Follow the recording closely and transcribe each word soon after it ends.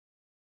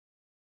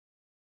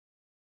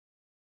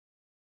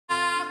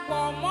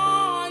darapọ̀ mọ́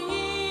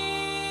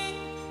yín,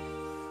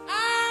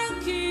 à ń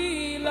kí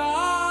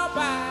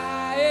lọ́ba,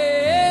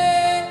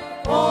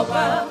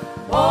 ọba,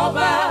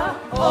 ọba,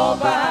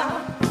 ọba,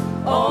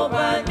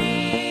 ọba ni.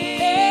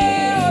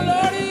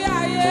 Olórí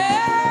ayé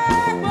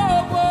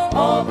gbogbo.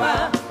 Ọba,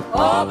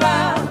 ọba,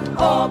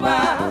 ọba,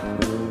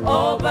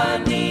 ọba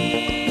ni.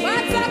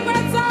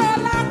 Pátápátá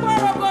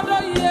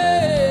ọlápọ̀rọ̀gbọ̀dọ̀ yé.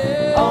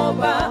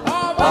 Ọba,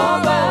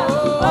 ọba,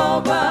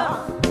 ọba,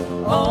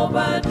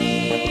 ọba ni.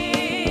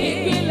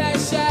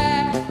 Ìpilẹ̀ṣẹ̀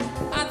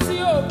àti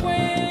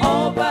òpin.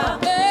 Ọba,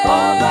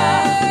 ọba,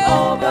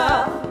 ọba,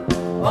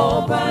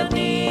 ọba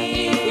ni.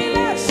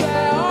 Ìpilẹ̀ṣẹ̀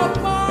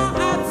ọgbọ́n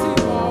àti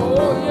ìmọ̀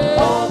òye.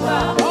 Ọba,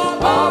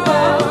 ọba,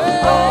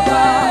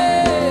 ọba,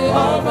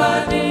 ọba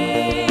ni.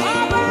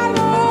 Ọba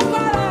ló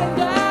bára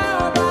jẹ́,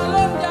 ọba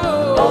ló jẹ́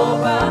o.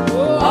 Ọba,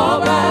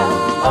 ọba,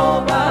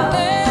 ọba,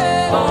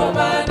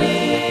 ọba ni.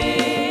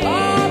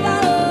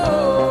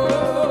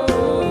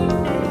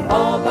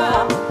 Ọba,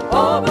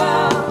 ọba,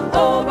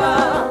 ọba,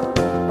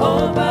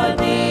 ọba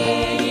ni.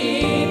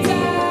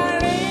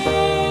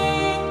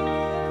 Ìtẹ̀rín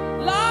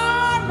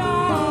lọ́nà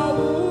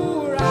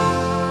wúrà,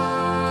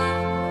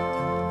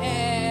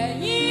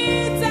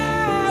 ẹ̀yin tẹ́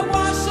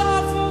wọṣọ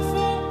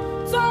funfun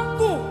tó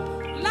gùn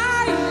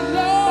láì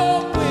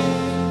lópin,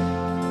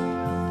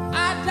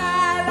 a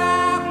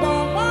darapọ̀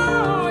mọ́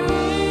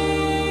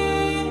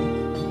yín,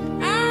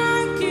 à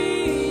ń kí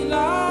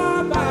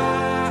lọ́ba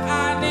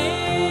àní.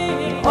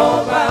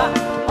 Ọba,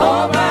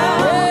 ọba,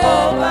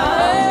 ọba,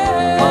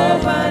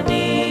 ọba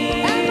ni.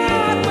 Ẹ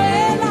máa pè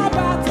é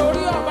lọ́ba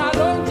torí ọba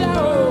ló ń jẹ́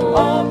o.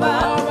 Ọba,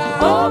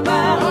 ọba,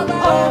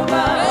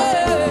 ọba,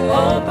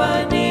 ọba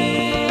ni.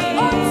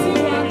 Ó ti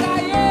wà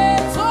káyé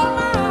tó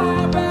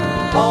máa bẹ.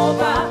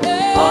 Ọba,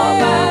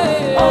 ọba,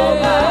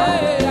 ọba,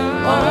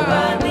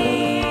 ọba ni.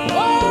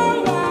 Ó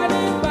wà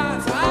nígbà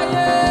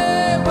táyé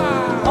wà.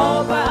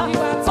 Ọba,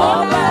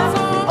 ọba,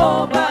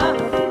 ọba,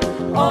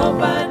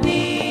 ọba ni.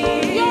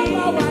 Yóò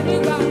máa wà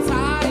nígbà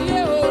táyé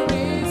ò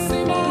ní sí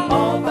mọ́.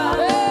 Ọba,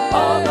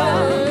 ọba,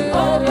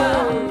 ọba,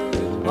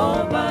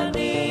 ọba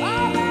ni.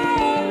 Ọba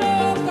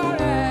olóko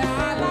rẹ̀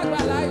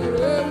alágbàlá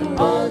ìrèwú.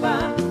 Ọba,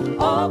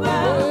 ọba,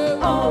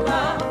 ọba,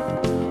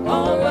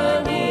 ọba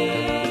ni.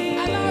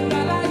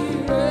 Alágbàlá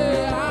ìrè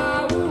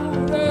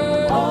àwúre.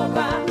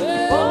 Ọba,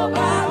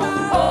 ọba,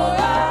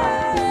 ọba,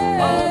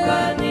 ọba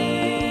ni.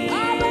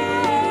 Ọba,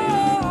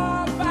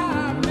 ọba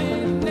mi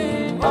ni.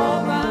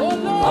 Ọba,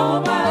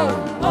 ọba,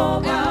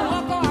 ọba,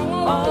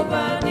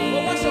 ọba ni.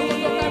 Ọba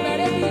ṣòkòtò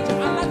kẹmẹrẹ bí ìjà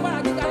alágbára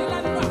gíga ńlá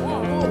nínú àwọn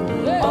ọ̀run.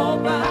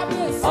 Ọba,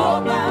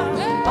 ọba,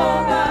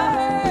 ọba,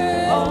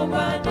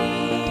 ọba ni.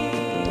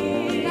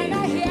 Can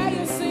I hear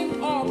you sing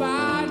ọba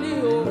ni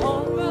o?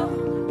 Ọba,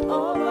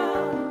 ọba,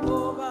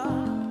 ọba,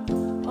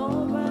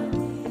 ọba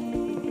ni.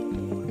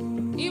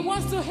 He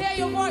wants to hear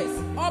your voice.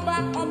 Ọba,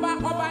 ọba,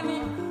 ọba ni.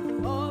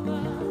 Ọba,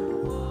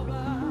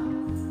 ọba,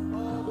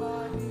 ọba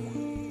ni.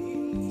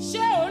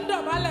 Ṣé ò ń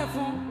dọ̀bálẹ̀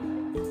fún?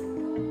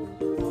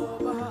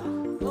 Ọba,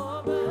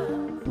 ọba,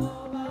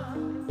 ọba,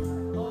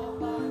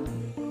 ọba ni.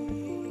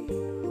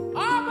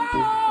 Ọba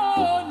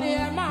o ni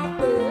ẹ máa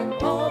pè é.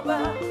 Ọba,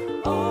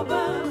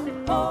 ọba,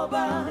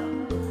 ọba,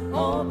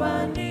 ọba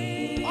ni.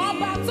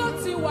 Ọba tó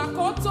ti wà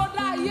kó tó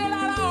dá ayé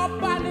rárá,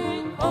 ọba ni.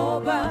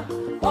 Ọba,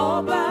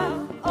 ọba,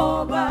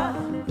 ọba,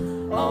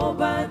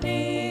 ọba ni.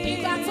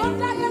 Ìgbà tó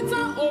dáyé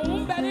tán òun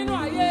ń bẹ nínú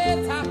ayé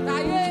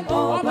tàtàyé.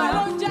 Ọba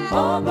ló ń jẹ́.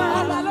 Ọba,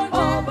 ọba ló ń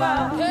jẹ́. Ọba,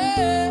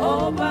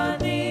 ọba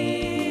ni.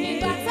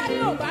 Ìgbà táyé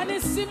ò bá ní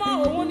símọ́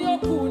òun ni ó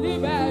kù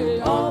níbẹ̀.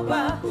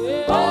 Ọba,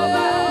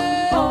 ọba,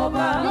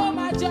 ọba, yóò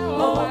máa jẹ́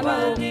ọba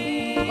ni.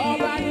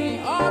 Ọba ni,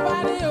 ọba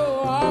ni o,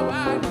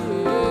 ọba ni.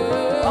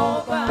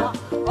 Ọba,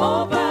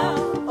 ọba,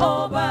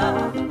 ọba,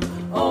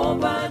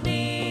 ọba ni.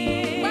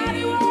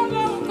 Pariwo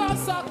lóhùn kan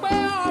sọ pé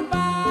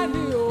ọba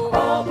ni o.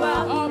 Ọba,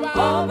 ọba,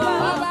 ọba,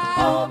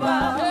 ọba,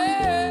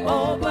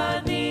 ọba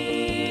ni.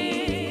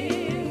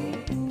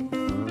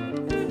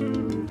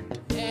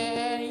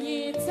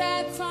 Ẹ̀yin tẹ́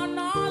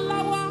tanná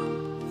lọ́wọ́,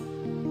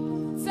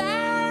 tẹ́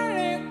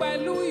rìn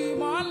pẹ̀lú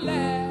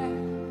ìmọ́lẹ̀.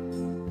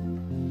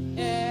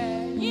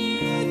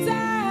 Ẹ̀yin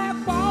tẹ́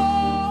pọ̀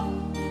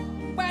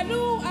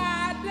pẹ̀lú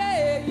adé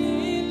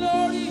yìí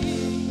lórí.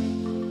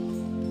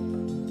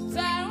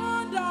 Tẹ́ ń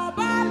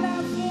dọ̀bálẹ̀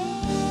fún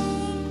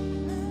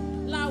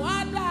làwa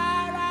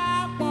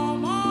darapọ̀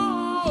mọ́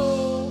o.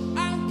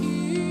 À ń kí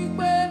i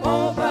pé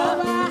ọba,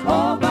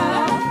 ọba,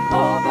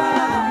 ọba,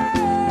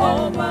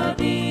 ọba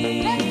ni.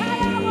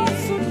 Lẹ́kàyàwó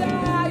Súdà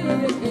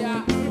Yèlèkìá,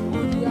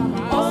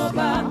 Òdìàmá.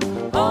 Ọba,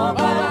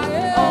 ọba,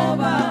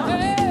 ọba,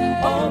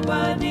 ọba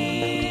ni.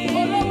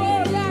 Olówó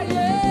orí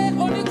ayé,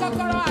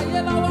 oníkọ́kọ́rọ́ ayé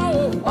lọ́wọ́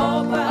o.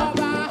 Ọba,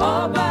 ọba,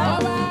 ọba,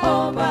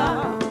 ọba,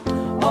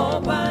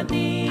 ọba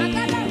ni.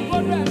 Akálà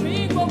ìgbodò ẹ̀mí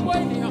gbogbo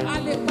ènìyàn, a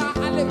lè pa,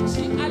 a lè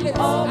jí, a lè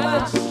tí, a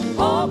lè jí.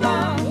 Ọba,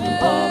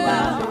 ọba,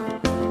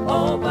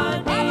 ọba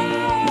ni.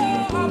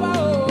 Ọba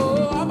o,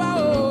 ọba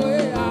o,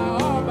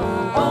 ọba.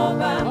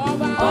 Ọba,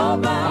 ọba,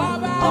 ọba,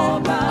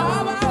 ọba,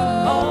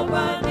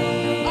 ọba ni.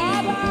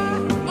 Ọba,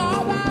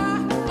 ọba,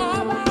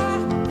 ọba,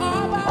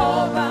 ọba,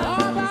 ọba,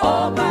 ọba,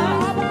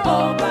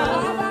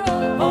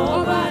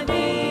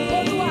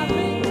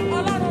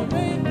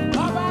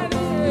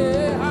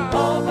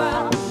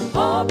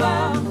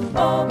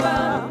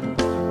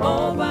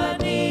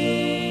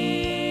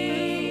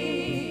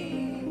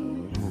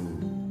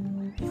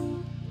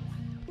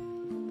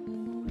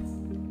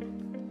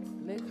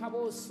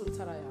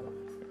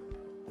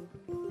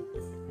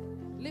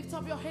 Lift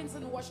up your hands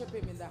and worship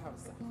him in the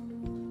house.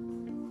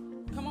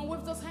 Come on,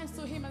 lift those hands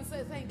to him and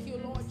say, thank you,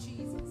 Lord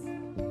Jesus.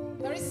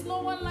 There is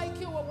no one like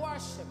you. We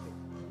worship you.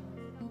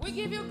 We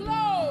give you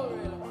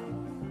glory, Lord.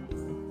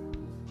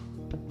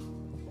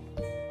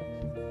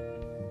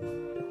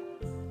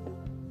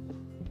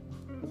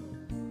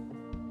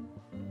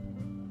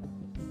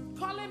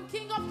 Call him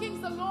King of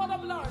Kings, the Lord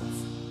of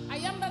Lords. I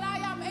am that I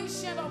am,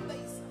 Ancient of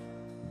Days,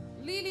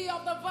 Lily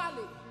of the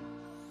Valley.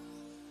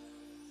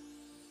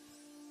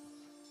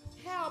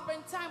 Help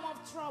in time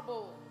of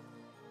trouble.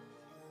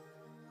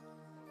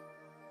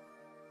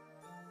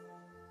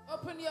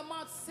 Open your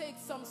mouth, say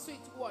some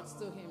sweet words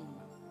to him.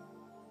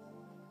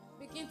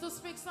 Begin to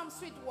speak some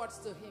sweet words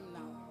to him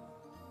now.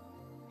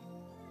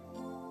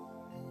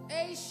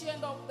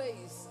 Ancient of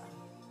Days.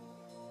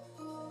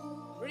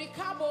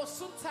 Rikabo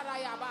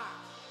Suntarayaba.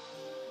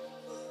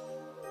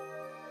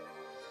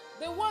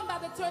 The one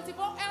that the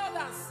 24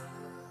 elders,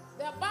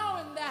 they're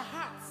bowing their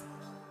hearts,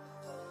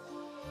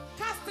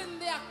 casting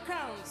their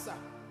crowns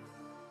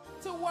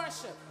to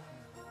worship.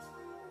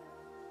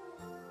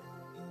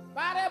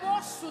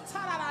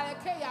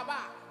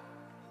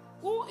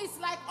 Who is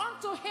like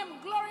unto him,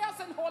 glorious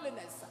in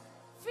holiness,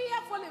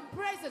 fearful in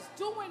praises,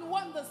 doing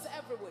wonders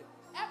everywhere,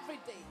 every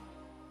day,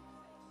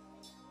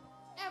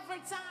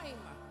 every time,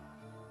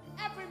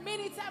 every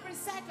minute, every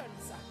second,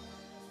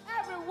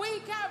 every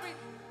week,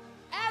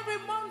 every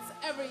month,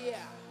 every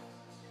year.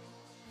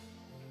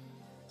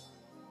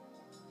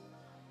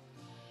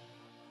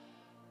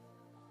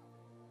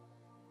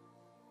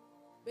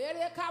 The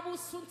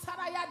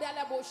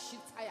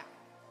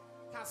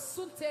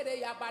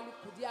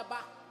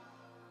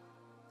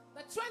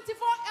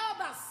 24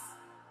 elders,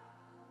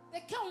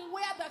 they can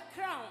wear the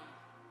crown.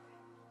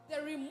 They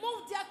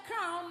remove their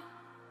crown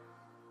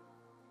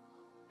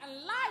and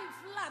lie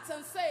flat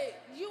and say,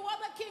 you are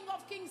the King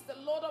of Kings, the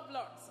Lord of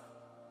Lords.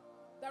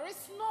 There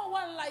is no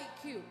one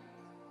like you.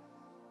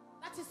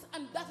 That is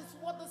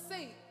what they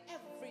say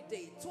every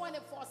day,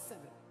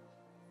 24/7.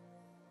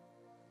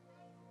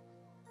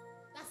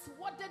 That's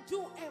what they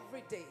do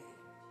every day.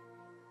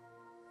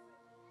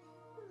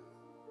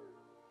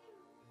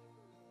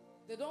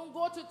 They don't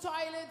go to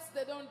toilets.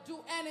 They don't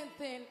do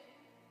anything.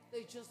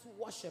 They just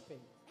worship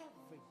him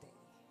every day.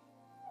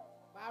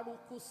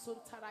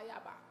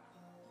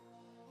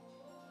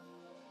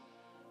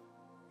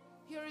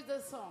 Here is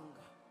the song.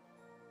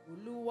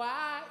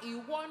 Uluwa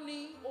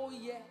iwoni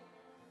oye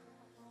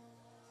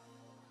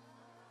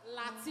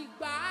láti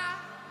gba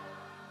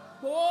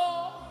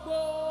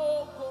gbogbo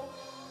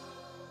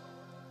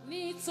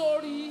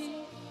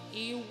nítorí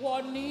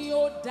ìwọ ni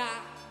ó dá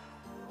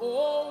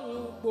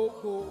ohun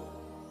gbogbo.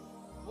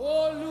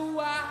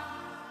 Olúwa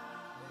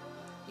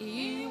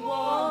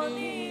ìwọ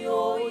ni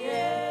ó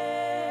yẹ.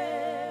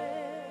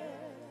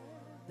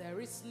 There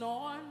is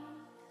none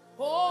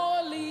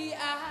holy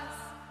as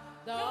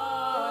the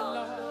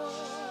Lord.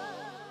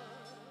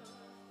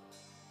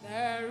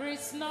 There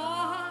is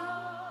none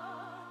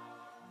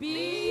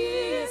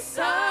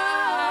beside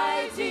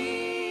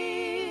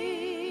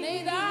thee.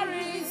 Neither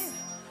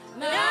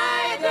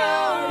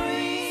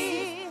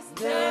is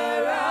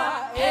there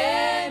are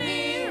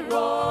any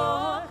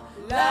one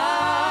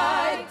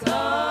like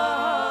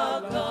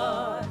our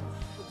God.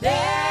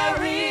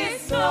 There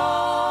is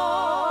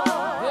none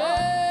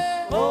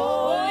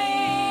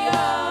holy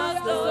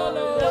as the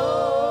Lord.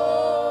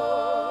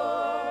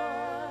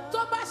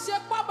 Tó bá ṣe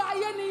pọ́ba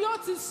ayé ni yóò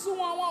ti sún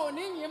wọn ò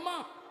ní yìn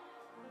mọ́.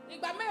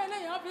 Ìgbà mélòó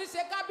lèèyàn fi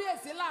ṣe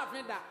kábíyèsí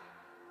láàfin dà?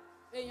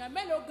 Èèyàn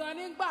mélòó gan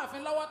ní gbà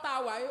àfin lọ́wọ́ tá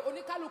a wà yìí?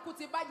 Oníkálukú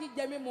ti bá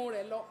jíjẹ mímu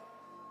rẹ̀ lọ.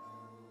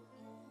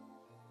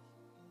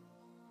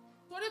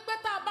 Torí pé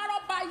tá a bá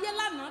rọ́ba ayé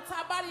lánàá, tá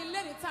a bá rí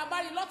lẹ́ni, tá a bá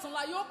rí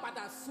lọ́tùnla yóò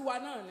padà sú wa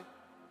náà ni.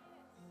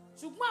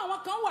 Ṣùgbọ́n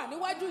àwọn kan wà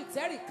níwájú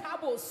ìtẹ́rì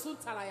kábò sún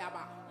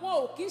tàràyàbà. Wọn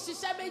ò kì í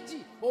ṣiṣẹ́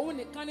méjì, òun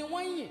nìkan ni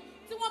wọ́n yìn.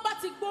 Tí wọ́n bá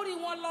ti gbórí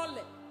wọn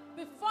lọ́lẹ̀,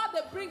 before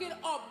they bring it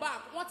up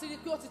back, wọ́n ti rí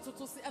pé ó ti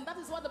tuntun sí. And that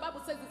is what the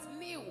Bible says, it's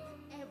new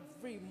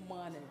every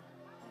morning.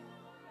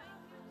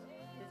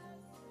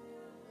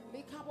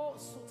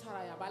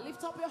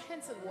 Lift up your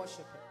hands and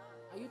worship him.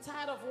 Are you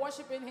tired of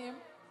worshiping him?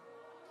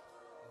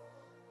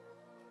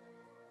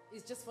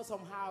 It's just for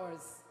some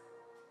hours.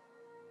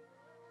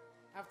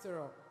 After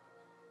all.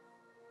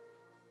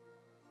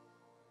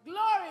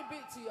 Glory be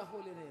to your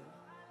holy name.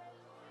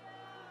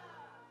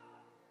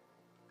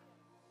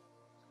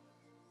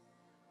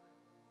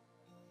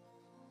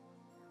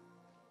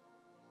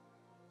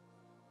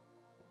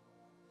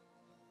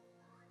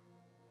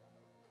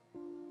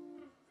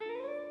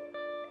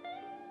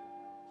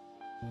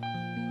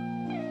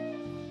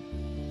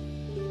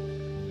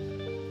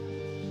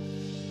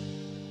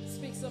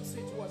 Speak some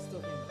sweet words to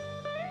him.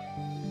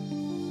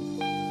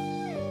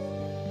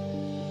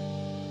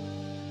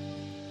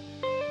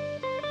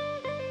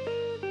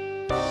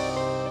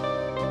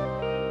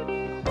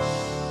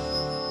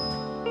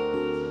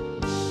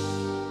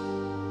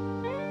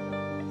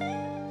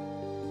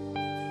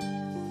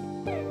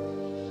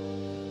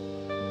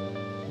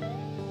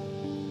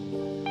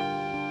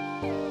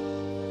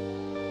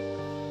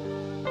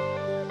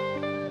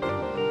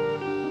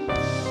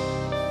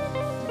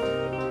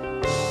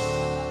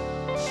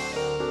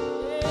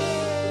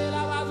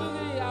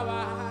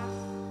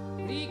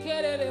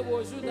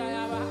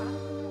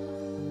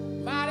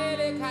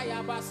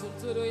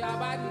 sunturu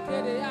yaba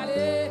dikede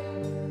yale.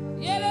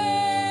 Yele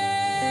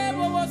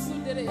bobo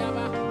sundere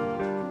yaba.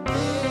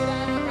 Yela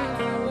yaba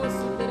bobo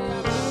sundere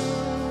yaba.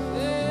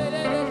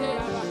 Yele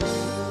yaba.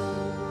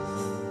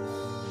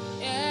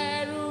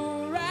 Ẹ̀rù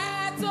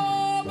rẹ̀ tó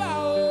bà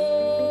ó.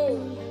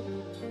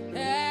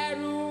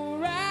 Ẹ̀rù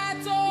rẹ̀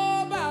tó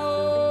bà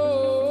ó.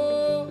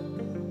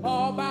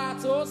 Ọba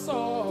tó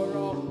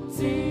sọ̀rọ̀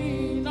tí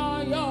iná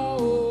yọ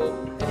ó.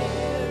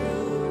 Ẹ̀rù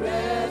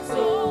rẹ̀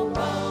tó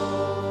bà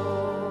ó.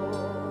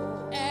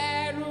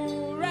 Ẹ̀rù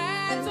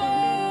rẹ̀ tó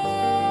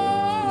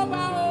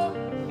bà ó.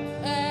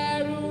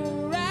 Ẹ̀rù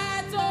rẹ̀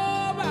tó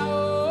bà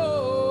ó.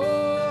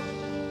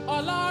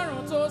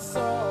 Ọlọ́run tó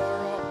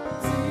sọ̀rọ̀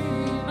tí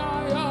iná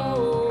yọ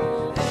ó.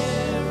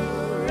 Ẹ̀rù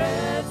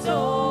rẹ̀ tó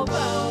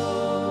bà ó.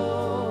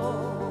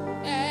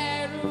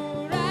 Ẹ̀rù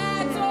rẹ̀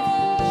tó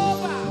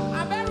bà.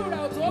 Abẹ́rù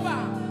rẹ̀ ò tó bà.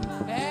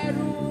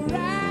 Ẹ̀rù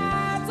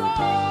rẹ̀ tó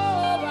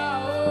bà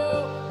ó.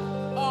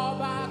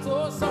 Ọba tó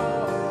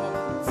sọ̀rọ̀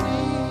tí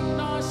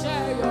iná ṣẹ́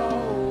yọ ó.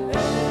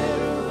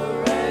 Ẹ̀rù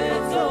rẹ̀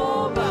tó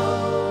bà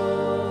ó.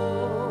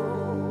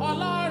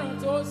 Ọlọ́run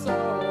tó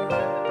sọ̀rọ̀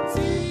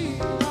tí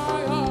iná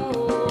yọ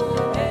ó.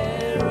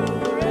 Ẹ̀rù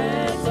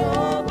rẹ̀ tó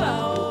bà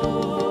ó.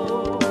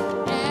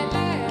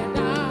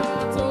 Ẹlẹ́dàá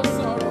tó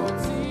sọ̀rọ̀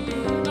tí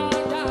iná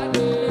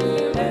jáde.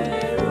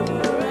 Ẹ̀rù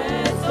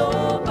rẹ̀ tó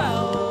bà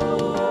ó.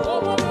 Ó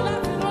mú mi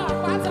láti inú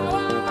àpáta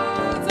wá,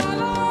 ta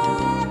ló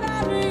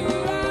dàbí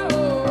rẹ̀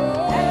o?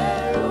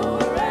 Ẹ̀rù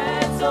rẹ̀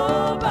tó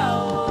bà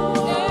ó.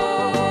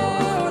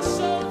 Ó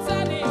ṣeun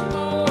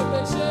tẹ́nìkan ò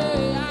lè ṣe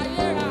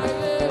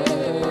ayérayé.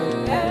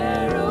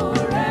 Ẹ̀rù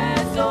rẹ̀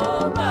tó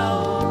bà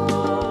ó.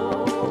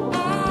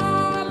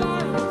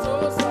 Ọlọ́run tó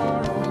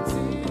sọ̀rọ̀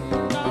tí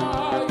iná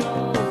yọ.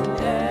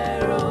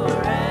 Ẹ̀rù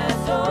rẹ̀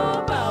tó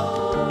bà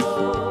ó.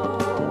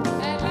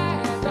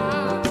 Ẹlẹ́dàá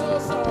tó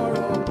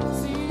sọ̀rọ̀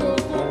tí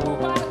ogun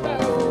pupa gbẹ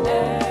o.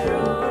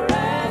 Ẹ̀rù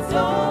rẹ̀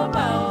tó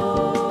bà ó.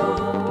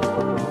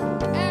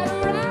 Ẹ̀rù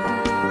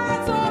rẹ̀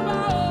tó bà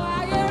ó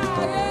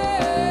ayérayé.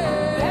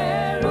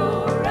 Ẹ̀rù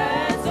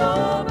rẹ̀ tó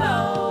bà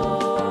ó.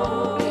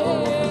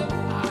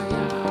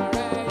 Àyà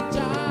rẹ̀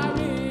já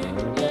mi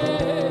yé.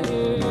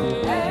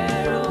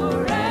 Ẹ̀rù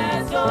rẹ̀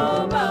tó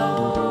bà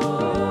ó.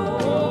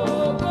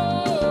 Ògo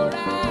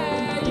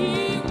rẹ̀ yí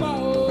pọ̀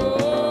o.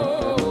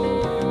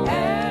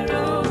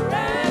 Ẹ̀rù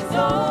rẹ̀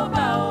tó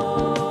bà ó.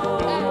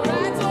 Ẹ̀rù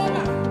rẹ̀ tó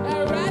bà,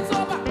 ẹ̀rù rẹ̀ tó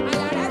bà,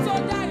 àyà rẹ̀ tó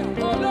dáyọ̀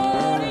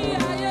olórí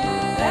ayé.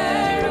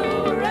 Ẹ̀rù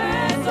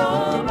rẹ̀ tó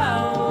bà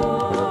ó.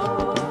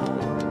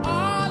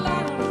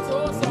 Ọlọ́run tó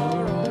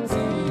sọ̀rọ̀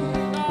tí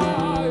iná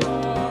yọ.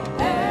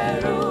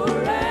 Ẹ̀rù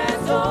rẹ̀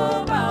tó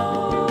bà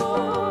ó.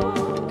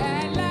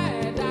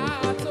 Ẹlẹ́dàá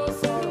tó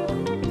sọ̀rọ̀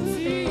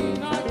tí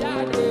iná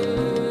jáde.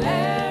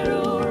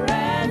 Ẹ̀rù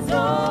rẹ̀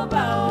tó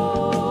bà ó.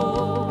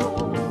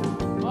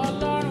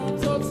 Ọlọ́run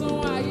tó tún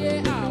ayé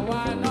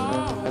àwa náà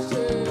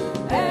ṣe.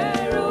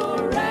 Ẹ̀rù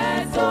rẹ̀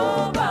tó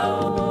bà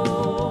ó.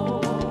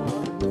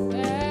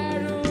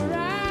 Ẹ̀rù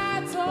rẹ̀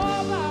tó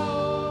bà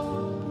ó.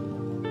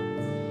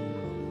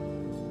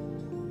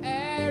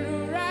 Ẹ̀rù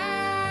rẹ̀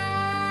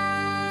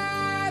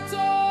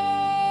tó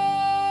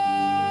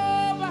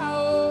bà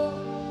ó.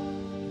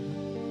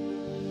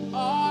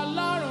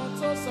 Ọlọ́run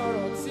tó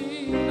sọ̀rọ̀ tí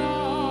iná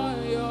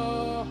yọ.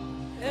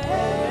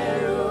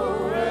 Ẹ̀rù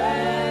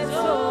rẹ̀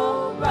tó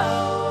bà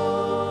ó.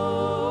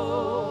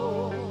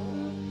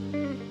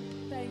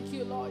 Thank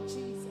you, Lord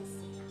Jesus.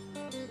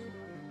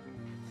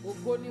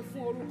 Ògo ni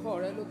fún orúkọ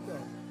rẹ lókè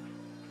ọ̀run.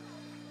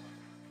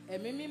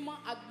 Ẹ̀mí mímọ́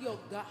a gbé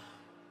ọ̀gá.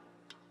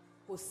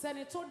 Kò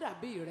sẹ́ni tó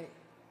dàbí rẹ̀.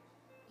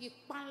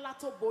 Ipá ńlá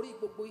tó borí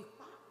gbogbo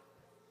ipá.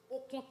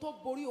 Okun tó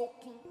borí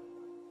okun.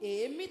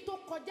 Èémí tó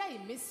kọjá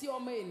ìmísí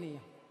ọmọ ènìyàn.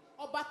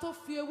 Ọba tó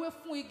fi ewé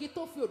fún igi,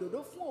 tó fi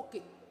òdòdó fún òkè.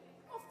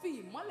 Ó fi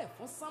ìmọ́lẹ̀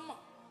fún sánmọ̀.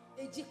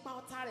 Èjì pa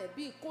ọ̀tá rẹ̀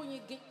bíi kó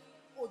yingin.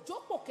 Òjò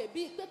pòkè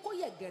bíi pé kó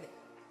yẹ̀gẹ̀rẹ̀.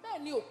 Bẹ́ẹ̀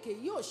ni òkè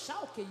yóò ṣá,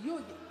 òkè yóò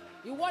yẹ̀.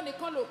 Ìwọ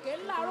nìkan lòkè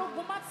ńlá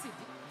arógun má tì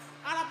dí.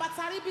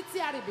 Arabata ríbití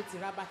arìbìtì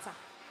rabata.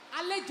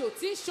 Àlejò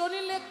tí ń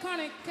ṣonílé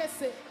kánrin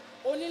kése.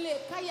 Onílé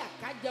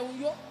káyàká jẹun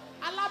yó.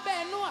 Alábẹ́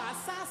ẹnu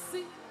àṣà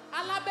sí.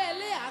 Alábẹ́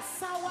ilé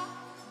àṣà wá.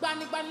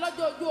 Gbanigbani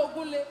lọ́jọ́ ojú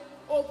ogun le.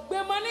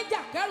 Ògbémọ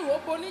níjà kẹrù ó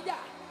bo níjà.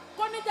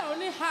 Kó níjà ó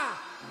ní ha.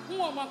 N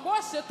ò mọ̀ pé ó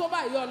ṣe tó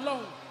báyìí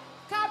Ọlọ́run.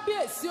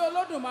 Kábíyèsí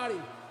Olódùmarè.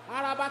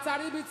 Arabata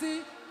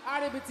ríbití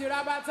arìbìtì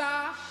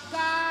rabata.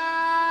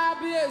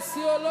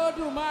 Kábíyèsí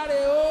Olódùmarè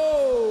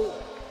o.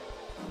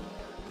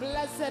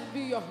 Blessed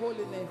be your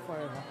holy name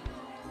forever.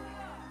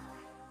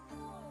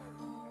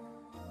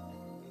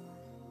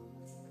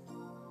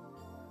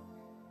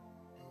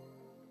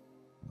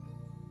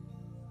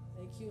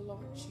 Thank you,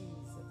 Lord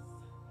Jesus.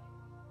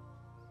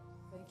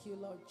 Thank you,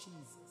 Lord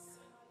Jesus.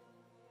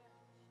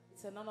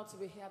 It's an honor to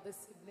be here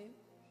this evening.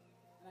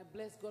 And I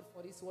bless God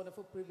for this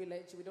wonderful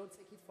privilege. We don't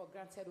take it for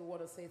granted. We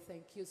want to say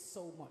thank you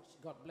so much.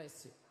 God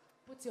bless you.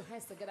 Put your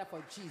hands together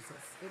for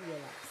Jesus in your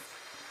lives.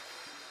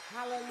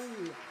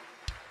 Hallelujah.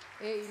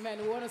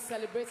 Amen. We want to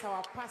celebrate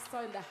our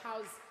pastor in the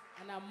house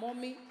and our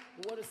mommy.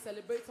 We want to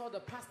celebrate all the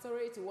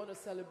pastorate. We want to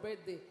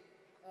celebrate the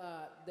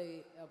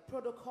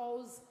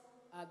protocols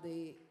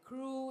the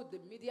crew, the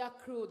media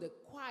crew, the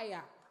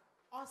choir,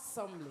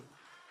 awesomely.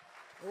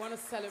 We want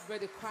to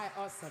celebrate the choir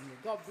awesomely.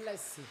 God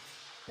bless you.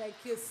 Thank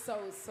you so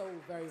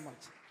very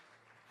much.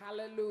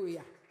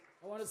 Hallelujah.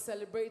 I want to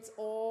celebrate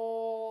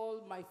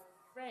all my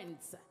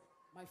friends,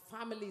 my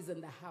families in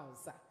the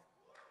house.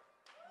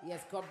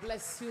 Yes, God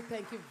bless you.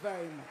 Thank you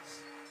very much.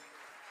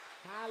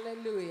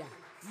 Hallelujah.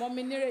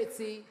 Mommy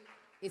Nireti,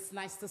 it's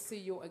nice to see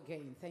you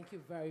again. Thank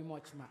you very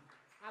much, ma.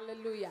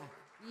 Hallelujah.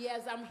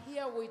 Yes, I'm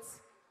here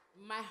with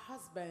my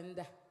husband.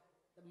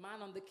 The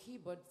man on the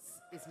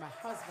keyboards is my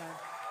husband.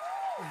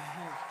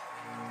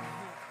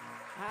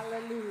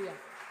 Hallelujah.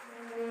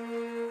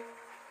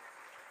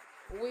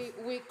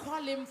 We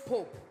call him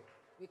Pope.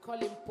 We call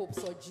him Pope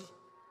Soji.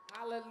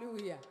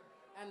 Hallelujah.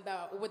 And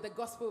with the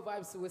gospel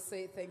vibes, we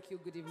say thank you,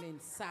 good evening,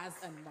 Saz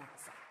and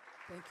Max.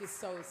 Thank you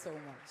so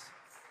much.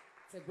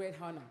 It's a great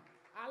honor.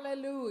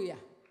 Hallelujah.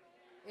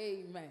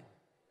 Amen.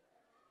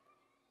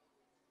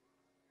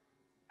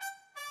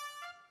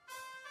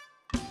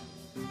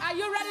 Are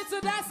you ready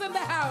to dance in the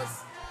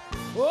house?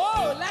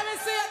 Oh, let me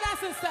see your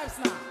dancing steps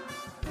now.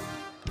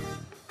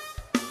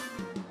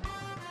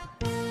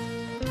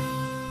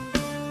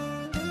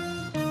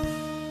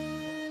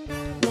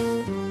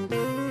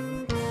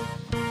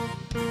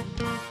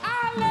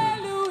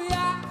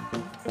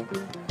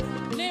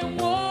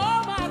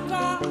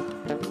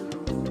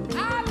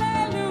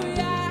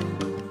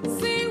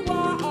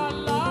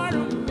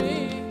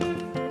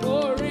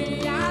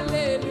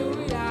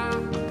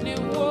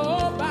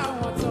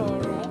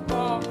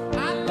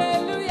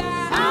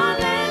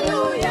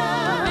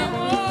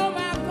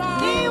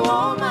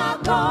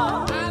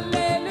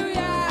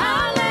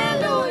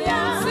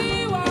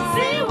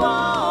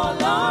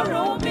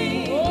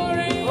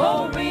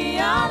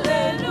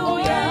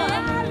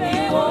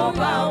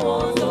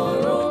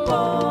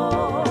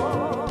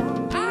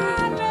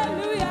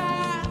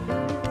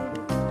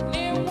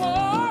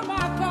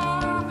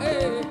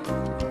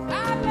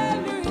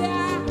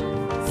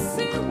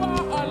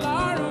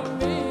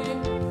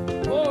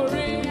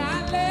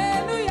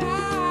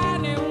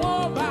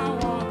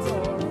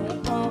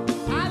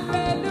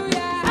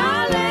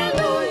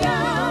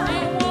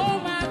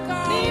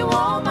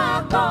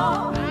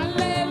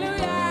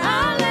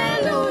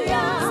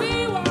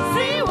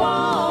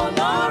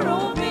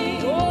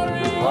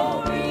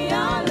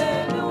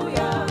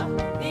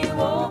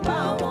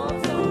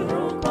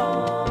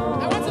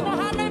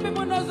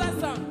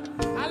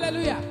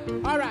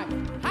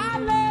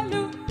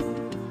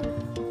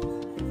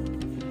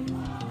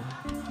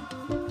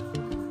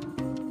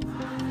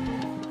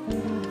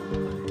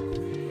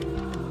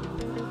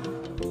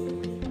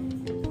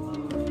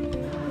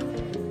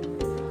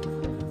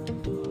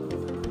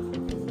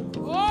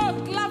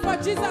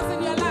 Jesus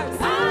in your life.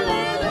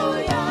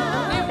 Hallelujah.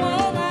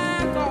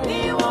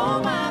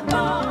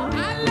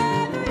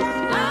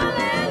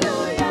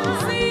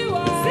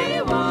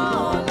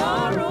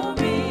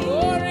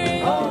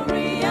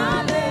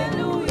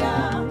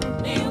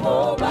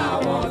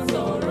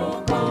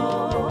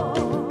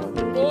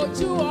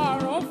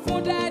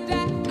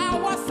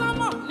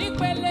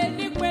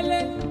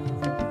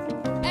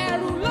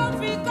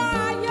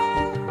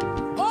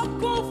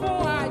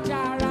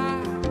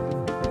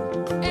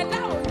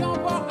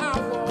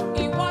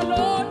 Ìwọ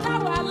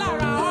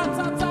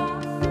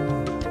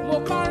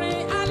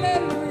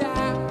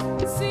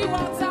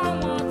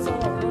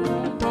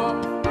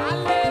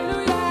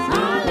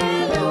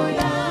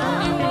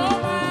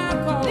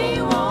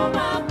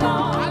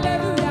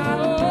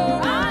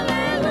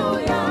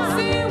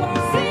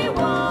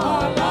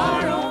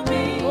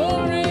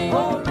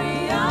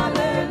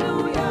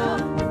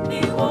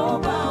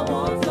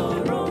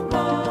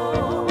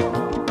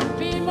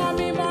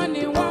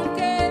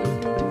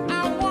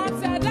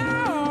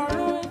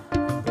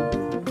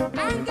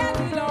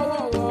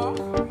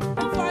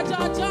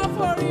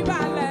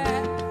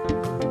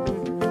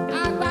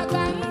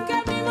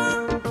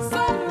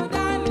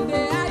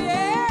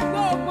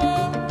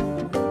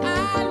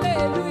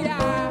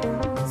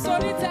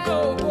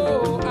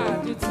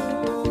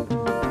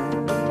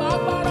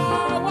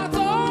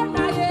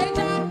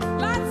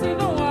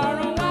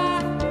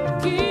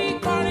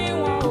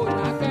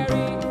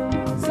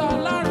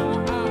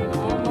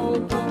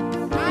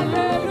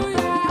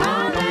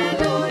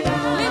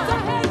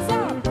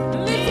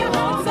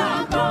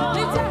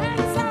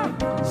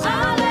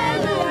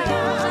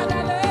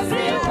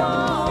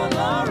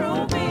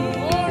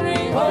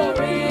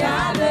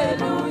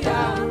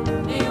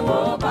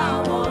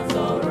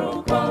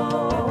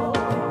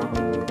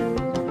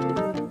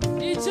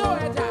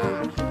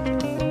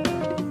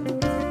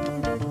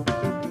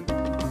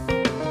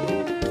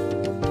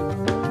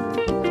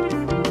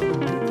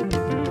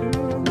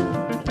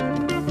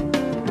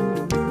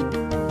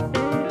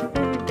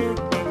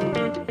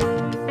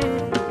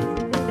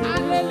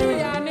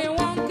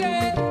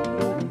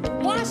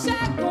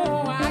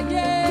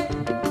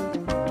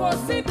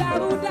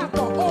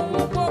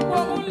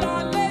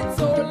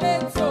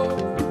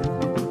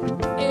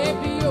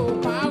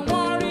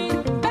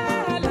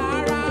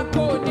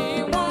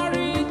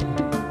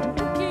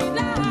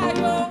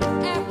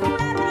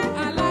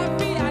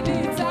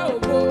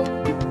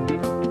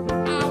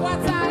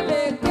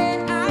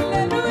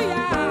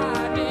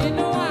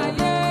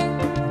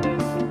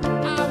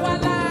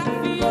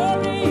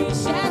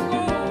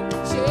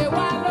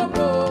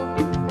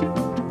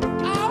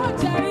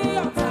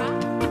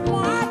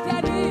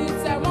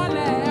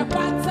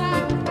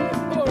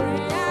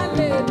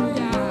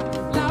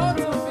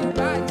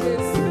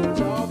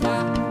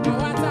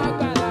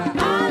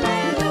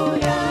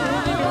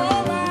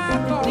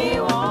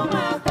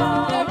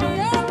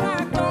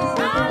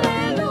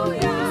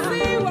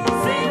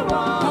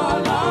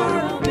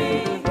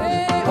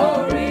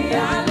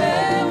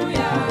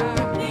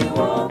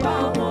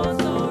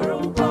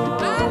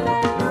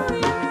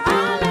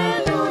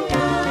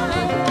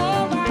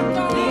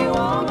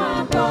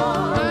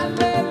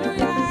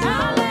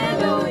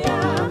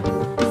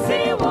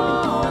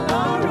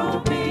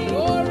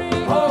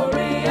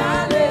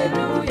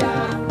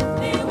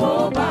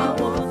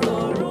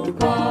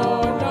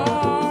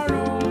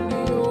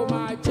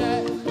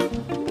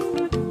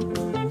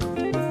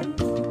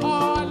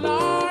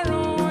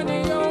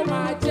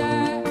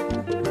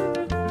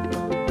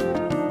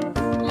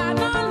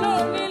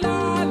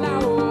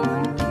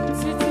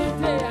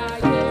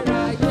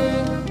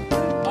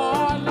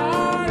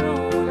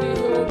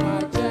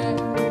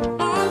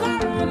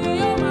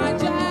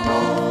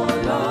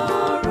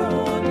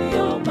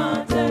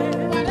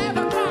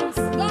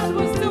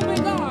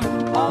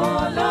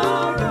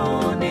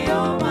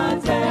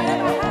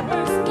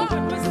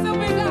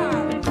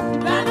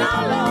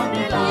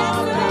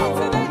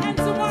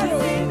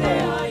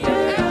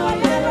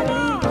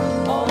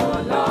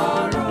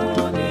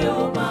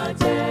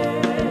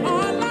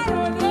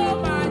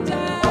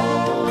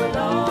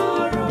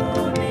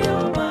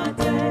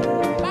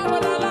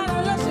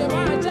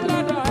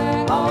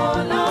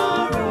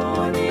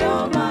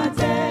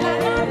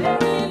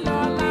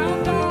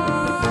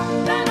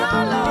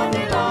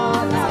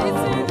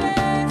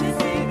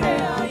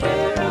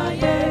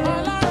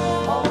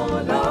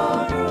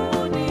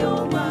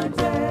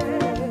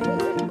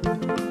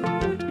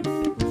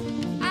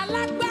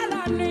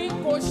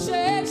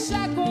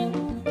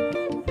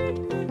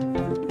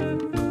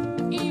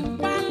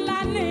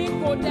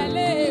dẹ̀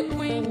lè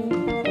pín.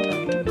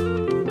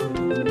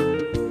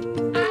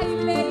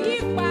 Àìlè yí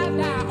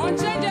padà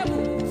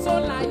unchangeable tó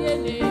láyé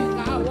ní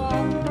káwọ́.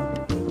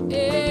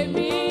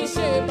 Èmi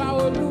ṣe bá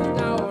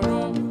olùdá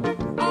ọ̀run.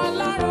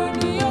 Ọlọ́run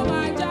ni ó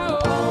máa jẹ́ o.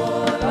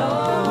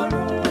 Ọlọ́run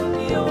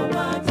ni ó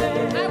máa jẹ́.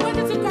 I want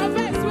you to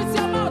confess with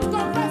your mouth.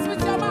 Confess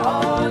with your mouth.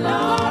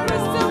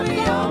 Ọlọ́run ni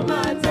ó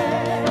máa jẹ́.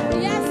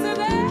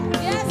 Yesterday,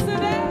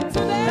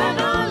 today,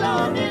 Lánàá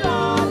lónìí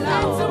lọ́la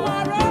and o.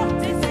 tomorrow.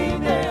 Títí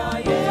dé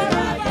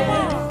ayérayé.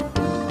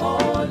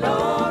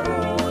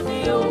 Ọlọ́run ni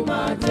ó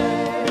máa jẹ́.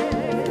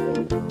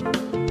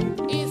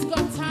 He's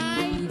got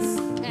times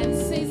and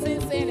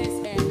seasons in his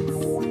hands.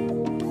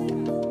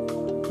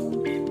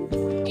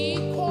 He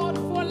called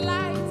for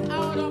light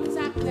out of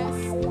darkness.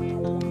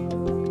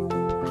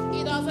 He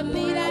doesn't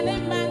need any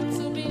man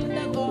to be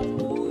the God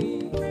who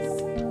is.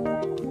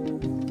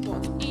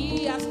 But he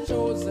has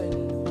chosen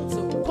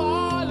to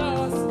call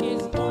us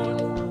his own.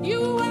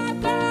 You are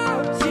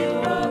God. You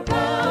are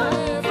God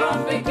from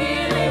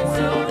beginning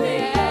to the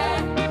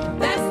end.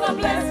 There's no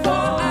place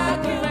for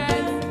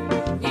argument.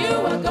 You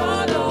are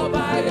God all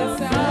by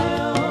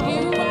yourself.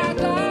 You are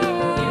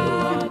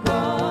God.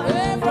 God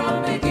From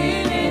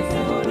beginning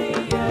to the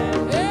end.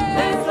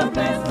 There's no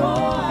place for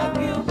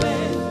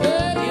argument.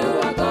 You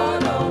are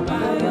God all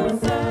by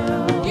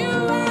yourself. You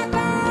are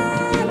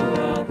God. You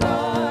are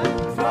God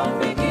from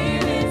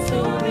beginning to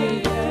the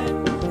end.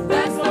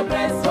 There's no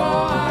place for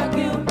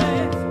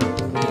argument.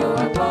 You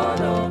are God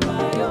all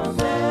by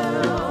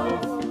yourself.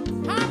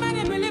 How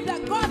many believe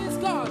that God is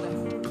God?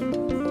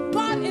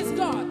 God is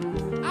God.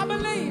 I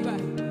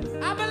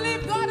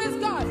believe God is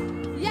God.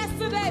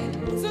 Yesterday,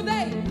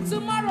 today,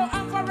 tomorrow,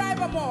 and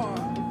forevermore.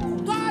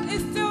 God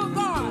is still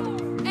God,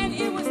 and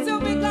He will still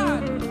be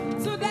God.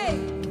 Today,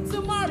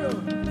 tomorrow,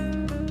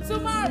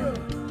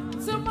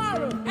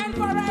 and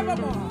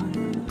forevermore.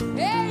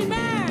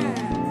 Amen.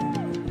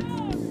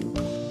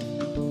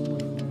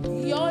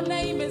 Your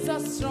name is a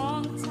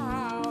strong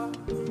tower,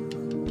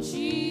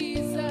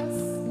 Jesus.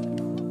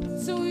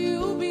 To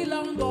you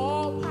belong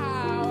all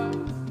power,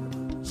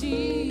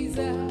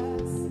 Jesus.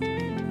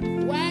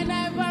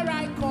 Whenever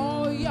I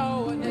call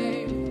your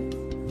name,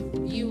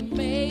 you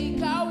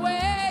make a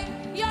way.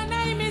 Your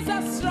name is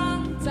a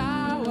strong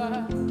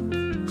tower,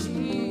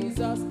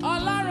 Jesus.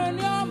 Ọlọ́run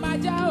ni ó máa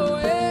jẹ́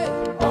òye.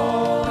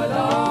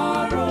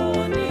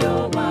 Ọlọ́run ni ó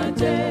máa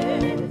jẹ́.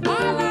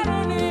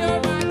 Ọlọ́run ni ó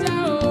máa jẹ́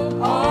o.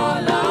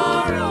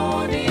 Ọlọ́run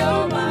ni ó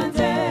máa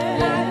jẹ́.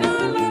 Lánàá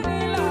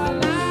lónìí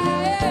lọ́la,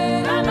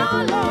 Lánàá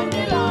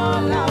lónìí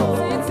lọ́la o.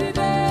 títí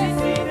dé.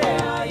 Títí dé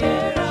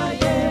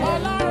ayérayé.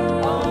 Ọlọ́run.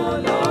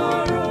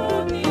 Ọlọ́run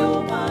ni ó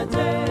máa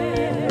jẹ́.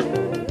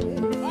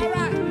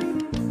 Alright.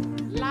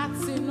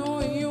 Látinú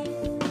iyún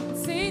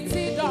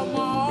títí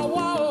dọ̀mọ̀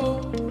ọwọ́ o.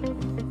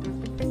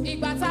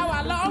 Ìgbà táwa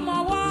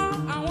lọ́mọwọ́,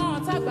 àwọn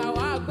ọ̀tá gbà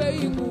wá gbé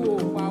ikú ò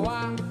pa wá.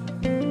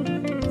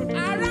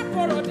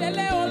 Arákòrò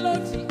délé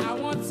olódì,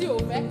 àwọn tí ò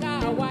fẹ́ ká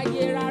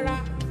wáyé rárá.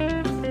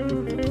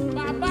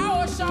 Bàbá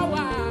ó ṣọ́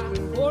wa,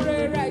 oore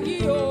rẹ̀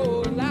yìí ò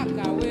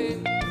lákàwé.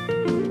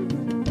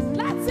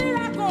 Láti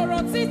rákòrò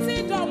títí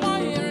dọ̀mọ̀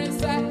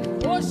irinṣẹ́,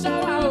 ó ṣọ́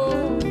wa o.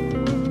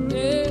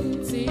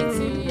 Títí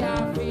a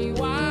fi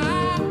wá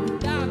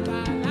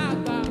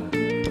dàgbàlagbà.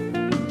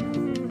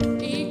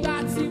 Ìgbà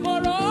tí mo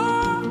rò ó,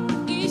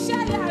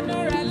 iṣẹ́ ìyanu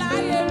rẹ̀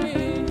láyé mi.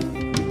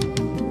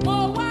 Mo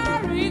wá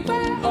rí pé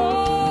ó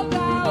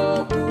ga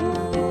òkú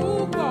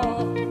pọ̀.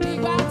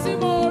 Ìgbà tí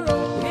mo rò ó,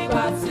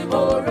 Nígbà tí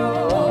mo rò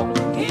ó,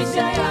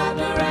 iṣẹ́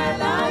ìyanu rẹ̀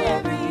láyé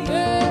mi.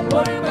 Mo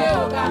rí pé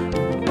ó ga,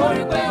 mo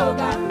rí pé ó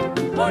ga,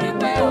 mo rí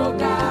pé ó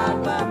ga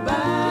bàbá.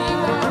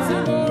 ìgbà tí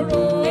mo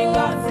rò ó.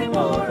 Nígbà tí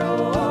mo rò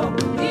ó,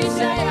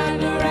 iṣẹ́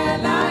ìyanu rẹ̀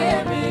láyé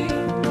mi.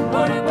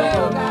 Mo rí pé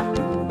ó ga,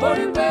 mo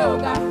rí pé ó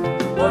ga,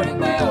 mo rí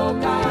pé ó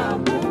ga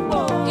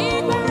púpọ̀.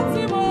 Ìgbà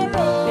tí mo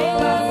rò ó.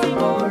 Nígbà tí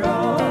mo rò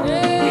ó,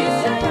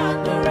 iṣẹ́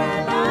ìyanu rẹ̀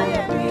láyé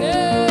mi.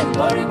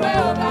 Mo rí pé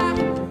ó ga,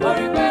 mo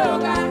rí pé ó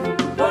ga,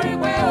 mo rí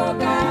pé ó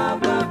ga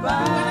bàbá.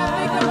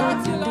 Think about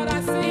you, Lord, I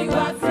see you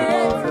Nígbà are tí mo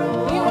great. rò ó,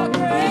 You are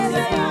great.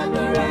 iṣẹ́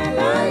ìyanu rẹ̀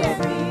láyé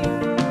mi.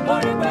 Mo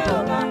rí pé ó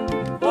ga,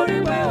 mo rí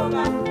pé ó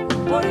ga,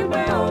 mo rí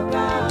pé ó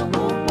ga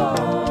púpọ̀.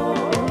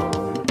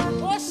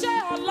 Ó ṣé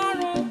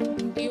Ọlọ́run,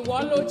 ìwọ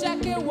ló jẹ́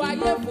kí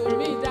wáyé fún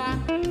mi dá.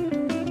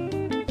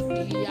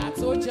 Ìyà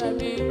tó jẹ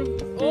mí,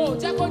 ó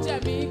jẹ́ kó jẹ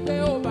mí pé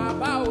ó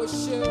bàbá ò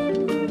ṣeun.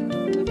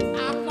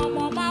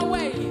 Àpọ̀mọ́ máa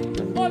wẹ̀yìn,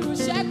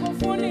 olùṣègùn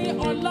fún ní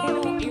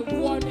Ọlọ́run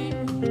ìwọ ni.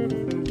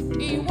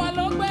 Ìwọ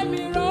ló gbé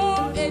mi ró,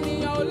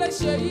 ènìyàn ò lè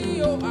ṣe yìí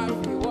ó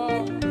àfiwọ́.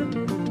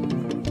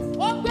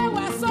 Ó gbé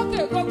wa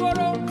sókè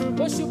gogoro,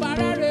 òṣùbà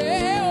rẹ̀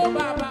rèé ó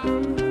bàbá.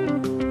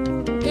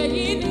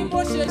 Èyí ni mo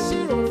ṣe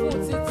ṣírò fún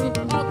títí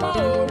ọgbọ́n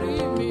orí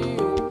mi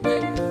ò gbé.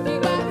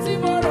 Ìgbà tí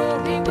mo rò ó.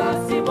 Nígbà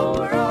tí mo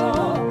rò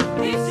ó,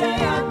 iṣẹ́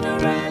ìyanu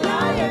rẹ̀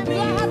láyé mi.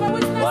 You have a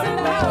witness Mo in rí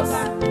the pé ó house.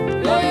 ga,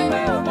 mo rí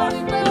pé ó ga, Mo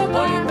rí pé ó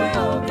mo rí ga. pé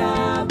ó ga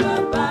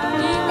bàbá.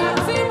 Ìgbà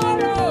tí mo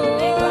rò ó.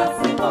 Nígbà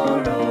tí mo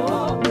rò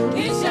ó,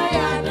 iṣẹ́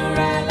ìyanu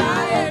rẹ̀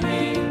láyé mi.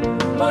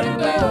 Mo rí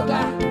pé ó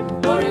ga,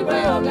 mo rí pé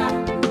ó ga,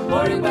 mo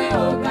rí rí pé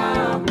ó ga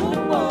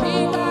púpọ̀.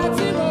 Ìgbà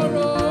tí mo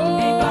rò ó.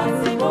 Nígbà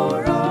tí mo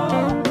rò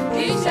ó,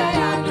 iṣẹ́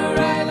ìyanu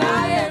rẹ̀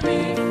láyé mi.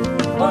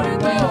 Mo rí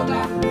pé ó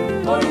ga,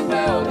 mo rí pé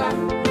ó ga,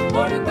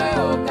 mo rí pé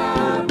ó ga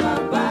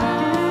bàbá.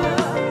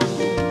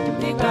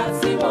 Nígbà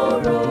tí mo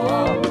rò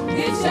ó,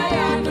 iṣẹ́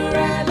ìyanu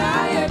rẹ̀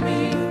láyé mi.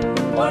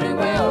 Mo rí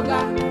pé ó ga,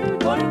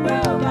 mo rí pé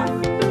ó ga,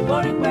 mo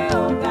rí pé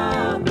ó ga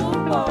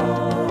púpọ̀.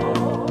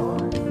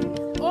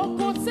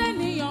 Ogun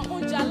tẹ́nìyàn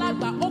ń jà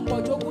lágbà ó pọ̀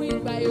jogún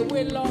ìgbà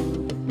èwe lọ.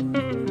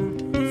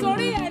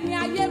 Torí ẹni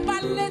ayé bá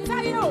lé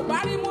táyé ò bá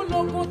rí mú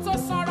lógun tó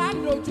sanra ń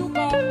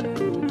dojúkọ.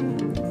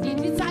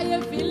 Ìdí táyé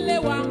fi ń lé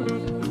wa,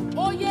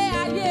 ó yé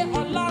ayé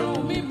Ọlọ́run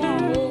mímọ́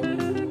o.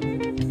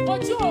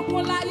 Ojú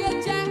òkun láyé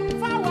jẹ́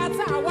fáwa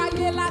tá a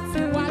wáyé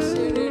láti wá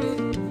ṣe rere.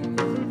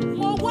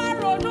 Mo wá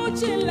ronú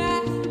jinlẹ̀,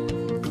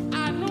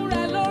 àánú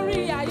rẹ̀ lórí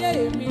ayé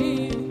mi.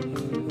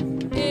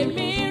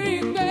 Èmi rí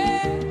i pé.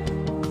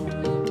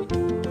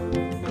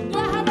 Do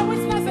I have a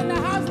witness in the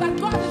house that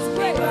God is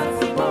great? Nígbà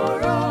tí mo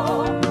rò ó,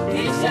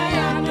 iṣẹ́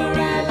ìyanu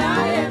rẹ̀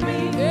láyé mi.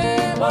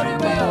 Mo rí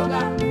pé ó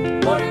ga,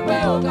 mo rí pé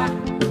ó ga,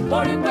 mo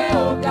rí pé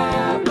ó ga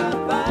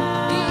bàbá.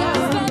 He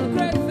has done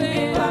great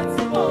things. Nígbà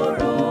tí mo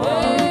rò ó,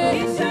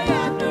 iṣẹ́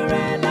ìyanu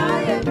rẹ̀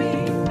láyé mi.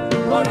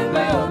 Mo rí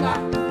pé ó ga,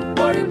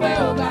 mo rí pé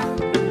ó ga,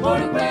 mo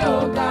rí pé ó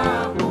ga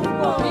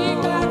púpọ̀.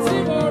 Ìgbà tí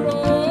mo rò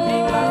ó.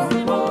 Nígbà tí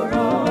mo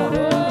rò ó,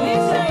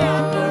 iṣẹ́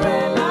ìyanu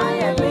rẹ̀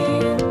láyé mi.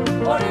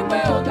 Mo rí pé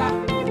ó ga,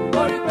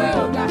 mo rí pé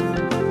ó ga,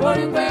 mo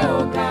rí pé ó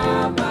ga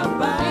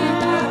bàbá.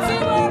 Ìgbà tí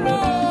mo rò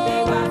ó.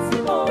 Nígbà tí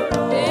mo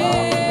rò ó,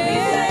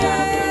 iṣẹ́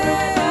ìyanu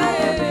rẹ̀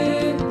láyé mi.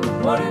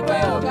 Mo rí pé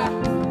ó ga,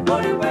 mo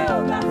rí pé ó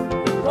ga,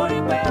 mo rí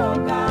pé ó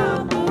ga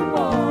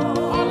púpọ̀.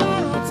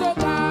 Ọlọ́run tó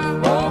ga,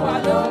 Ó wà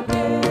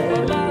lókè,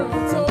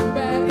 Ọlọ́run tó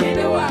bẹ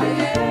nínú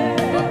ayé.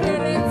 ó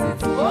kéré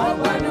títí. Ó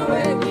pẹ̀lú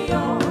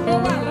ènìyàn, Ó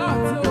wà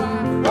lọ́ọ̀tún wa,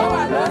 ó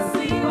wà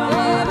lósì wa.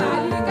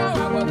 àyíká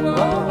wa gbogbo.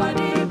 Ó wà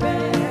níbẹ̀,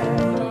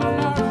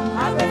 Ọlọ́run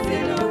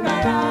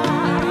abẹ́sílùkárà.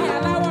 àrí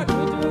aláwọ̀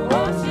dúdú,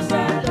 Ó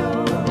ṣiṣẹ́ lọ,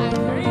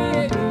 àìrí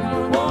ènìyàn,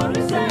 wọ́n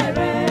ríṣẹ́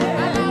rẹ̀.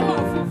 aláwọ̀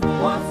funfun,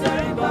 Wọ́n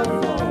tẹríba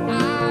fún,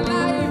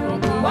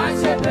 aláìmọ̀kan. wá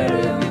ṣe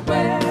béèrè wípé.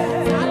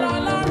 Ta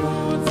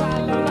lọ́lọ́run, ta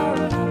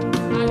lọ́lọ́run,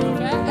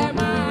 àyànfẹ́ ẹ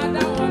máa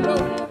dá wọn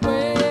lóhùn pé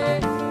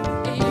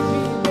ibi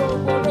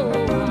gbogbo ló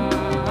wà.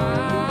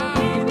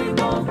 Ibi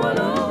gbogbo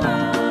ló wà.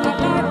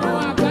 Ọlọ́run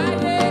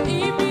àgbáyé,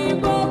 ibi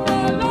gbogbo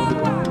ló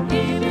wà.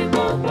 Ibi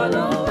gbogbo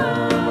ló wà.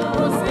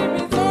 Kò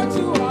síbi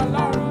tójú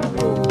Ọlọ́run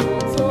kò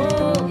tó.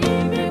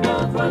 Ibi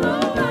gbogbo ló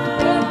wà.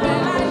 Ó bẹ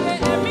láyé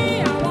ẹ̀mí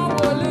àwọn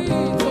wòlíì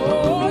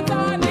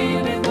tòótọ́ ni.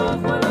 Ibi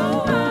gbogbo ló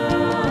wà.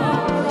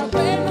 Ọ̀rọ̀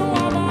pé inú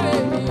ọmọ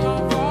ènìyàn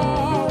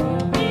fọ́ọ̀hún.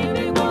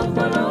 Ibi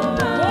gbogbo ló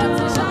wà. Ó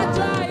ti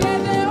ṣáájú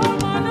ayédè, ó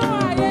mọnú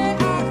ayé,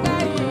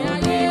 àgbẹ̀yìn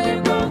ayé. Ibi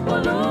gbogbo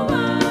ló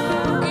wà.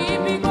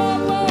 Ibi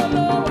gbogbo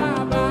ló wà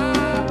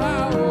bàbá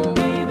o.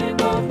 Ibi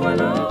gbogbo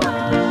ló wà.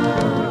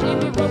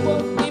 Ibi gbogbo,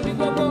 ibi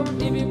gbogbo,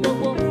 ibi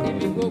gbogbo,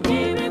 ibi gbogbo.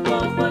 Ibi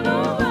gbogbo ló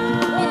wà.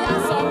 Ó yá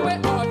sọ pé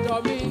ọ̀dọ̀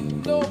mi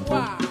ló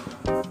wà.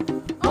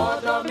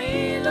 Ọ̀dọ̀ mi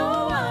ló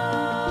wà.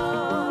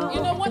 You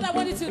know what I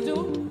want you to do?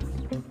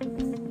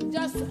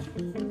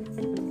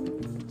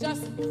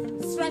 Just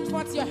stretch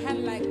forth your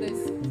hand like this.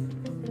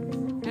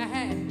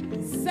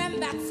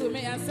 Send that to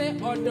me and say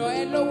ọ̀dọ̀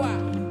ẹ ló wà.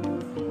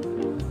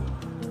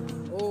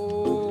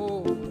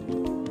 Oh,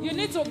 you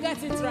need to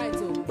get it right.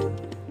 Oh.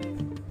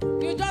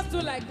 You just do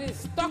like this.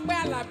 Tọ́pẹ́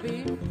Àlàbí.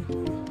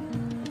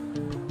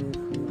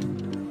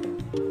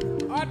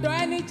 Ọ̀dọ̀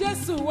ẹni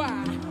Jésù wà.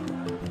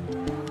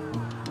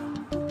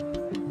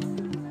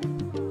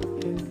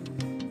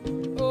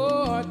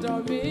 Oh, ọ̀dọ̀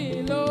mi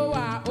ló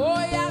wà. Ó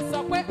yá sọ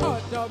pé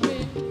ọ̀dọ̀ mi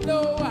ló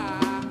wà.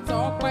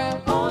 Tọ́pẹ́.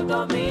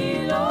 Ọ̀dọ̀ mi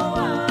ló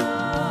wà.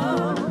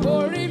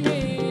 Orí mi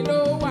ló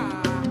wà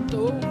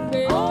tó ń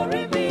gbé.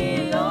 Orí mi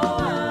ló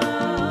wà.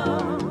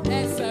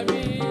 Ẹsẹ̀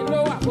mi ló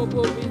wà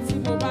gbogbo mi tí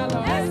mo bá lọ.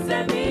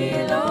 Ẹsẹ̀ mi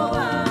ló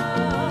wà.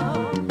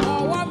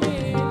 Ọwọ́ mi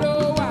ló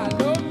wà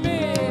lómi.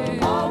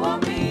 Ọwọ́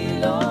mi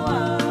ló wà.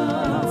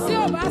 Tí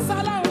ò bá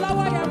sọ́lọ́run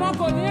lọ́wọ́ yẹn mọ́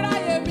kò ní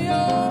ráyè mi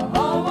o.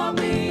 Ọwọ́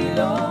mi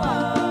ló wà.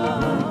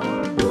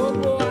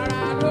 Gbogbo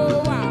ara ló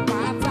wà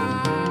pátá.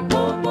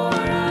 Gbogbo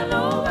ara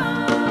ló wà.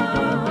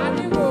 A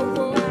ní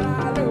gbogbo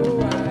ara ló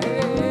wà.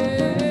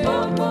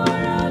 Gbogbo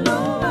ara ló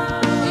wà.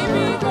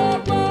 Ibi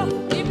gbogbo,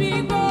 ibi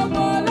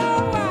gbogbo ló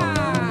wà.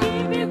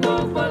 Ibi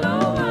gbogbo ló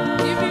wà.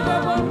 Ibi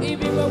gbogbo,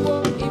 ibi gbogbo,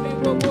 ibi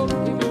gbogbo,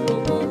 ibi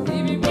gbogbo,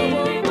 ibi gbogbo.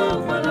 Ibi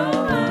gbogbo ló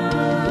wà.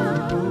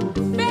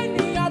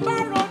 Bẹ́ẹ̀nìyàn bá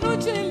ronú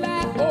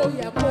jinlẹ̀, ó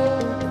yẹ kó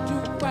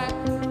dúpẹ́.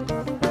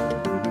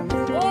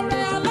 Oore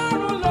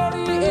Ọlọ́run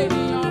lórí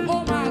ènìyàn ó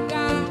máa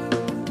ga.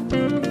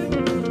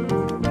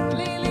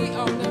 Lily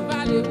of the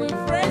valley, we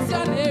praise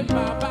your name,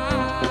 Baba.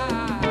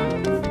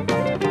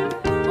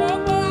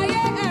 Gbogbo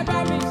ayé ẹ bá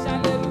mi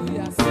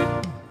ṣàlélúyà sí.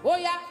 Ó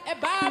yá ẹ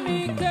bá mi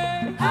ké.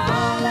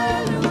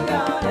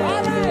 Hallelujah.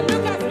 All right,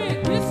 look at me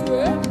this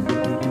way,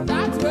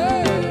 that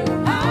way.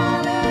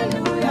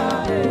 Hallelujah.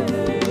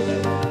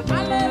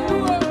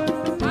 Hallelujah,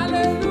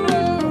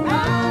 hallelujah.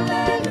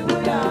 Hallelujah.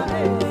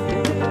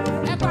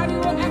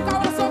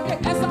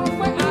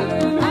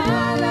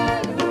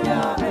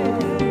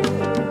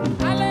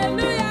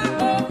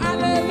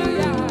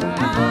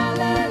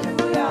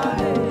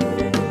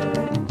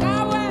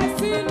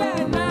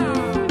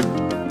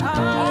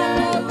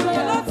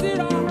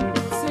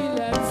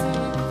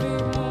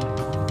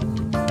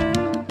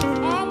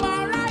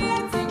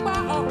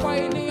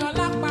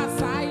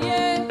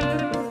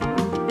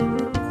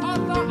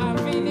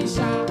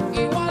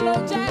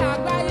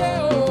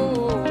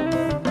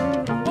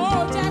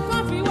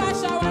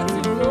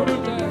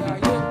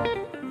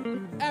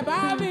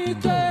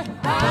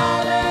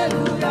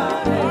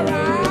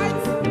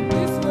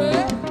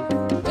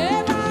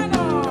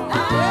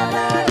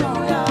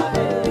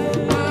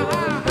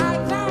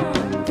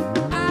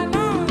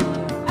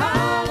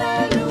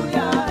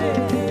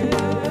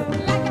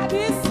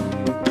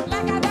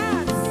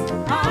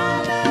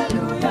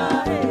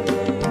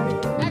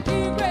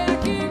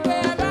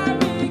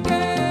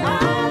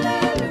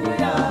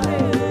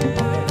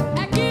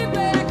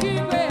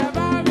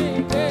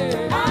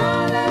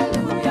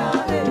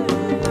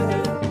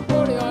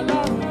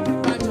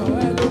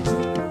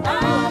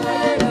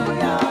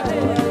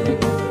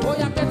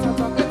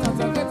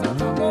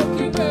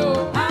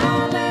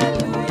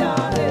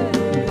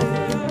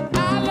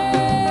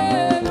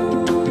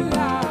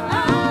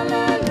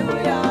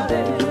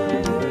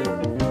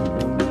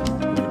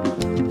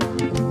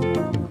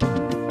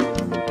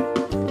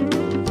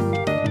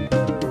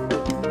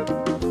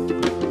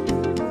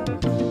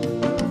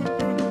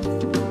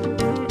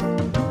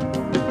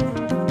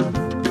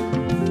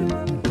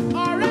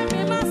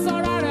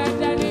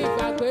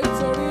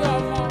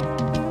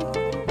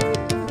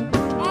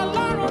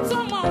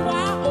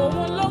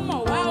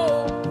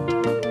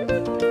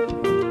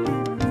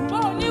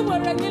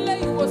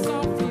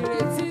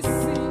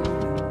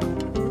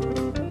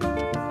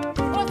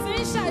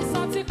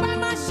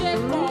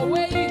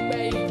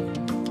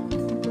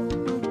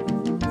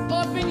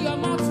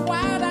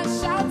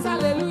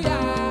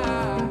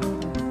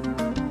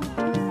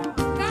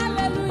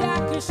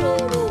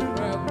 ìṣòro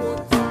rẹ̀ kò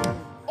tán.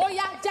 Ó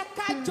yá jẹ́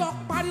ká jọ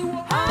pariwo.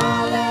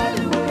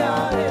 Hallelujah.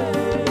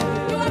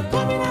 You are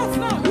coming out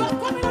now. You are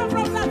coming out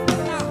from that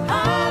thing now.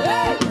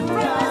 Hey,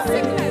 from that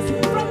sickness,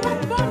 from that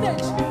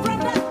bondage, from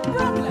that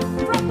problem,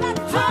 from that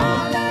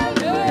trouble.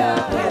 Hey,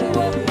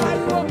 pariwo,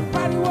 pariwo,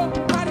 pariwo,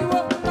 pariwo,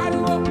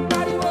 pariwo,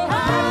 pariwo,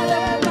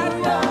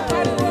 pariwo,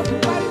 pariwo,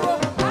 pariwo,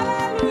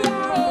 hallelujah.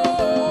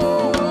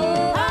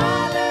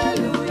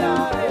 Hallelujah.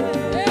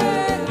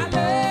 Hey,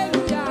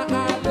 hallelujah,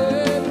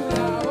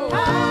 hallelujah.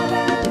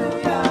 Hallelujah.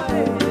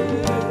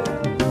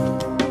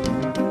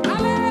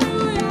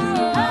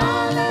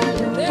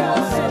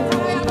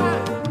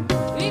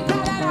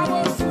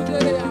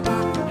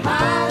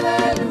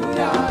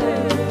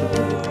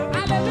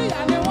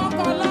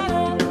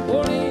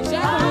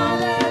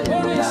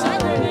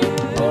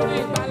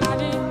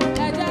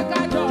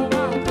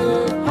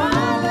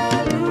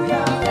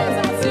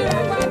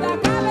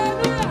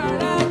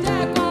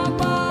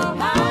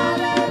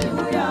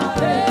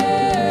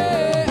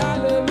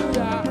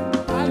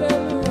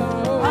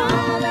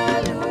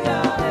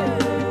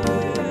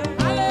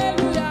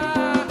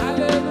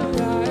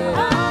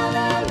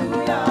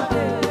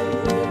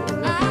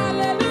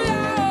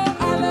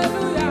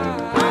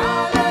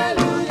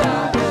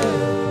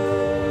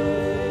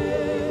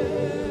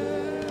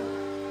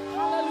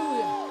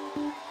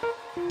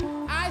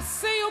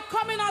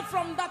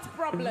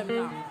 Problem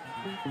now.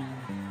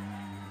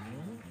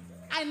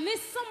 I need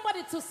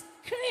somebody to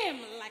scream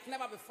like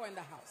never before in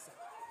the house.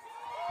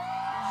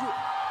 You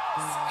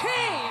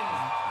scream.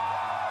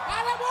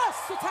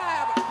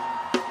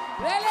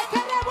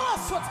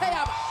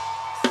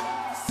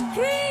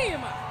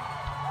 Scream.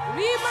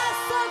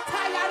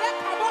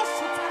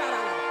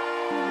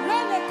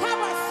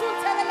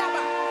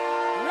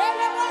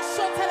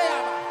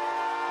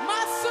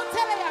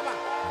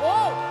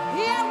 Oh,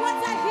 hear what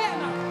I hear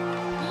now.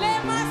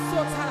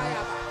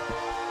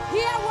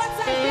 Hear what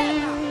I hear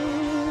now.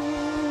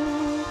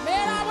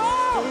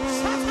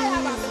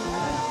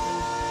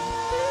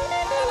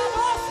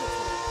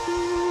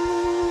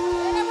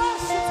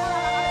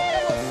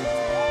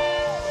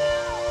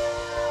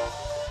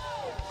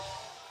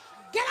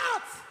 Get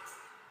out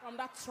from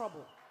that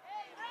trouble.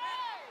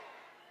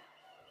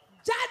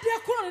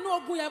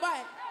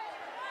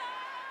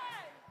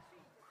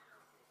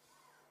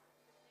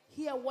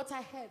 Hear what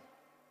I heard.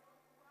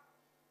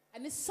 I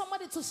need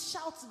somebody to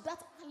shout that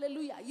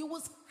hallelujah. You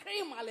will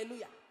scream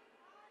hallelujah.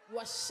 You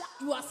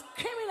are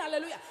screaming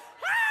hallelujah.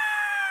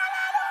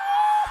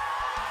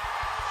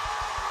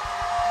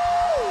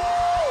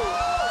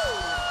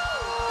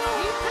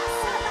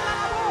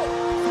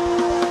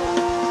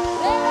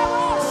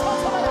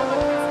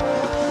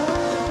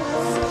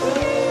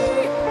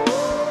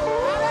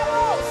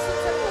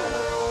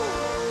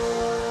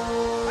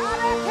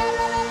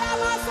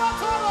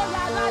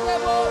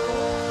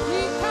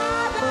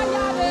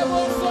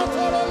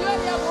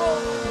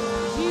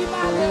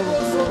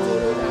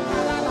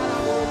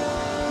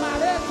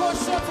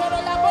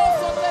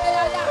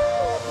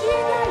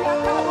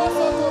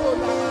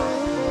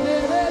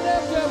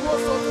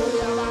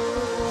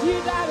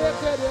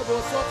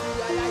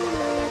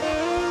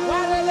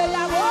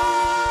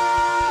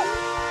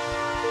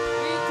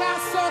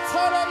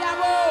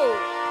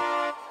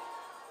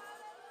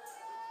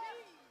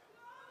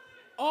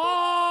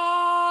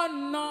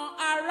 Ọ̀nà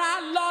ara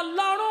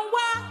lọ́lọ́run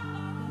wá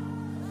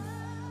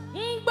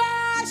ń gbà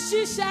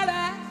ṣiṣẹ́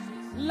rẹ̀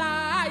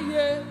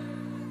láàyè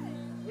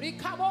rí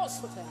kábọ̀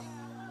sọ̀tẹ̀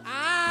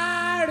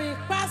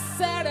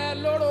àrípasẹ̀ rẹ̀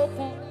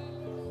lórókun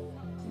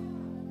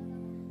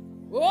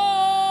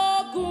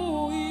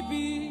ogun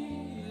ibi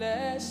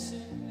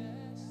lẹ́sìn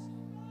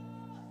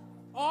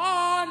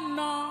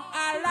ọ̀nà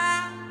ara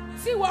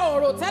tí wọ́n ò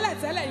rò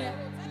tẹ́lẹ̀tẹ́lẹ̀ yẹn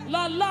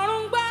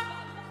lọ́lọ́run gbà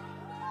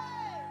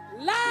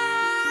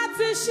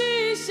láti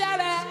ṣiṣẹ́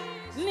rẹ̀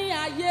ní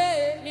ayé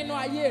nínú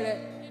ayé rẹ̀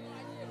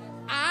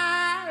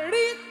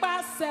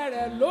àrípasẹ̀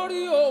rẹ̀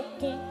lórí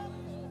òkun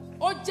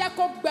ó jẹ́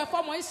kó gbẹ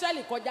fọ́mọ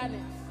Ísírẹ́lì kọjá ni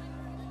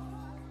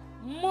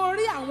mo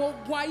rí àwọn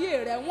ogun ayé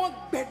rẹ̀ wọ́n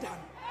gbẹ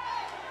dànù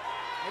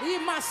rí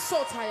máa sọ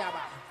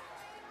tayaba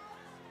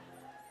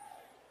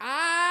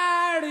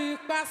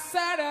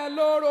àrípasẹ̀ rẹ̀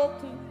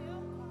lórókun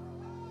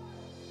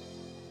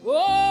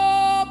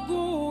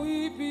ogun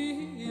ibi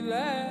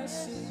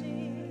ìlẹ́sìn.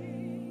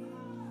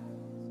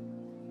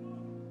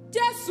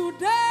 Jésù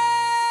dé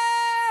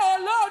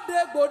olóde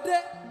gbòde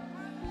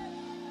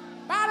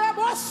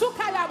bárẹ́bọ̀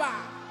súkàyàbà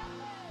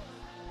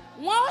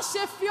wọ́n ó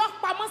ṣe fi ọ́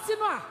pamọ́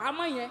sínú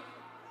àhámọ́ yẹn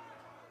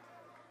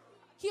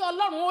kí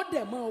Ọlọ́run ó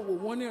dẹ̀ mọ́ wò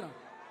wọ́n níran.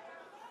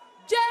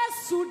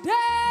 Jésù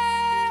dé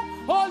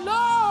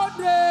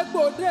olóde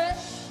gbòde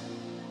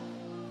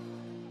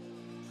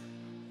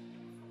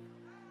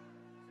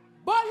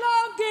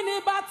bọ́lọ́ngì ní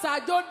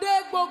bàtàjọ́ dé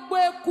gbogbo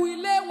eku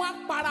ilé wọn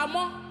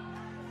paramọ́.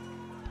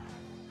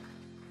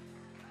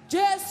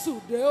 Jésù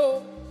dé o,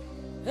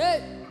 hey,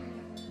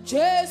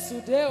 Jésù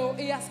dé o,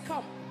 he has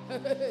come,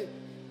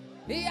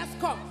 he has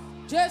come.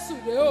 Jésù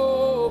dé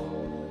o,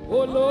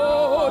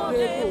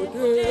 olóde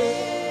òde.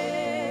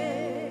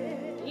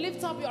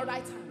 Lift up your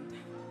right hand.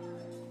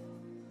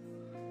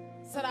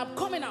 Said, I'm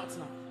coming out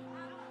now.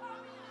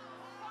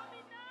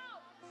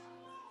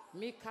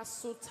 Mika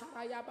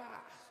sutarayaba.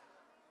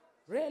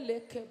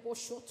 Releke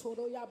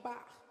boshotoro yaba.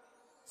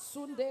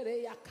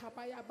 Sundere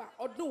yakabayaba.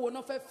 Ọdún wo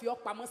no fẹ́ fi ọ́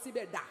pamọ́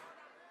síbẹ̀ dà.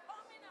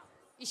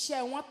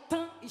 Iṣẹ́ wọn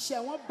tán, iṣẹ́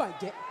wọn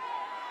bàjẹ́.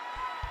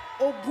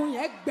 Ogun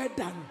yẹn gbẹ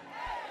dànù.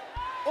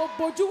 Ó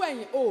bojú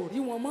ẹ̀yìn, ó rí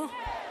wọn mọ́.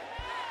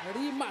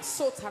 Rí mà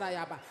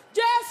sotarayaba.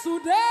 Jésù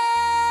dé,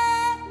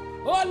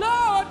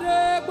 olóde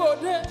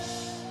gbòde.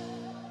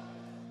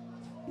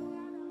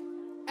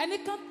 Ẹni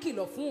kan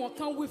kìlọ̀ fún wọn,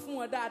 kan wí fún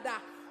wọn dáadáa.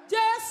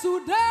 Jésù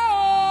dé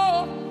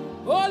o,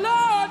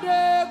 olóde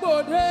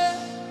gbòde.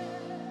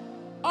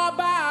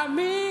 Ọba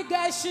mi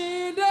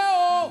gẹṣin dé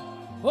o,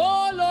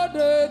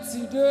 olóde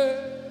ti dé.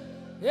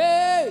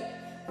 Hey,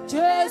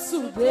 Jésù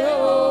dé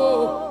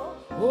o,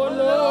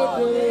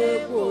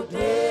 olóde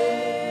gbòde.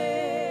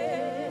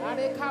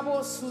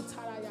 Arekabo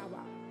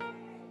sutarayaba.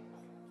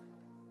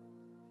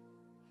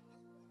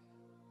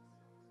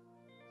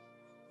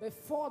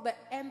 Before the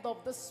end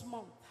of this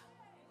month,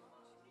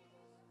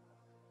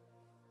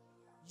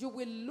 you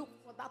will look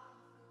for that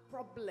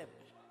problem.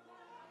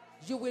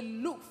 You will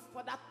look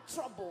for that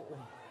trouble.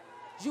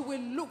 You will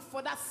look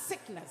for that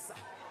sickness.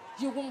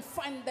 You won't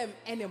find them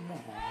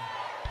anymore.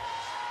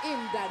 In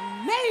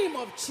the name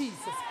of Jesus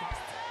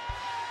Christ.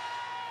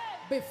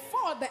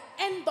 Before the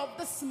end of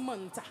this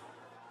month,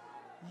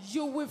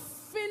 you will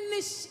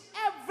finish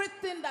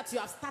everything that you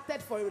have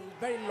started for a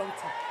very long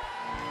time.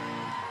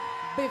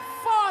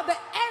 Before the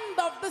end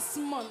of this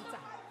month,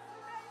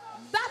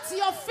 that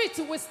your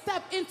feet will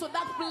step into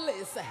that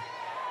place.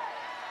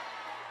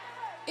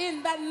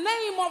 In the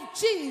name of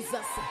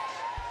Jesus,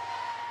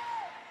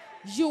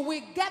 you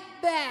will get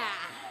there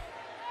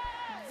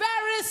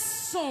very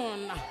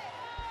soon.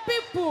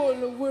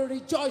 People will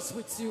rejoice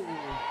with you.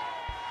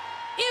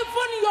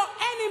 Even your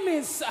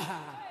enemies,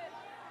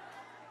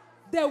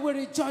 they will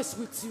rejoice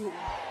with you.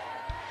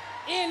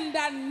 In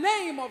the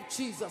name of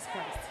Jesus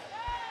Christ.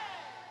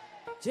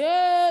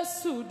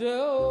 Jésù dé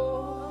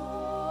o.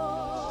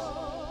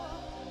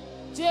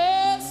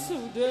 Jésù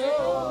dé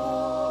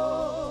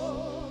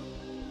o,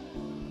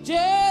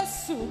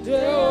 Jésù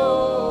dé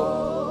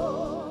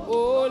o,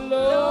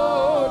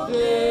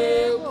 olóde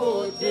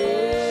gbòde.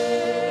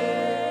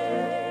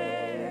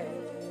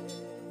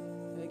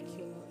 Thank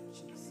you, Lord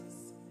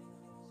Jesus.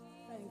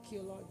 Thank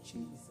you, Lord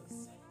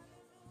Jesus.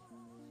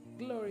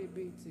 Glory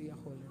be to your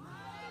holy name.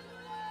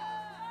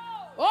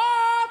 Ó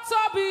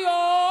tóbi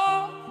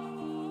o,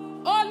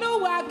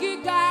 Olúwa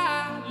gíga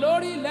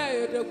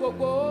lórílẹ̀-èdè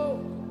gbogbo.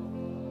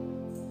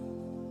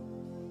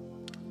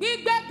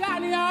 Gbígbéga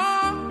ni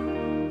ọ́,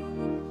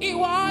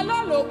 ìwọ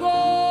ológo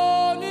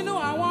nínú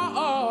àwọn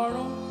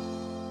ọ̀run.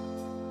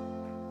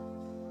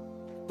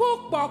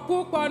 Púpọ̀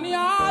púpọ̀ ni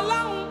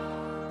Ọlọ́run,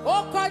 ó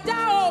kọjá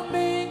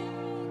omi,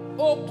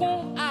 òkun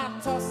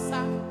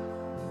àtọ̀sà.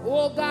 Ó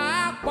ga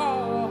pọ̀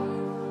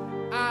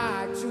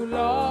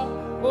àjùlọ,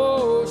 ó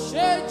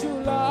ṣe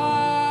jùlọ,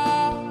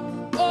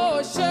 ó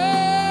ṣe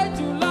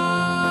jùlọ.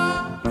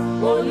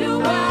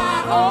 Olúwa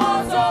ó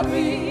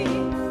tóbi.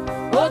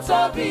 Ó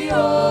tóbi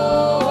o,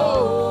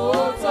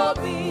 ó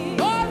tóbi.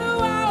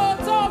 Olúwa ó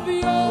tóbi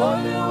o.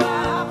 Olúwa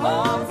ó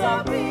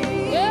tóbi.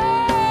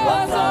 Ó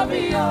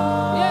tóbi o.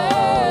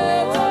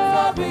 Ó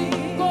tóbi.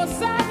 Kò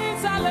sẹ́ni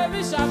tá lè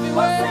fi ṣàfiwé.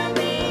 Kò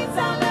sẹ́ni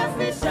tá lè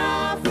fi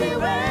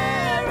ṣàfiwé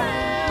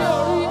rẹ̀ o.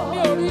 Mi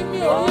ò rí.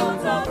 Ó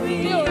tóbi.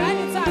 Mi ò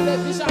rẹ́ni tá lè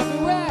fi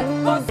ṣàfiwé.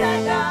 Kò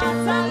sẹ́dá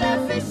tá lè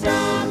fi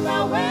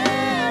ṣàkàwé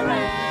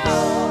rẹ̀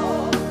o.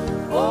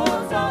 Ó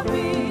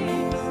tóbi.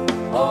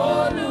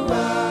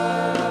 Olúwa.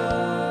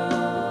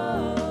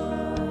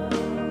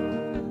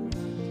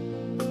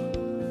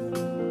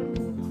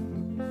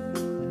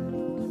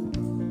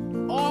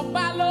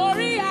 Ọba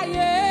lórí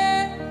ayé,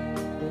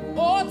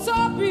 ó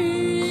tóbi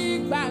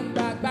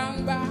gbangba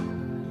gbangba.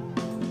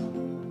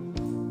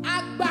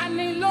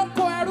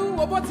 Agbanilóko ẹrú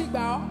wo bó ti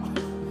gbà ọ́.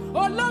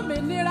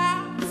 Olómìnira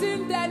tí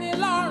ń dẹni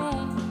lọ́rùn.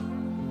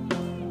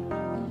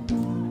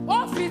 Ó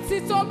fi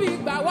títóbi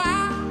gbà wá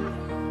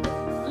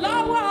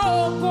lọ́wọ́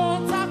ogun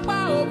tápá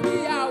òbí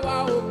àwa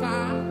ò ká.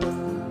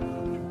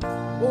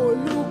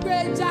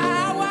 Olùgbèjà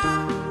wa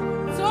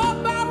tó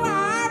bá wà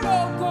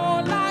rògùn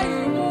láì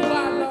mú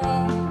wa lọ.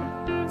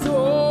 Tó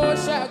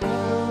ṣẹ́gun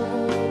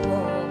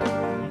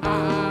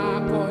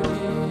akọni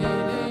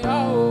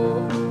ènìyàn o.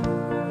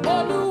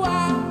 Olúwa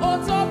ó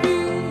tóbi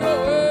o.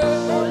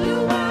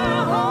 Olúwa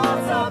ó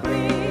tóbi.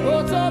 Ó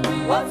tóbi.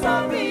 Ó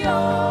tóbi o.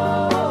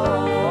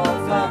 Ó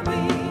tóbi.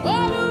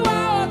 Olúwa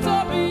ó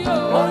tóbi o.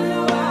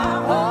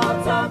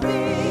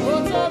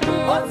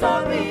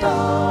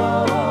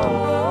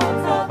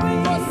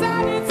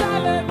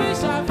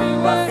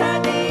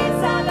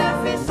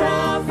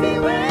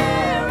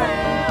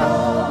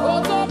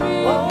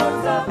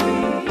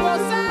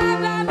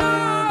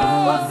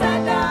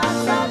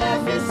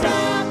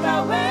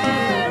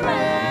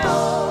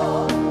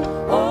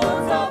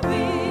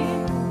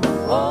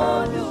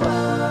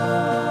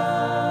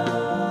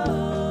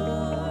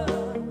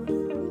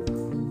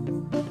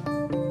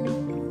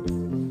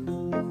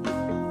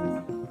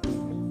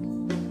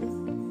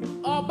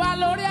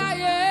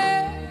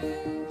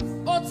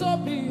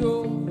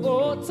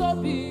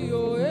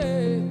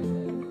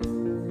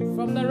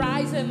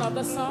 rising of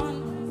the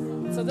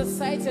sun to the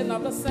setting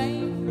of the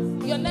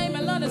same. Your name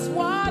alone is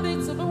worthy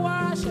to be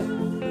worshipped.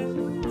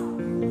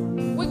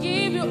 We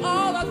give you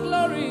all the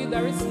glory.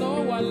 There is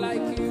no one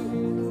like you.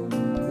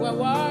 We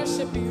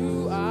worship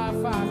you, our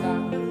Father.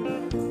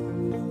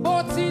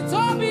 Boti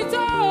tobi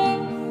to,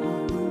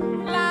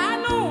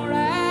 lanu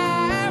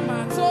re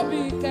ma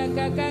tobi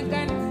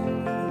ken.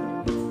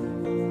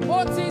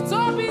 Boti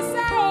tobi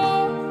se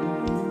o,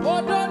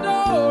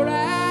 ododo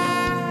re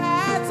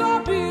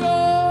tobi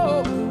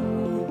o.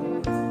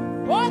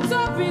 O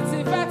tobi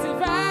tife,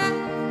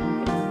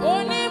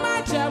 oni ma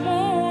jemu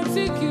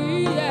ti ki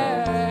ye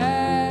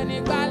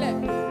nigbale.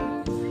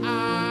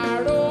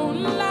 Aro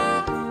ńlá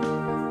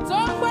tó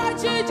gbọ́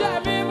jíjẹ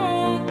mímu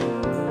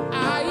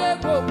ayé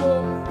gbogbo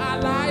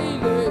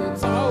aláìlè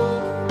tán o.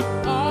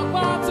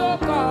 Ọgbọ́n tó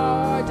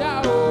kọjá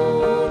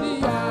orí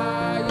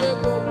ayé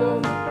gbogbo.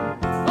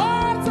 Ó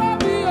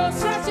tóbi o,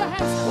 stretch your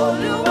hands.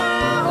 Olúwa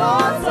ó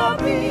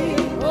tóbi,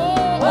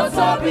 ó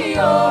tóbi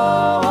o,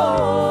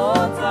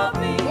 ó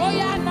tóbi. Ó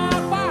yá na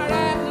apá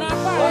rẹ̀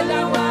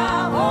Olúwa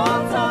ó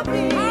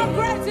tóbi, How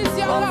great is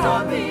your ó God?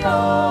 tóbi o,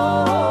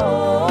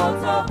 ó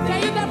tóbi. Can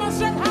you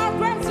demonstrate how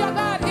great your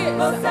God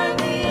Kò is?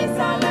 sẹ́ni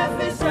ìsàlẹ̀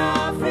fi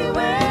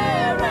ṣàfiwé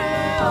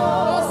rẹ̀ o.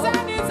 Kò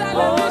sẹ́ni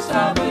tẹ̀lé mi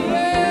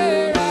ṣàfiwé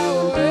rẹ̀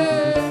o.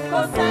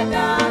 Kò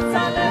sẹ́dá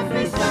ìsàlẹ̀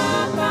fi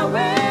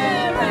ṣàkàwé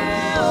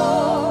rẹ̀ o.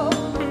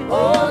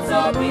 Ó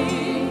tóbi,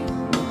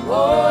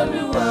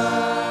 Olúwa.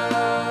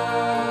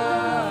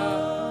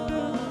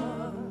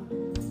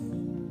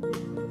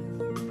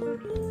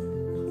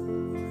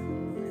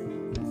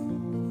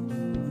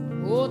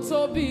 Ó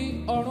tóbi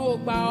ọ̀run ò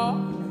gbà ọ́.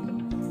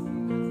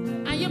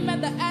 And you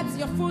made the earth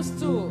your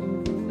footstool.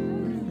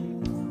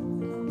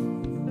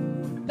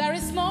 There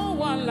is no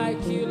one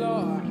like you,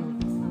 Lord.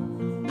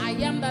 I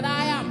am that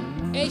I am,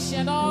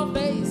 ancient of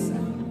days.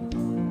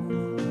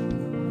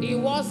 He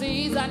was,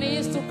 he is, and he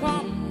is to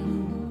come.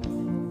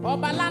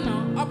 Ọba lánàá,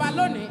 ọba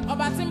lónìí,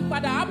 ọba tí ń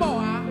padà bọ̀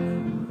wá.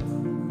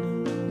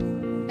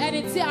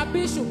 Ẹni tí a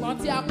bí ṣùgbọ́n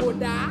tí a kò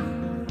dá.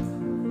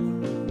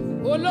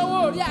 Olówó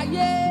orí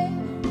ayé.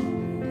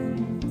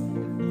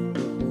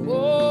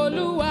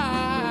 Olúwa,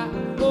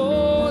 ó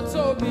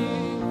tóbi,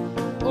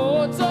 ó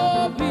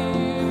tóbi.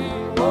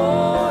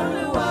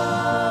 Olúwa,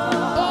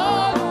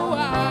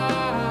 Olúwa,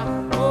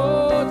 ó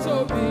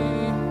tóbi,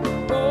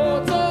 ó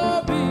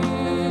tóbi.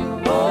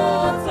 ó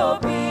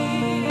tóbi.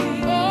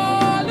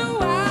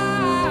 Olúwa,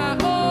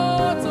 ó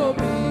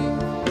tóbi,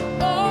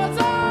 ó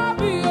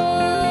tóbi o.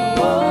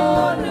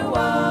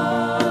 Olúwa,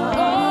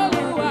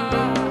 Olúwa,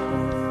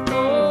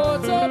 ó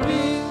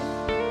tóbi,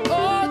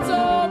 ó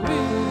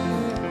tóbi,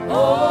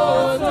 ó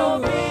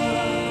tóbi.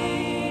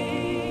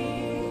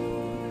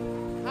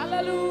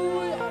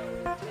 Hallelujah.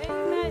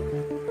 Amen.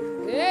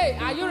 Hey,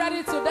 are you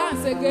ready to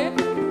dance again?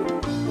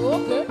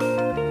 Okay.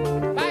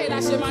 Báyìí la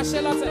ṣe máa ṣe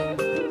lọ́tẹ̀.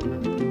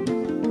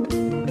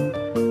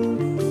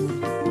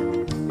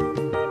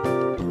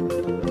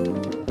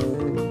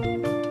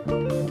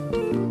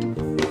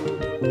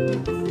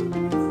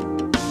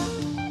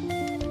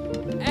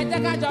 Ẹ jẹ́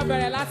ká jọ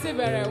bẹ̀rẹ̀ láti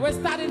bẹ̀rẹ̀. We're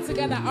starting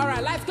together. All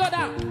right, let's go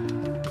down.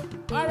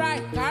 All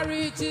right,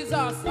 carry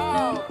Jesus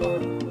up.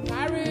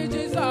 Carry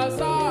Jesus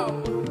up.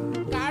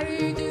 Carry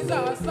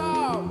Jesus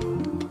up.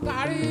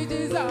 Carry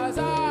Jesus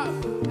up.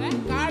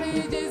 Carry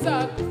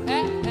Jesus.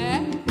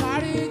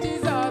 Carry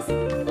Jesus.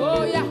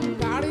 Oh yeah,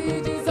 carry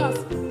Jesus.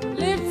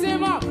 Lift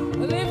him up.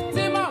 Lift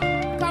him up.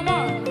 Come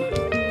on.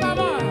 Come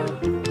on.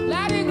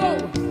 Let it go.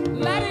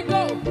 Let it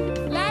go.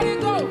 Let it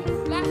go.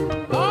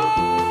 Oh.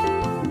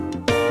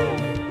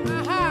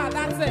 Aha,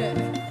 that's it.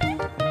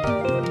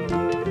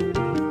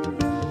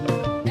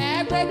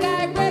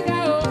 Ẹgbẹ́ga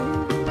o,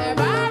 ẹ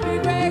bá mi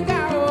gbéga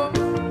o.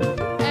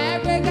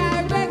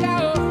 Ẹgbẹ́ga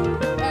o,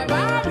 ẹ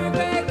bá mi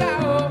gbéga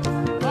o.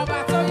 Ọba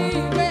tó yí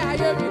ìgbé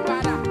ayé mi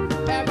padà,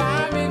 ẹ bá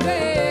mi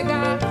gbéga.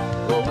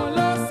 Òun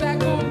ló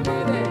ṣẹ́gun mi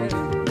dẹ̀rẹ̀,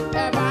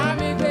 ẹ bá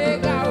mi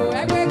gbéga o.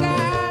 Ẹgbẹ́ga.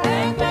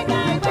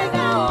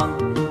 Ẹgbẹ́ga o,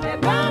 ẹ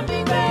bá mi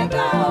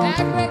gbéga o.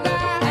 Ẹgbẹ́ga.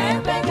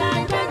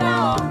 Ẹgbẹ́ga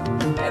o,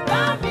 ẹ bá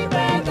mi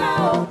gbéga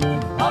o.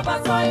 Ọba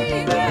tó yí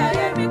ìgbé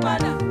ayé mi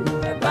padà,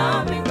 ẹ bá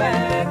mi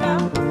gbéga.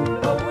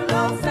 Òun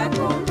ló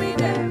ṣẹ́gun mi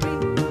dẹ̀rí,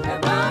 ẹ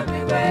bá mi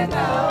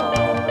gbéga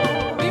o.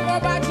 Bí mo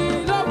bá jí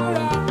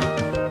lówùrọ̀,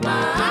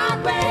 Màá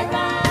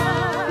gbéga.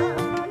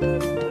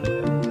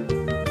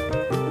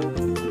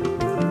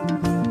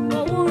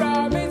 òwúrọ̀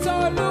mi tó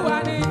Olúwa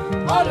ni.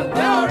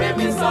 Olùgbé orí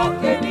mi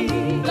sókè ní.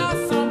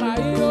 Lọ́sàn-án màá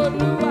yí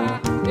Olúwa.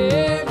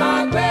 Máa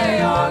gbé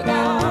ọ̀gá.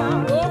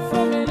 Ó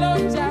fún mi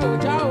lóúnjẹ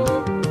òòjọ́ o.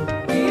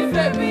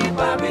 Ìfẹ́ mi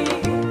bá mi.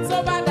 Tó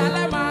bá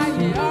dalẹ̀ máa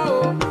yìn ọ́ o.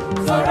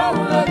 Sọ̀rọ̀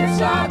òun ló ní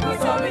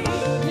ṣàkóso mi.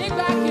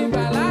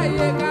 Nígbàkigbà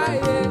láyé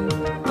káyé.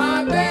 Máa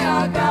gbé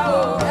ọ̀gá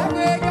o.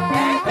 Ẹgbẹ́ga.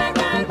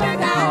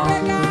 Ẹgbẹ́ga o.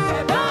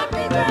 Ẹ bá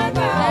mi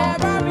gbéga o. Ẹ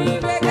bá mi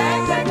gbéga.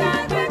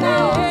 Ẹgbẹ́ga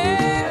o.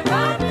 Ẹ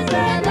bá mi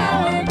gbéga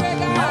o. Ẹ bá mi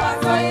gbéga. Ọba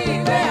tó yí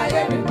ìgbé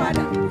ayé mi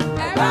padà.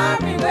 Ẹ bá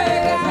mi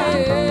gbéga.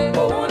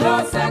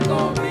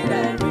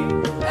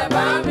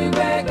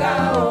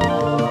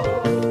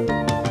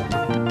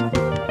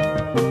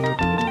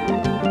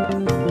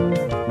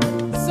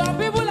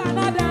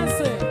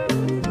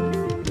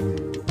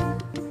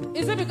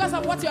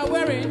 what you are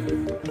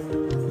wearing?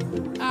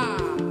 Ah,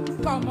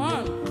 come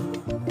on.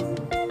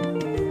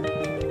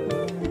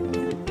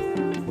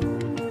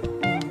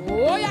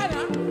 Oh, yeah,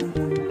 now.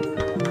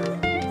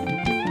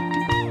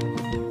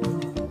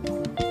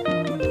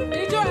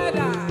 Enjoy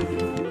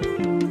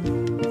that.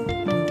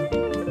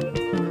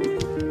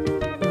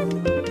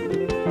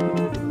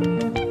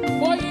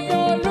 Mo yin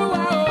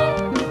Olúwa o.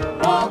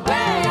 Mo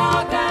gbé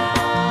ọ̀gá.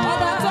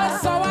 Ọba tó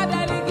sọ wá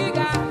dẹni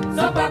gíga.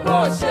 Sọ pé kò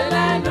ṣe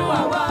lẹ́nu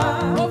àwa.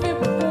 Ó fi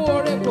bùkún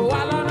oore kò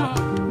wá lọ́nà.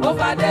 Ó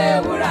fàdé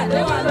ewúrà dé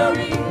wa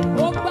lórí.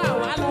 Ó gbà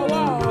wá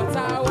lọ́wọ́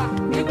ọ̀tá wa.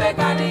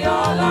 Ìgbéga ni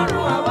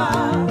Ọlọ́run àwa.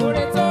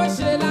 Oore tó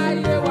ṣe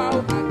láyé wa ó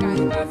kàkà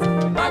ìdásí.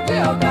 Má gbé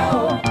ọ̀gá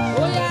o.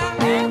 Ó yá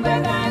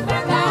Ẹgbẹ́ga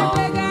ẹgbẹ́ga o.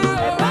 ẹgbẹ́ga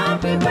o. Ẹ bá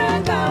mi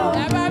gbéga o.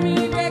 Ẹ bá mi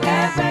gbéga.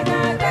 Ẹgbẹ́ga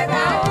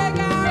ẹgbẹ́ga o.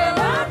 Ẹgbẹ́ga Ẹ o.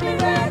 bá mi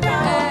gbéga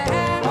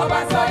o. Ọba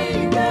sọ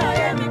ìgbé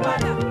ayé mi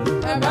padà.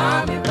 Ẹ bá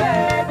mi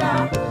gbéga.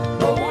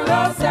 Òun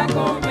ló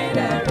ṣẹ́gun mi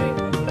lẹ́rìn.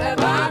 Ẹ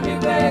bá mi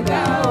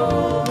gbéga o.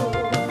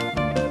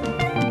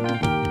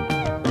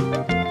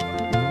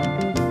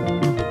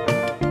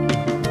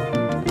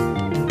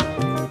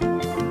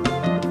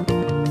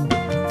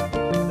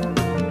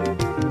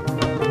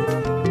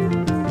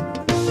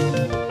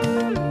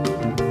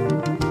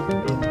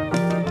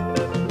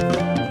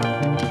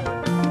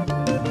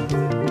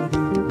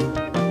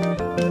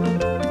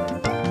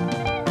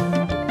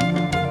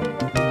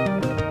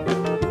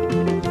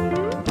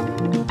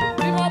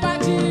 Bí mo bá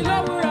jí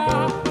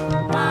lówùrọ̀,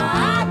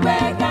 Màá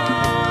gbéga.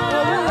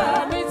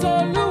 òwúrọ̀ mi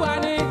t'Olúwa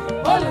ni.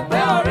 Olùgbé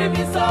orí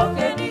mi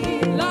sókè ní.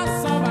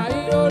 Lọ́sàn-án màá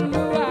rí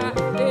Olúwa.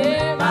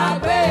 Máa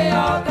gbé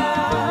ọ̀gá.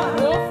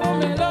 Ó fún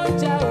mi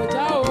lóúnjẹ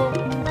òòjọ́ o.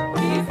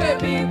 Kì í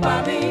fèmí pa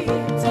mí.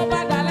 Tó bá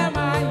dalẹ̀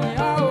máa yìn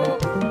ọ́ o.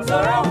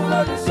 Sọ̀rọ̀ òun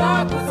lolùṣọ́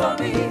àgùntàn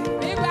mi.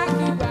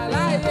 Nígbàkigbà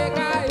láyé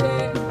káyé.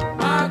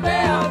 Máa gbé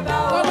ọ̀gá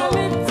o. Come on,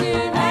 lift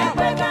him up.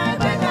 Ẹgbẹ́ga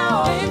ẹgbẹ́ga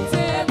o. Lift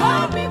him Bá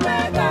up. mi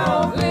gbéga o.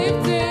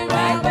 Lift him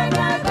up.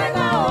 Ẹgbẹ́ga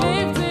ẹgbẹ́ga o.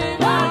 Lift him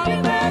Bá up. mi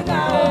gbéga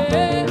o.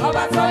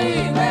 Ọba tó yí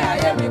ìgbé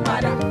ayé mi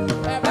padà.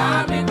 Ẹ bá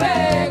mi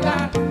gbéga.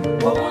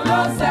 Òun ló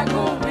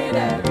ṣẹ́gun mi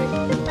lẹ́rìn.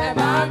 Ẹ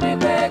bá mi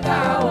gbéga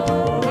o.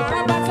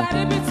 Àràbàtà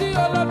níbi tí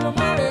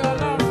Olódùmarè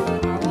Ọlọ́run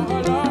àwọn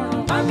ọlọ́run.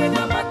 Máa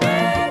gbéga máa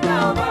gbéga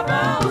o. Bàbá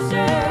ò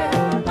ṣe.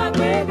 Máa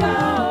gbéga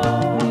o.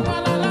 Ìwọ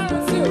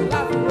lọlọ́run tí ò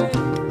láfiwé.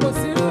 Kò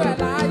sírú ẹ̀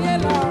láyé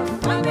lọ́run.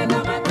 Máa gbéga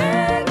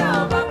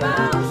o. Bàbá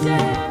ò ṣe.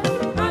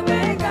 Máa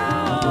gbéga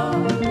o.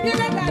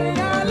 Gbígbéga ni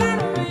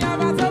Ọlọ́run mi,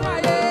 ọba tó máa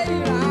yé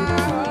ìhà.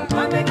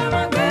 Máa gbéga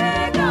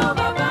o.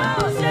 Bàbá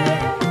ò ṣe.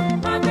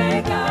 Máa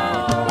gbéga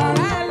o.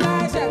 Ọ̀rẹ́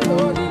ẹlẹ́ṣẹ̀ tó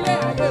nílé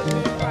ayé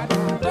mi padà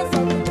ló sọ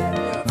mí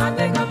lẹ́yìn ọ̀tá. Máa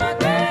gbéga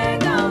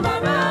o.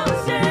 Bàbá ò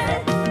ṣe.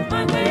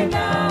 Máa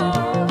gbéga o.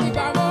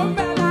 Ìgbà mo ń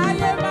bẹ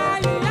láyé máa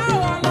yíyá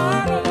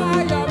Ọlọ́run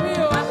ayọ̀ mi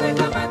o. Máa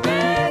gbéga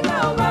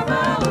o. Bàbá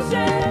ò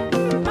ṣe.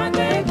 Máa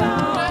gbéga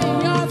o. Máa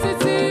yan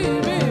títí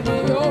mi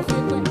yóò fi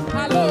pín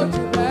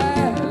alójú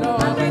bẹ́ẹ̀ lọ.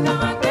 Máa gbéga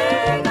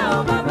o.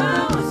 Bàbá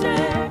ò ṣe.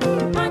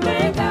 Máa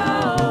gbéga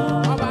o.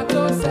 Ọba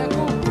tó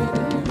ṣẹ́kù mi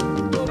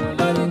ni òun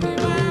ló ní kí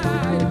n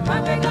máa yọ̀. Máa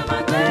gbéga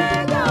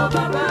o.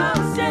 Bàbá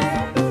ò ṣe.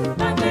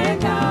 Máa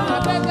gbéga o.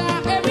 Àgbéga,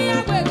 èmi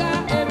àgbéga,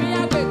 èmi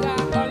àgbéga,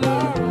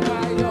 Ọlọ́run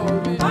ayọ̀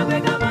mi. Máa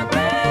gbéga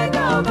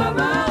o.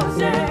 Bàbá ò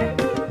ṣe.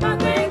 Máa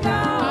gbéga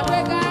o.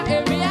 Àgbéga,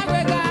 èmi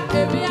àgbéga,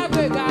 èmi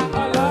àgbéga,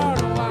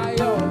 Ọlọ́run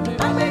ayọ̀ mi.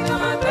 Máa gbéga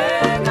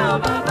o.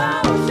 Bàbá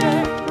ò ṣe.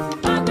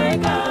 Máa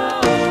gbéga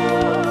o.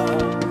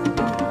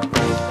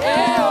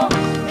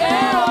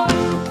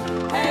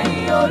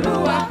 Ẹ̀yin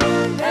Olúwa.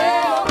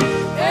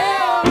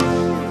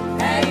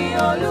 Ẹ̀yin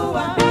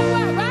Olúwa. Gbogbo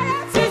àgbáyé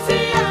Títí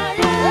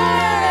ayé.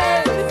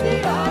 Títí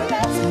ayé.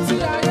 títí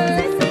ayé,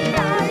 Títí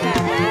ayé.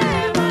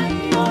 Máa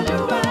yin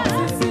Olúwa.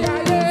 títí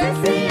ayé,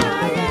 Títí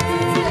ayé.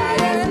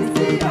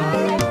 Títí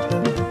ayé.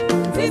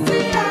 Títí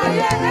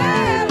ayé.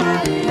 Máa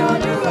yin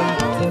Olúwa.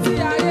 títí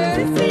ayé,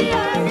 Títí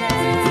ayé.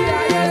 títí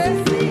ayé,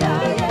 Títí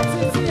ayé.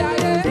 títí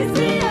ayé.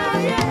 Títí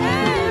ayé.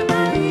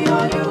 Máa yin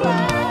Olúwa.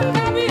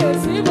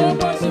 Kábíyèsí mo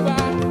gbóṣùbà,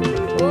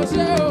 ó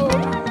ṣé o.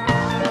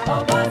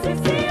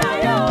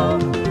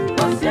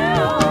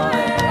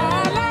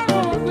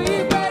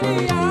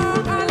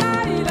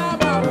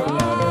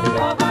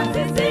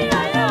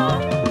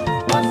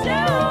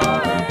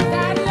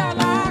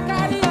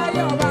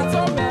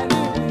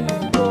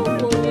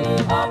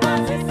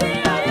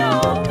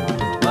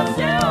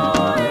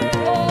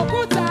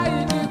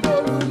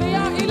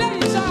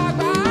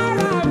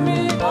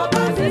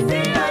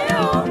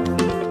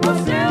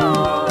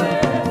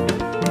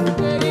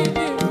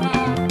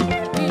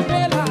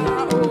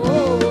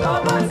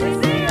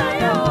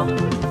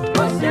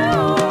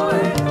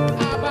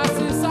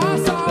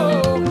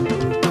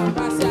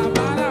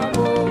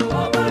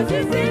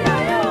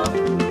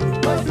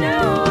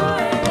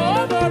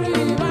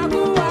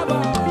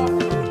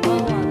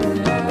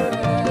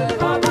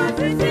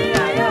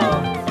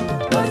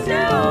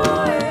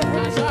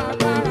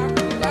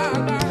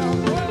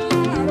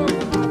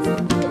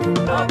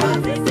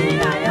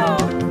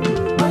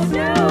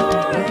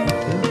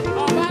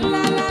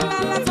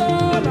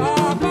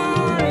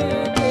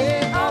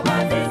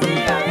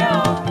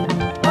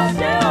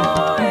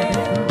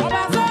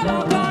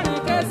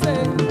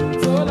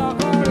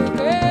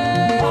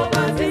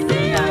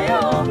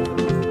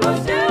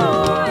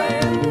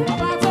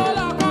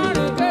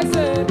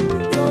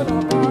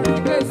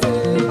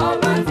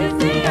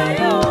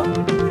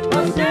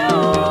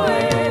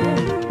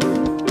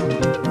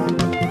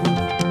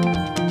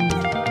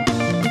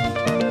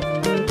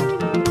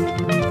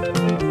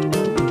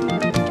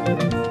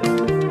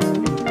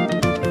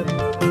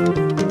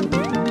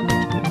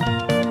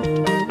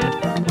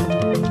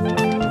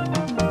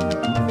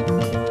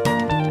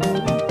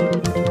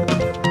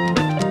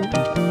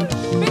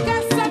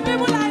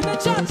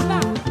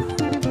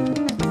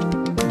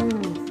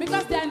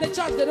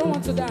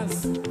 to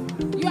dance.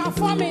 You are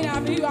forming,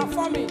 Abby, you are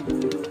forming.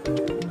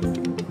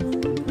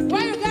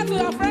 When you get to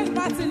your friend's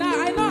party now,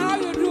 I know how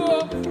you do.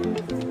 Oh.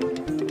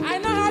 I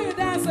know how you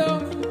dance. Oh.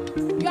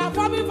 You are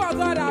forming for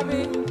God,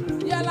 Abby.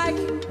 You're like,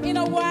 you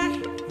know what?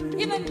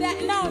 You know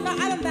that? No,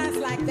 I don't dance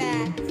like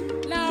that.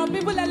 No,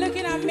 people are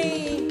looking at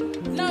me.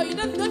 No, you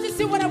don't you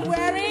see what I'm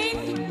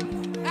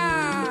wearing?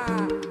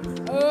 Ah.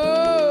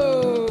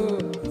 Oh.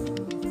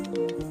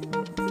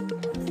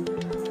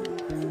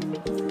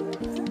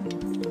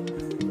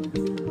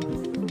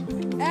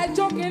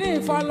 Joking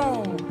in for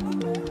long.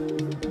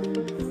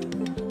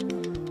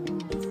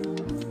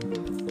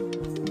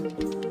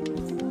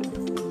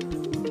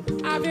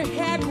 Have you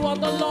heard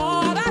what the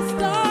Lord has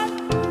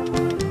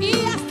done? He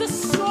has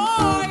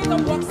destroyed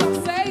the works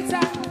of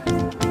Satan.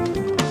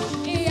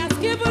 He has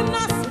given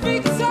us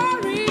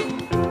victory,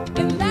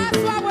 and that's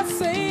why we're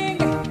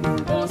singing.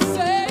 Oh,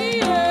 say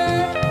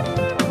yeah.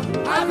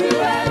 Have you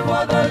heard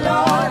what the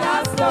Lord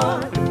has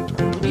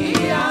done? He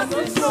has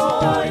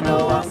destroyed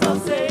the works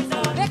of Satan.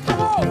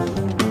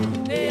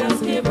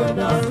 Given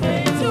us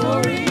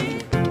victory,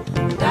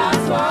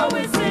 that's why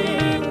we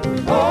sing.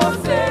 Oh,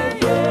 say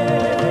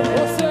yeah.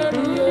 Oh, say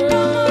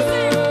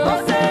yeah. Oh,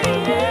 say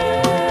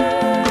yeah.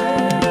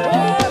 Oh,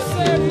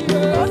 say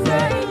yeah. Oh,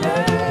 say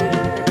yeah.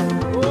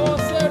 Oh,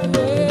 say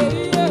yeah.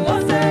 Oh,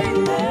 say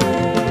yeah.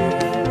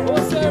 Oh,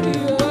 say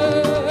yeah.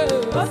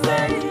 Oh,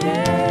 say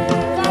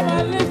yeah. Come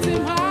on, lift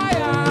him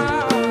higher.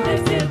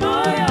 Lift him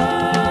higher.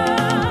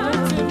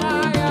 Lift him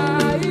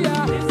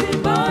higher. Lift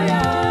him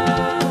higher.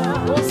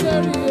 Oh, say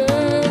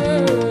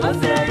yeah.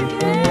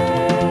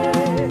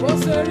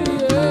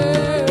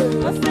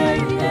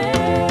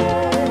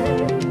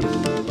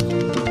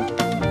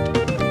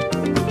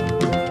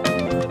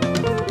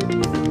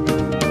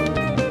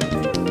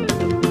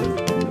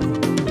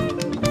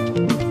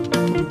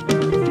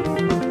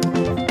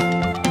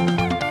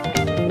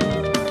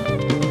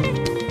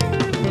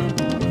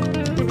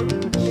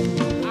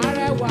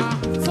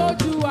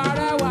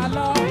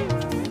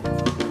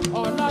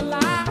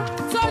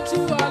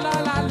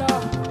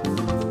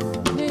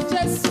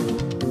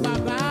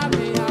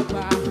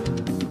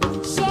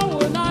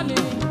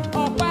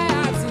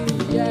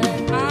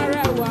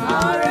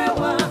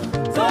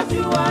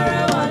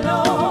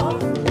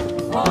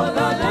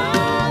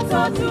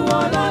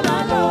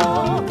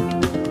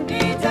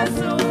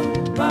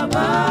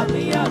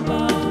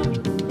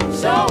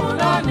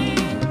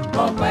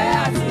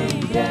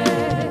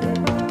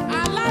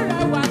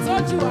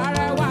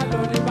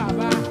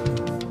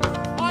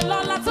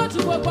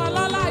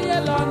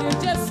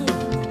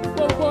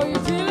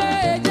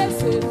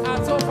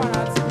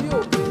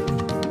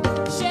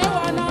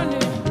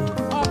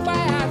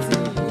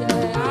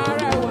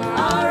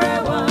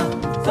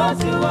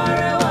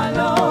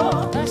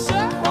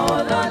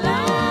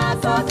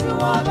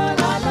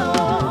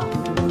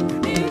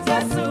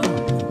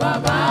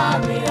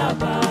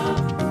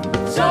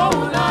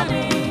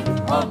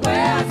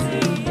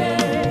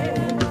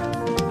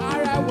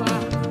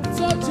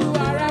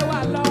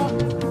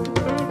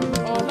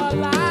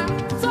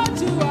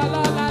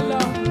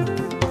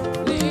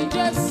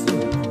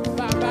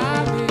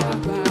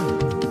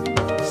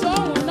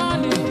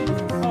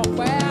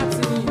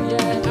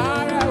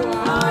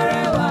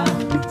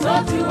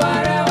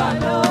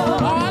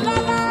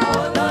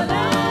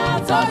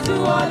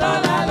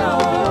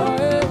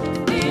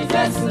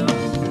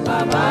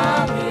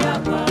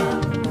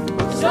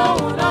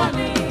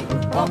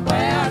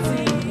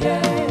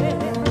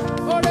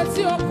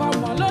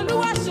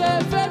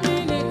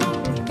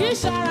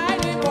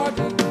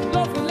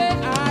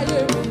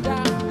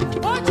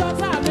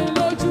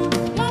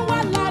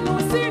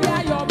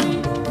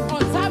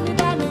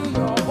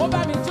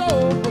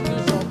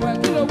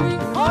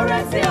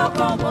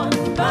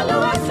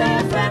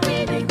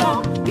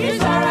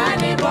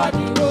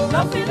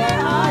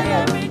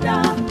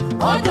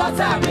 Ọjọ́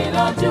tàbí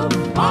lójú,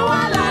 ọwọ́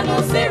lànà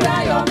síra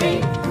yọ̀ mí.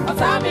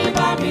 Ọ̀tá mi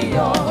bá mi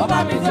yọ̀, ó bá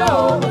mi jó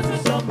o, ó tún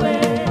sọ pé.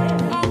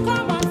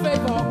 Uncommon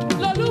favour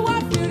lolúwa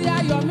fìrí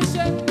ayọ̀ mi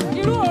ṣe.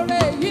 Irú oore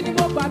èyí ni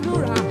mo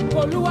gbàdúrà.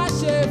 Olúwa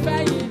ṣe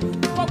fẹ́yìn,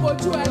 kó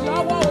bojú ẹ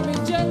lọ́wọ́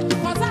omijé.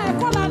 Ọ̀tá ẹ̀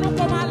kọ́ lanu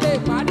kó má lè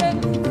pàdé.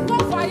 Kó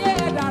fàyè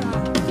ẹ̀ dára,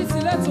 kí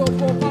tilẹ̀ tó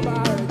kó kọ́ bá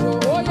rẹ̀ jò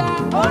ó yá.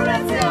 Oore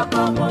tí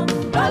ọkọ mọ̀,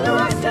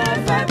 lolúwa ṣe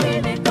fẹ́ mi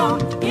nìkan.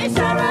 Kì í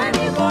ṣara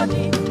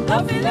anybody, ló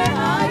fi lé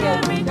ayé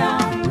mi dá.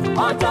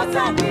 Ọjọ́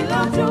tàbí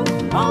lójú,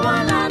 ọwọ́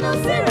lànà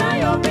síra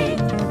yọ̀ mí.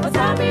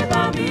 Ọ̀tá mi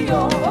bá mi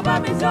yọ̀, ó bá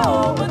mi jó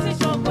o, ó ti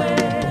ṣọpẹ́.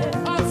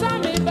 Ọ̀tá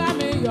mi bá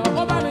mi yọ̀,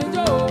 ó bá mi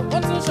jó o, ó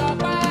tún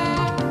ṣọpẹ́.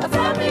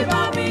 Ọ̀tá mi bá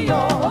mi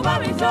yọ̀, ó bá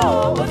mi jó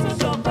o, ó tún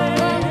ṣọpẹ́.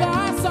 Gbọ̀ngàn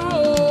aṣọ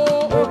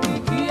o,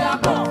 Òkìkí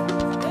akọ̀.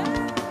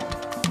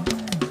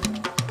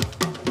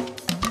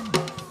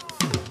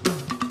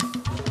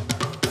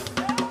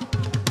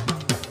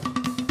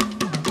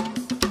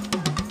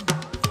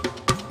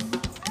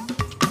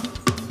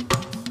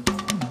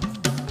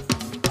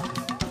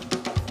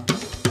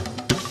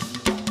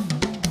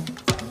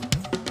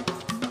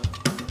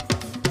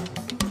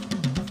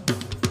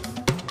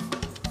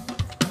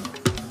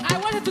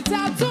 to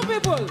tell two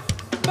people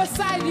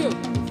beside you.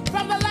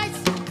 From the light,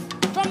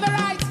 from the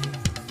right.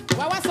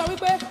 Wà wá sọ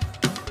wípé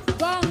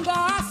gọ́ngọ́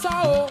aṣọ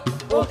o.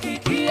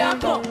 Òkìkí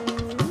akọ̀.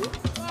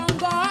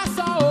 Gọ́ngọ́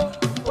aṣọ o.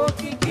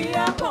 Òkìkí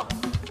akọ̀.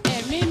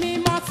 Ẹ̀mí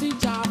mímọ́ ti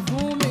jà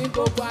fún mi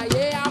gbogbo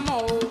ayé àmọ́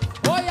o.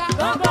 Ó yá.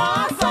 Gọ́ngọ́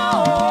aṣọ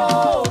o.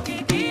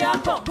 Òkìkí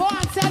akọ̀. Go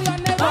and tell your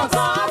neighbors.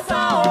 Gọ́ngọ́ aṣọ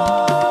o.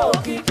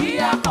 Òkìkí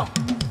akọ̀.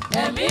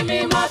 Ẹ̀mí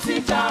mímọ́ ti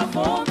jà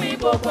fún mi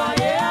gbogbo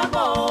ayé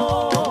àmọ́ o.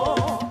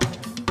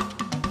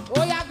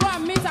 Oh yeah, go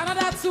and meet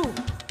another two.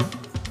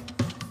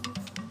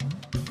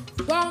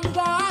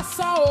 Gọ́ngọ́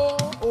aṣọ o,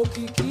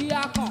 òkìkí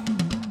akàn.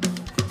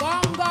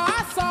 Gọ́ngọ́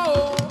aṣọ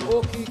o,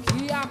 òkìkí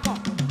akàn.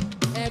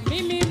 Ẹ̀mí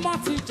mímọ́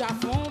ti jà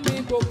fún mi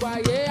gbogbo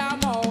ayé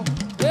àmọ́ o.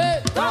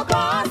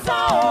 Gọ́ngọ́ aṣọ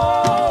o,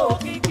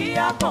 òkìkí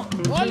akàn.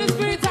 Holy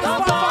Spirit has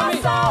Gọ́ngọ́ spoken for me.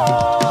 aṣọ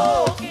o,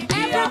 òkìkí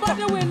akàn.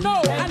 Everybody will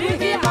know and Ẹ̀mí will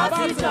hear mímọ́ about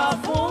ti it. jà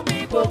fún mi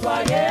gbogbo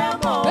ayé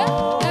àmọ́ o.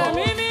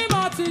 Ẹ̀mí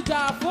mímọ́ ti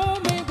jà fún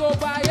mi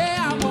gbogbo ayé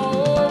àmọ́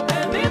o.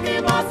 Ẹ̀mí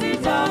mímọ́ ti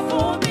jà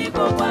fún mi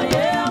gbogbo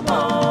ayé àmọ́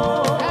o.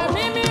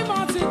 Ẹ̀mí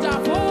mímọ́ ti jà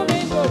fún mi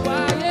gbogbo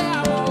ayé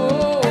àmọ́ o.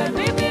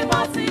 Ẹ̀mí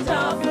mímọ́ ti jà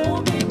fún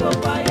mi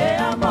gbogbo ayé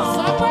àmọ́ o.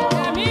 Sọ pé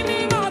ẹ̀mí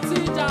mímọ́ ti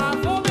jà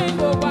fún mi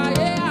gbogbo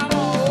ayé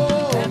àmọ́ o.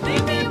 Ẹ̀mí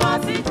mímọ́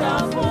ti jà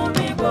fún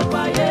mi gbogbo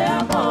ayé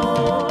àmọ́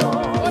o.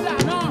 Ó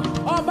dáná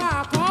ọba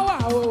kan wà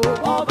o.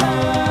 Ọba,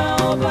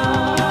 ọba,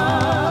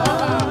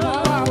 Ọba kan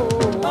wà o.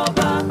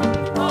 ọba,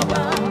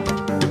 ọba,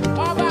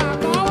 Ọba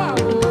kan wà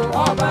o.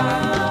 ọba,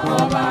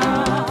 ọba,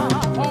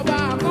 Ọba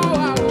kan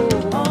wà o.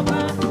 ọba,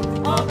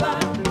 ọba.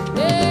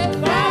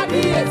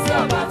 Kábíyèsí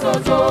ọba tó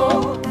tó.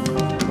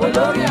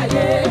 Olórí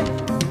ayé,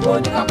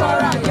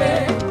 oníkọ́kọ́rọ́ ayé,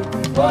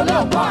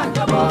 olóògbé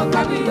àjọbọ̀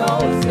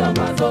kábíyèsí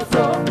ọba tó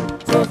tó,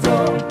 tó tó,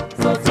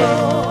 tó tó.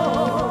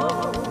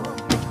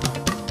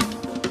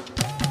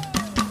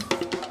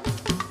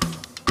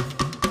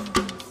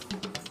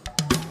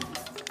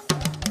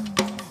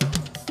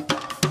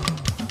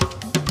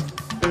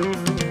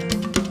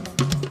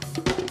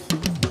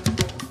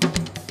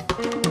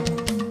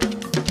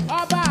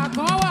 Ọba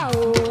kan wà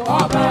o.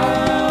 Ọba,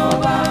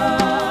 ọba,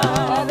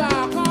 Ọba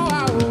kan wà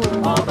o.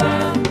 ọba,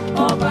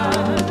 ọba,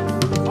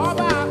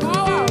 Ọba kan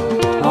wà o.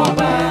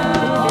 ọba,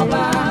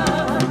 ọba,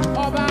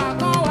 Ọba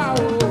kan wà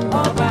o.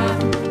 ọba,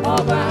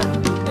 ọba.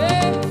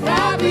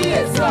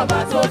 Kábíyèsí ọba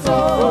tó tó.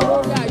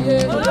 Olórí ayé.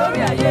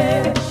 Olórí ayé,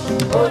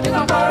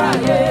 oníkọ́kọ́rọ́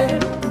ayé,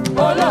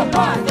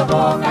 olóògbé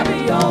àjọbọ̀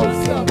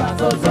kábíyèsí ọba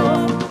tó tó,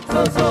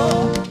 tó tó,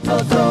 tó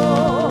tó.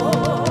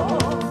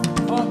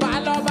 Ọba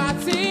lọba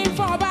tí ń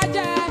fọba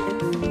jẹ,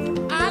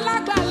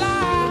 alágbàlá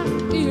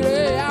ìrè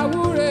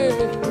àwúre,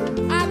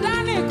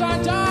 àdánìkan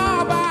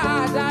jọba,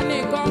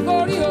 àdánìkan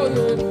gorí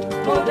oyè.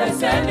 Kò dẹ̀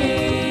sẹ́ni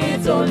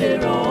tó lè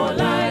ràn ọ́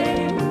láé.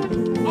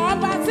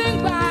 Ọba tí ń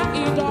gba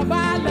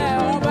ìdọ̀bálẹ̀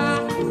ọba,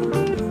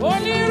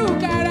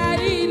 onírùkẹ̀rẹ̀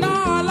iná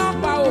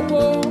ọlọ́pàá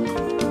ògo.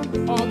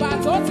 Ọba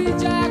tó ti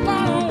jẹ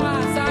kọ́run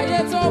àṣàyé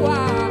tó wà.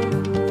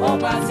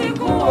 Ọba tí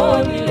kú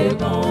onílé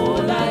kan ó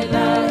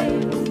láéláé.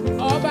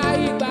 Ọba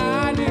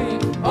ìgbàanì,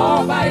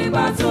 Ọba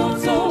ìgbà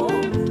tuntun.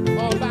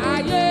 ọba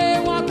ayé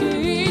wọn kì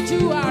í ju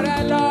ààrẹ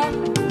lọ.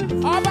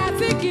 Ọba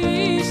tí kì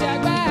í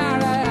ṣẹgbẹ́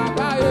ààrẹ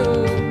àgbáyé o.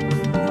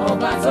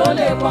 Ọba tó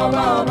lè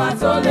pọba, ọba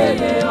tó lè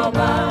yé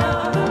ọba.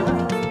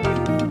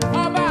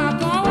 Ọba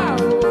kan wà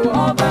o.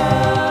 Ọba,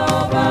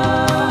 ọba,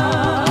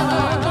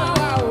 Ọba kan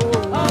wà o.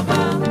 ọba,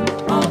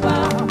 ọba,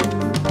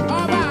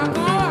 Ọba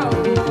kan wà o.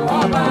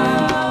 ọba,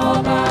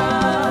 ọba,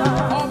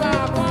 Ọba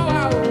kan wà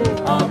o.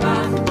 ọba,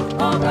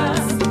 ọba.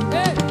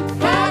 Hey,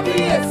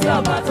 Kábíyèsí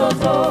ọba tó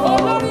tó.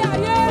 olórí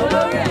ayé.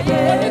 Olórí ayé,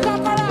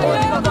 Oníkọ́kọ́rọ́ ayé.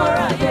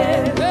 oníkọ́kọ́rọ́ ayé,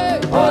 Hey,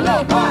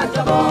 olóògbé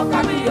àjọbọ̀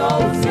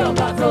kábíyèsí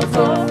ọba tó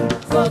tó,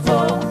 tó tó,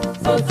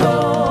 tó tó.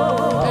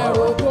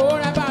 ẹ̀rù ògo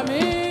rẹ̀ bà mí.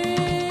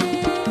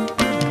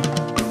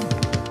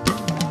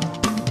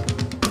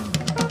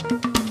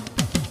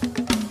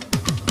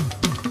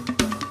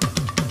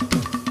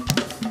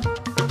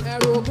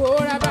 Ẹ̀rù ògo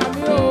rẹ̀ bà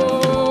mí o.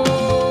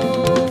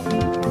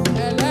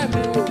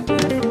 Ẹlẹ́mi ògo,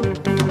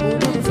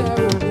 onítẹ̀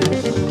ògo,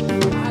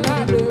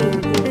 aládé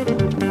ògo,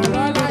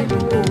 ọlọ́lá ìlú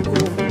ògo,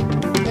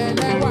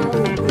 ẹlẹ́wà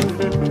ògo,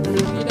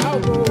 ìdá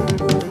ògo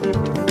ògo,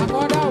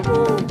 àkọ́dá ògo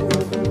ògo,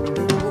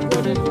 ògo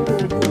nínú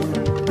ògo,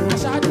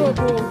 aṣáájú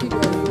ògo,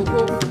 ìgbẹ̀yìn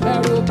ògo.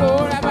 Ẹ̀rù ògo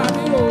rẹ̀ bà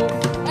mí o.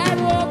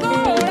 Ẹ̀rù ògo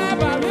rẹ̀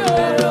bà mí o.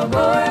 Ẹ̀rù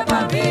ògo rẹ̀ bà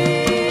mí.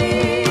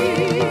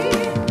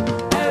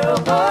 Ẹ̀rù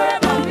ògo rẹ̀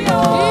bà mí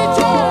o.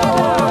 Ìjọ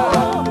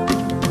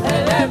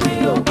Ẹlẹ́mi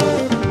ògo,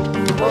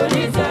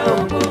 onítẹ̀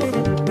ògo,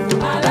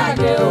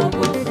 aládé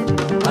ògo,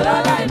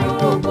 ọlọ́lá inú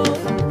ògo,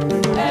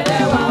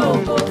 ẹlẹ́wà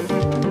ògo,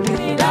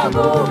 ìdá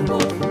ògo ògo,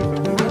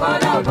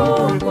 àkọ́dá ògo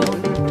ògo,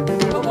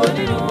 ògo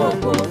nínú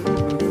ògo,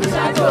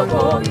 aṣáájú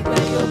ògo,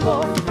 ìgbẹ̀yìn ògo.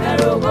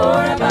 Ẹ̀rù ògo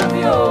rẹ̀ bà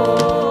mí o.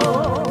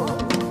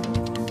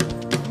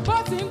 bó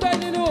ti ń gbé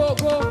nínú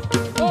ògo,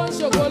 ó ń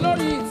ṣògo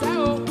lórí ìtẹ́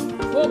o.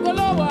 Ògo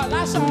ló wọ̀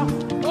láṣọ,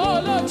 ó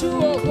lójú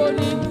ògo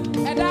ni.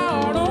 Ẹ̀dá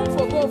ọ̀run ń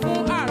fògo fún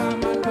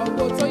àràmàǹdà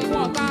ògo tó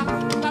ìwọ̀n ká.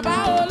 Bàbá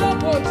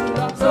ológo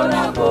jùlọ.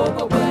 Sódà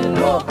gbogbo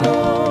pẹ̀lú ògo.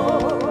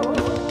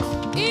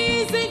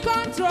 He's in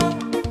control,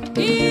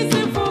 he's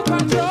in full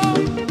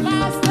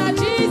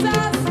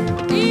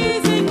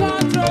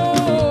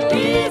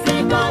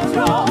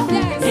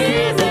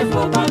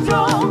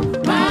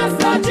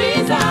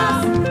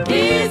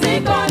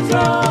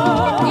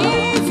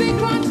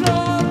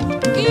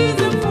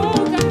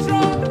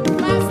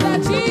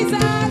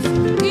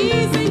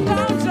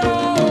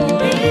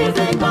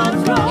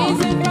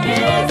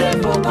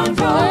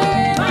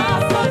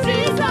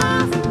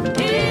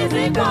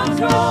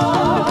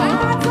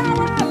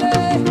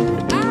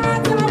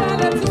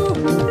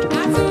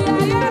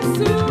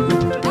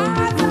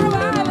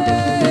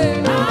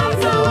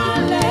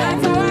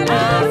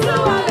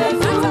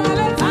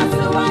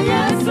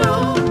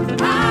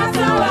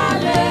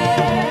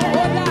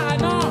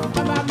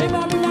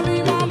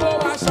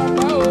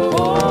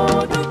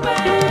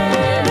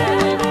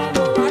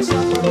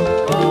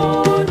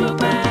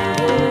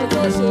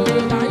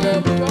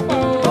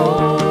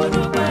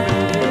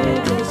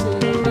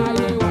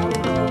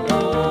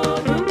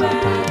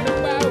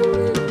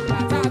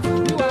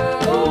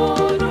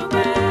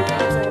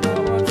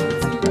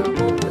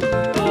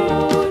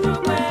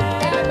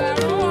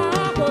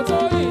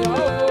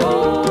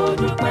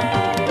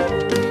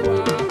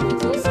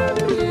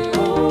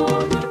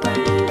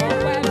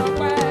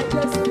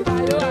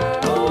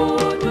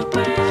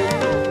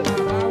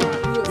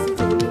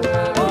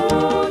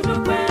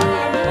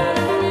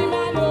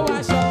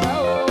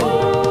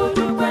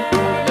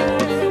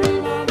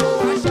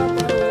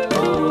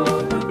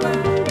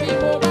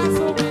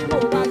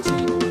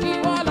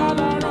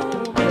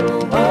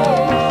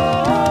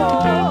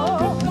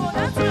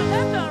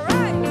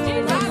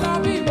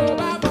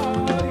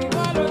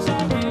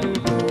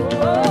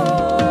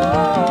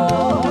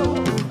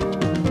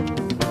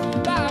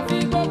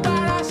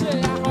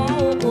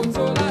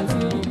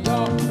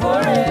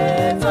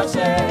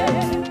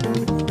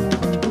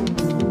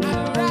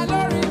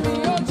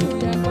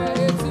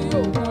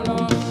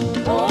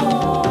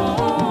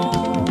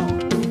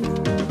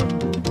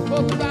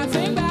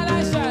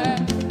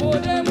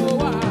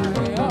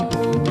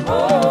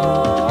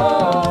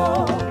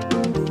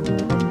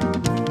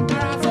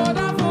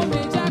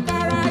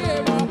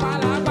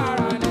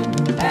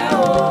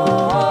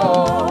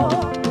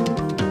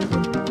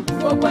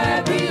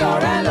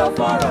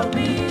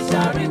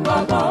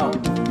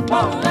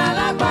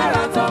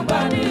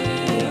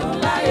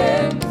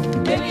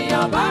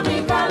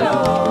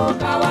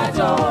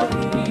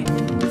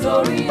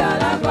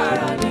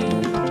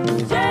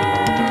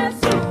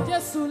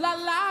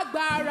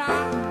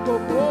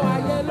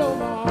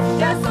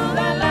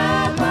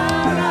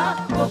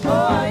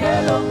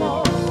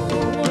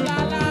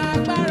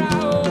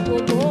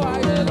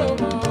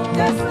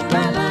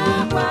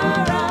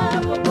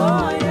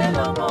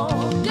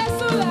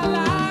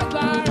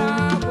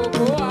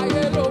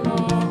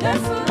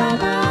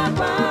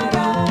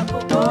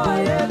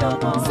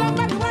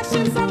Somebody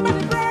worship,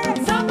 somebody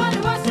praise. Somebody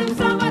worship,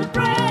 somebody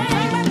praise.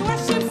 Somebody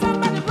worship,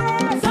 somebody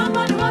praise.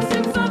 Somebody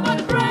worship,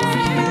 somebody praise.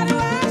 Somebody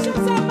worship,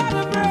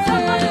 somebody praise.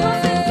 Somebody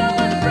worship,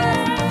 somebody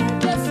praise.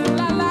 Jésù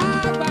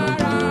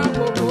lálágbára,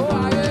 gbogbo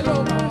ayé ló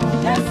mọ̀.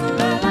 Jésù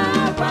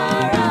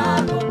lálágbára,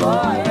 gbogbo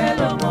ayé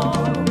ló mọ̀.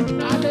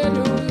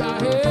 Hallelujah,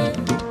 hey.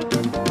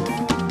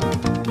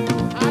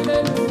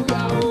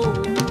 Hallelujah, oh.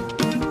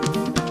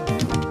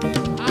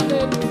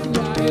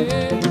 Hallelujah,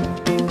 hey.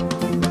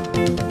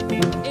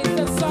 It's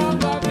the song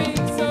of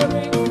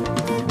victory.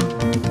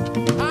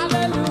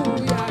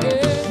 Hallelujah,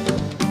 hey.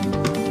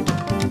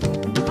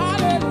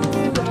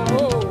 Hallelujah,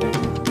 oh.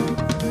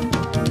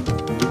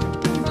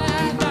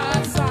 Let the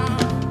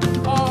sound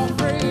of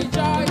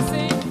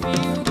rejoicing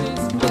fill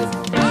this place.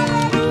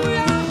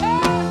 Hallelujah,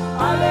 hey.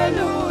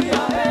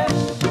 Hallelujah, eh.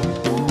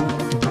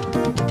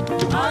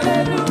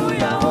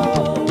 Hallelujah, oh.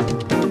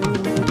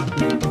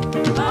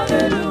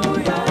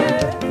 Hallelujah,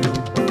 eh.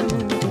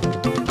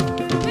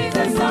 It's a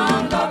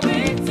song of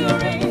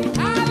victory.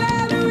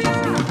 Hallelujah.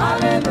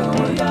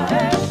 Hallelujah,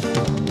 eh.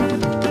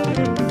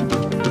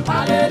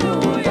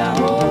 Hallelujah,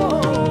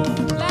 oh.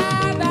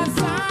 Let the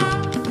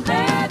sound.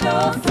 Let the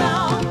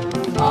sound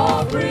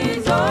of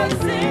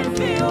rejoicing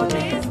fill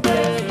this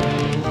place.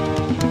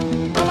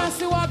 Come and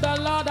see what the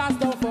Lord has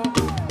done for me.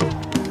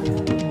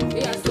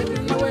 He has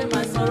taken away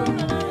my sorrow.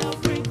 And I am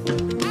free.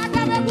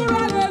 Agameguru,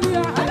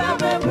 hallelujah.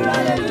 Agameguru,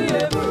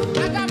 hallelujah.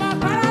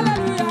 Agamapara,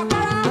 hallelujah.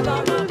 Para.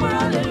 Agameguru,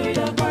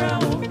 hallelujah, para,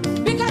 oh.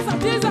 Because of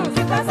Jesus.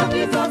 Because of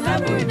Jesus,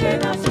 every day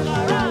now shall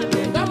around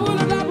me. Double,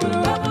 double.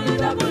 Double,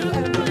 double,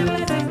 every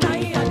blessing now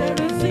he had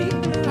to receive.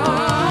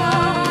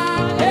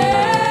 Ah,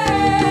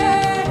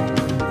 hey.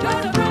 God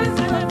the praise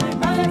and let my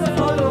balance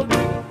follow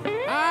me.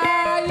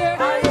 Ah, yeah.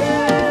 Ah,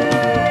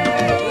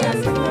 yeah, he has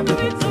given me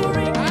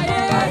victory. Ah, Ah,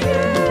 yeah.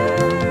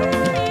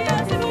 yeah, he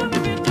has given me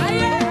victory. Ah,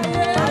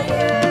 yeah, Ah,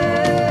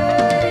 yeah.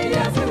 yeah, he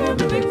has given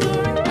me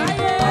victory. Ah, Ah,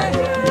 yeah. yeah,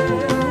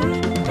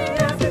 he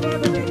has given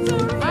me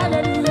victory.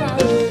 Hallelujah.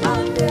 Ah,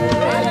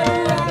 yeah,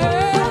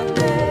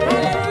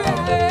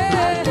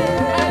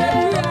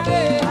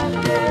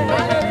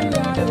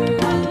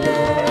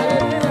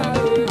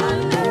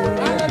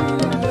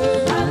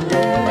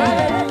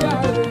 Hallelujah.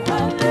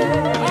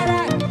 All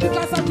right,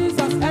 because of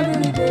Jesus,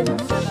 every day.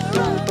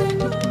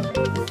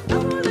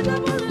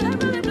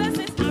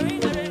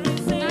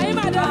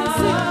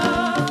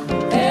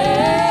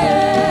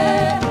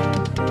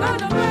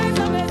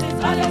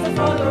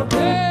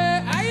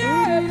 Hey, ah,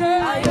 yeah,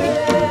 yeah. Ah, yeah.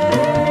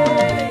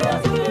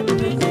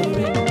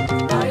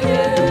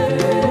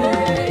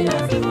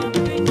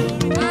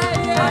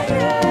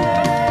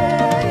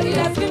 He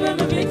has given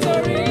me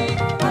victory.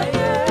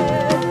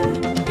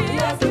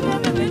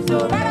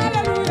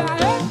 Hallelujah, eh.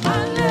 Hallelujah, eh.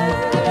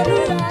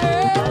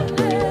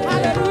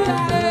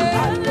 Hallelujah, eh.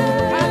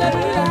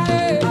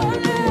 Hallelujah, eh.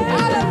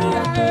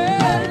 Hallelujah, eh.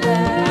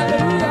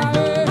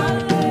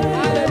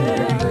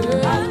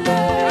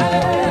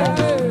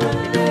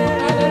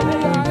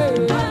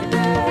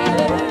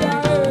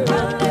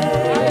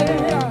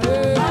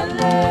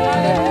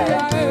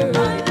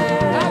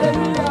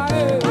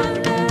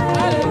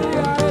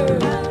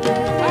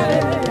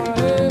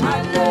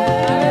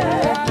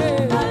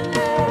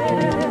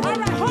 All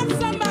right, hold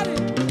somebody.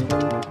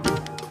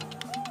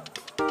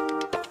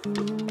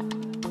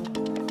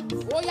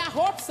 Oh, yeah,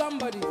 hold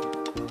somebody.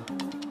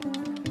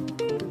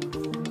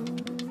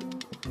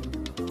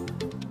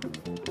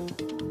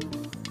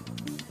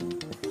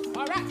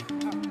 All right.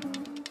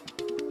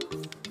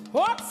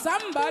 Hold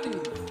somebody.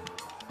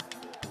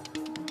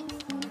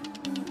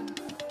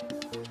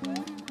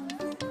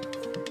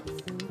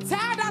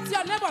 Tell that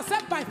your neighbor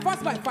set by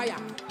force by fire.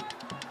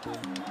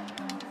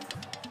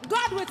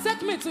 God will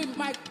take me to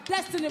my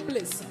destiny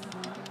place.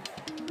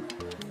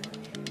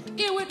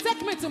 He will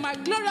take me to my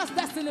glorious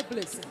destiny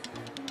place.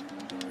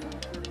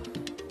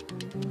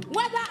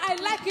 Whether I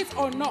like it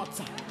or not,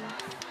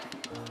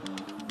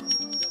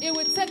 He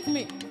will take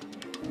me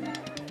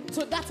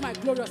to that my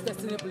glorious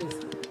destiny place.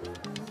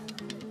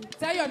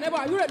 Tell your neighbor,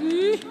 are you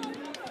ready?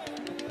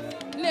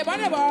 Neighbor,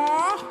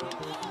 neighbor.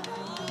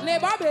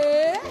 Neighbor,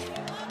 babe.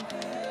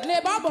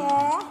 Neighbor,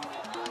 boy.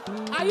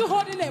 Are you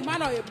holding a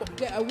man or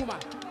a woman?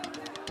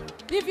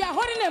 If you are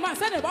holding a man,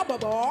 say neighbor,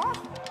 boy.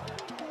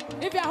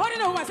 If you are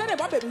holding a woman, say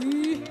neighbor,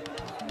 baby.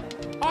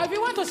 Or if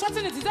you want to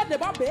shorten it, say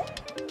neighbor, babe.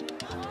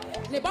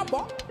 Neighbor,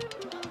 boy.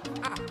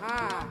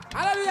 Ah.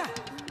 Hallelujah.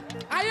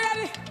 Are you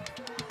ready?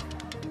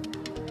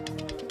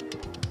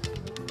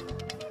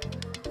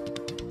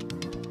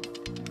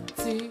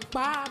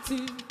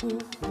 Tipátipù,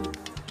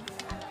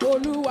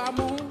 Olúwa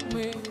mú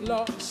mi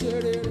lọ ṣe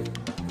rere.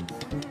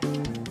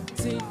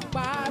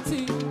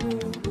 Tipátipù,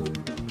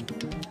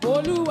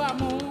 Olúwa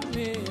mú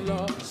mi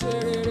lọ ṣe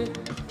rere.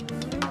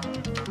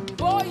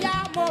 Bóyá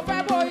mo fẹ́,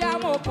 bóyá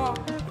mo kọ̀,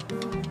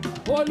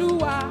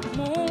 Olúwa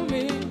mú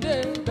mi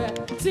débẹ̀.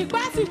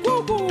 Tipátipù.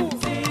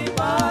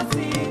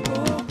 Tipátipù,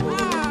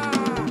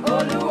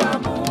 Olúwa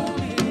mú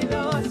mi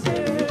lọ ṣe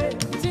rere.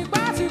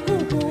 Tipátipù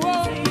o.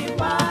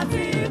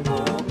 Tipátipù,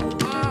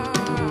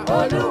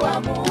 Olúwa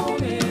mú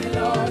mi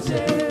lọ ṣe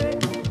rere.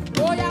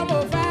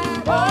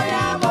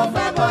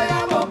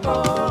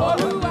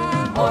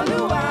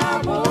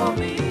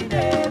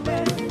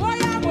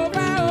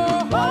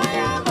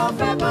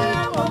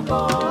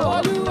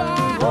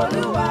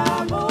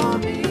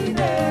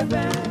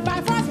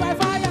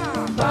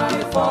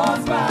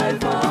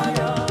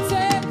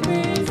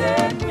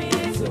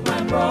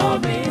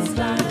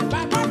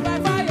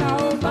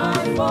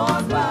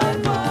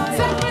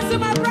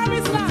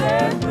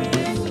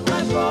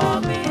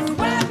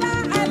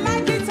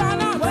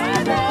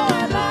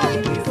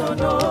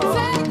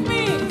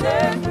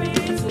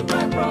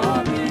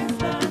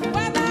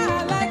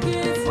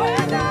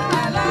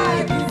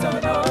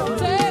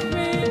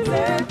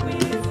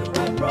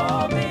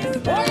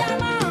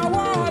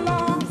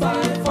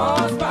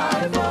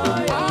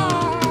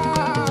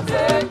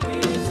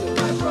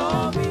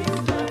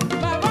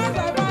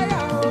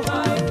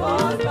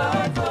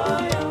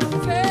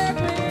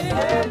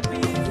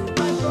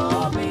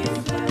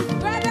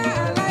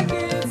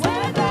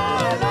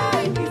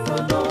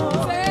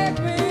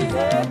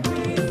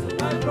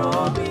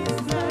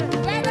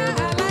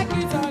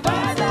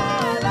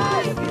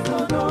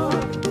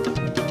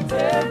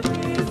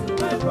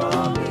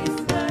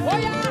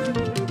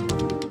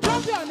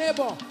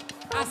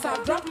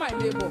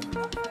 neighbor.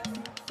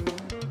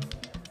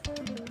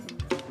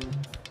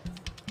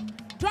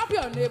 Drop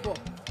your neighbor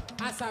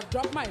as I've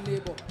dropped my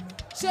neighbor.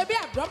 Shebi,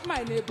 I've dropped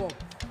my neighbor.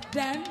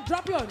 Then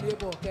drop your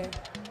neighbor, okay?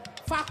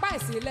 Fapá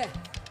ìsílẹ̀.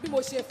 Bí mo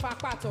ṣe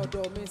fapá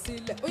tọ̀dọ̀ mi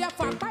sílẹ̀. Ó yá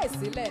fapá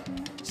ìsílẹ̀.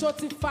 Ṣó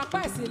ti fapá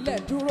ìsílẹ̀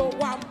dúró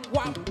wám.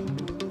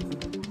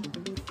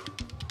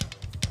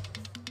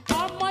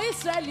 Ọmọ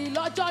Ísírẹ́lì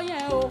lọ́jọ́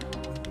yẹn o.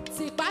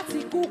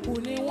 Tipátìkúùkù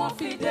ni wọ́n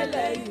fi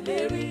délẹ̀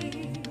ìlérí.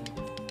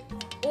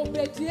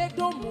 Òbèdì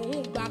Édómù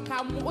ń gbà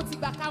kámú, ó ti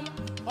gbà kámú.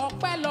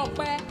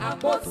 Ọpẹ́lọpẹ́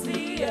àpótí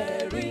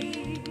ẹ̀rí.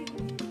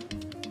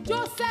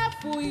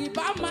 Jósẹ́fù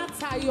ìbá máa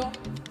tayọ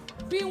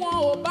bí wọn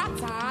ò bá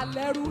tà á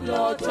lẹ́rú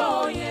lọ́jọ́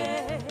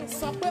yẹn.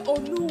 Sọ pé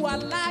Olúwa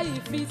láì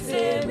fi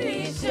tèmi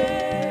ṣe.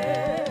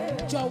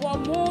 Jọ̀wọ́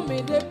mú mi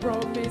dé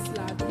promise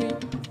land mi.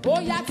 Ó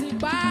yá ti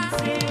bá.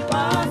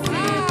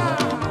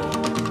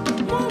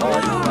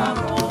 Olúwa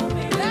mú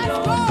mi lọ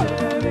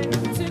ṣeré.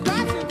 Tìgbà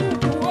ti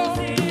kúkú o.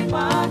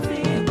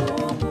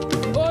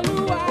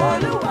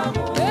 Olúwa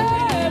mú mi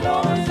lọ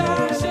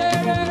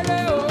ṣeré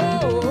o.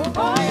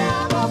 Bóyá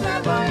mo fẹ́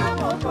bóyá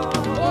mo kọ̀.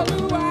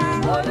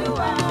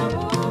 Olúwa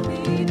mú mi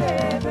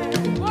débẹ̀.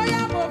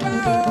 Bóyá mo fẹ́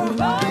o.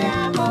 Bóyá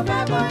mo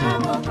fẹ́ bóyá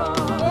mo kọ̀.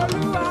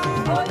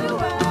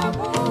 Olúwa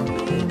mú mi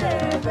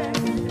débẹ̀.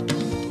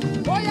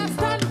 Bóyá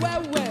stand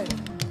well.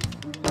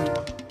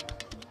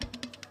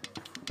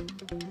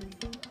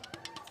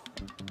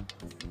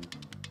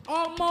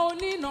 Ọmọ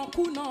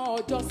onínàkúnà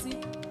ọjọ́ sí.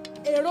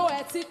 Èrò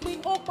ẹ̀ ti pín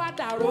ó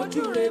padà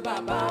rojú re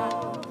bàbá.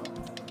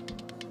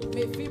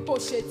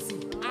 Mèfíbóṣetì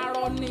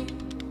arọ ni.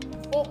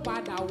 Ó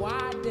padà wá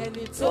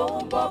dẹni tó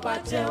ń bọ́ba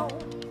jẹun.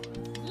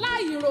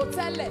 Láì rò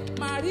tẹ́lẹ̀,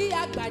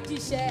 Màríà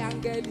gbàjíṣẹ́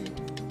áńgẹ́lì.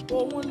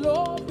 Òun ló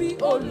bí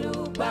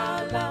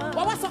olùgbàlà.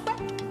 Wọ́n wá sọ pé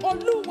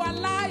Olúwa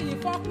láì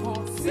fọkàn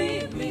sí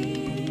mi.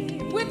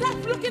 Without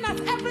looking at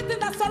everything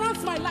that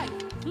surrounds my life,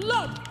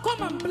 Lord,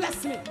 come and bless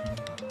me.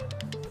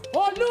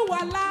 Olúwa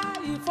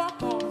láì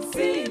fọkàn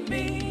sí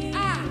mi.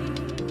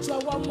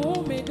 Jọ̀wọ́ mú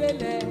mi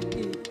délẹ̀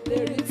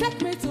ìlérí. Take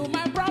me to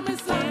my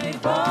promised land.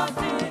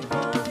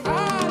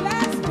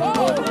 Let's go.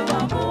 Olúwa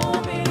mú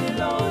mi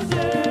lọ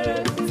ṣeré.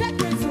 Take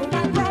me to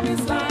my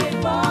promised land.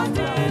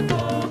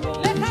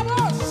 Lekabo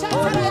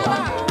ṣàtẹ̀lẹ́wà.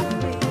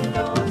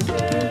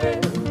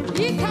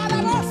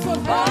 Ìkàlàbọ̀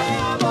sọ̀tẹ̀.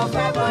 Bóyá mo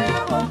fẹ́ bóyá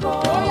mo kọ̀.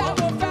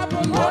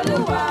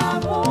 Olúwa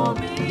mú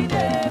mi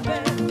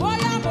débẹ̀.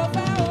 Bóyá mo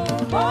fẹ́ o.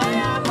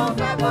 Bóyá mo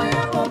fẹ́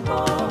bóyá mo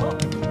kọ̀.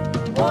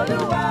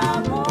 Olúwa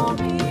mú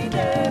mi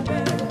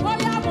débẹ̀.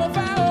 Bóyá mo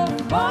fẹ́ o.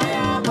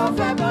 Bóyá mo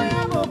fẹ́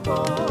bóyá mo kọ̀.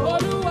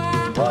 Olúwa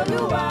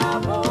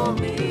mú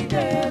mi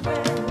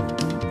débẹ̀.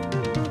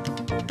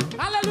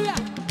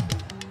 Hallelujah.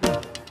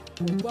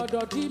 Kò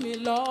gbọ́dọ̀ dí mi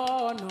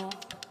lọ́nà.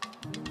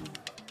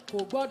 Kò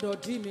gbọ́dọ̀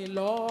dí mi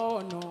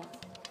lọ́nà.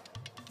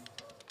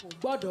 Kò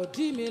gbọ́dọ̀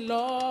dí mi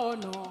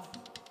lọ́nà.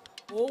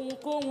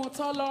 Ohunkóhun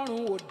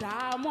tọ́lọ́run ò dá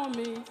mọ́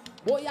mi.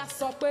 Bóyá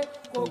sọ pé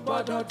kò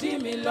gbọ́dọ̀ dí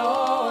mi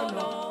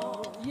lọ́nà.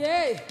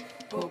 Yeah.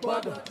 Kò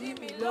gbọ́dọ̀ dí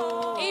mi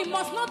lọ́nà. It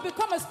must not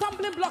become a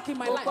stumbling block in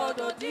my life. Kò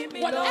gbọ́dọ̀ dí mi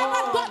lọ́nà.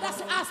 Whatever God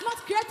has not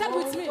created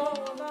with me.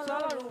 Ohunkóhun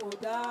tọ́lọ́run ò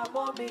dá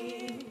mọ́ mi.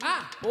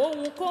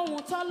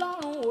 Ohunkóhun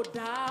tọ́lọ́run ò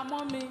dá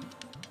mọ́ mi.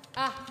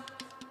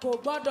 Kò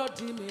gbọ́dọ̀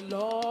dí mi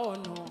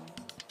lọ́nà.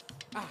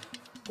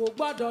 Kò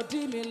gbọ́dọ̀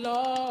dí mi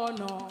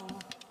lọ́nà.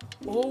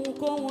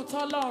 Ohunkóhun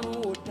tọ́lọ́run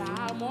ò dá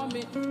mọ́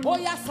mi. Ó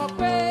yá sọ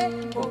pé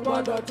kò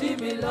gbọ́dọ̀ dí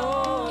mi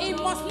lọ́nà. It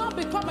must not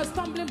become a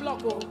stumbling block.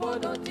 Kò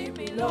gbọ́dọ̀ dí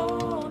mi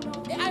lọ́nà.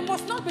 I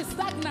must not be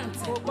stagnant.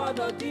 Kò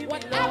gbọ́dọ̀ dí mi lọ́nà.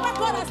 Whatever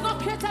God has not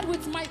created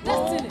with my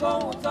destiny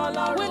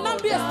will not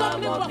be a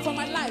stumbling block for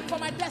my life, for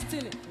my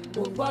destiny.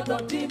 Kò gbọ́dọ̀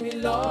dí mi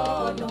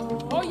lọ́nà.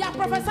 Oh yeah,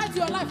 prophesy to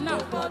your life now.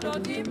 Kò gbọ́dọ̀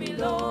dí mi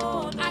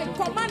lọ́nà. I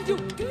command you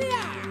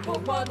clear. Kò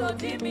gbọ́dọ̀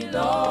dí mi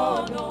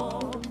lọ́nà.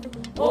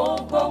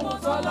 Ohunkóhun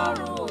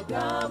tọ́lọ́run ò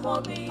dá mọ́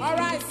mi. All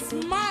right,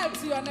 smile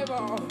to your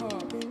neighbor.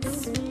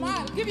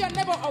 Smile. Give your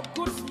neighbor a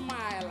good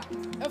smile.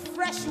 A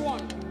fresh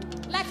one.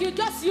 Like you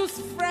just use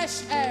fresh,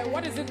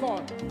 what is it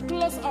called?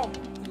 Close up.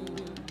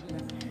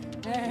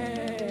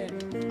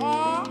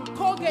 Or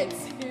Colgate.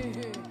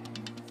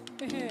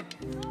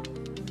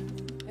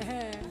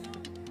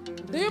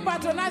 Do you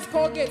patronize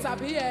Colgate?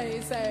 Abi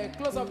it's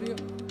close up you.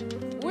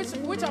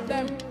 Which of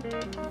them?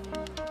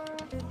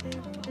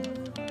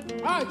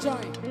 Oh,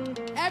 join.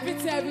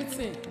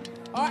 Everything.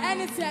 Or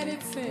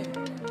anything.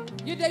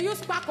 You dey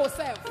use Paco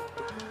self.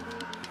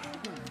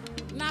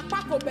 Na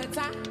Paco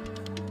better.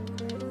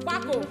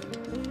 Paco.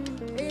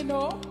 You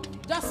know,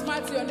 just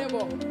smile to your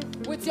neighbor.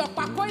 With your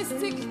Paco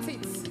stick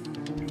teeth.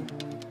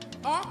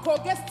 Or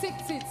Colgate stick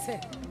teeth.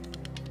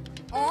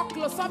 Or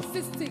close up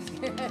stick.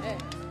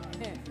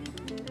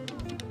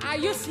 Are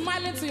you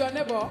smiling to your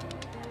neighbor?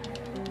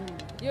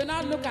 You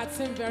now look at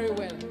him very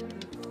well.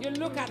 You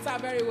look at her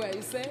very well.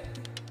 You say,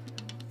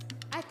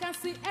 I can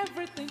see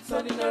everything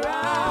turning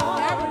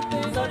around.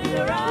 Everything turning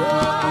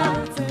around.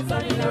 Everything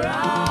turning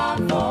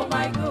around for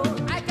my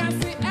good. I can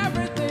see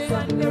everything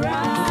turning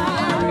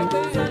around.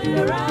 Everything turning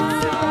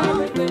around.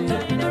 Everything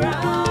turning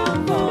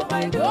around for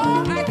my good.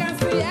 Oh, I can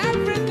see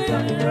everything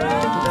turning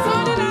around.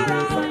 Turning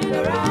around.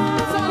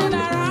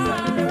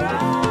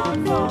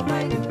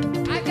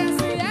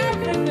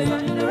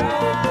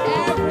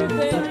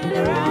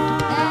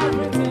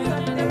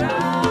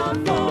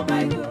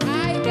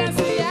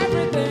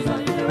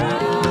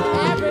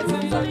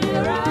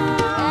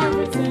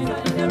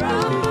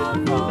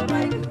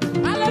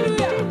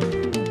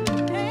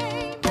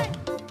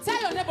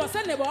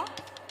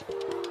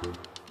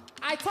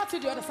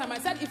 time. I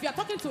said, if you are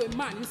talking to a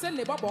man, you say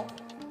nebobo.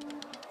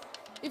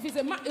 If it's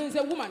a man, it's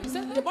a woman, you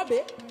say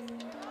nebobe.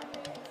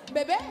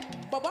 Bebe,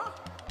 baba.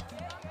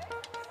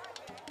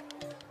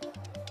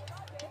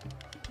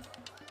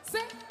 Say,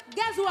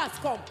 guess who has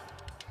come?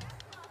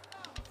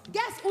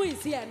 Guess who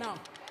is here now?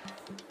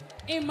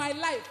 In my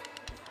life.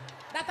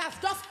 That has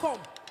just come.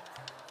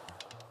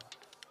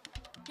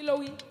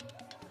 Kilowi.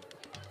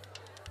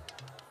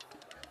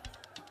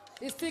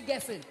 He's still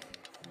guessing.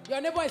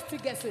 Your neighbor is still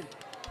guessing.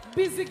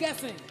 Busy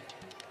guessing.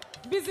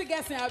 Busy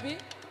guessing, Abi.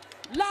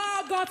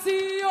 Lọ́gán tí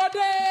ó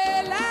dé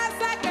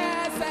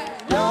lẹ́sẹ̀kẹsẹ̀.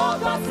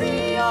 Lọ́gán tí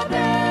ó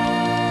dé.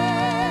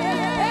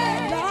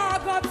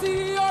 Lọ́gán tí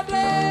ó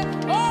dé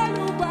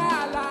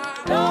olùgbàlà.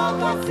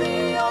 Lọ́gán tí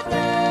ó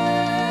dé.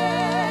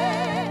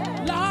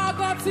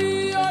 Lọ́gán tí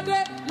ó dé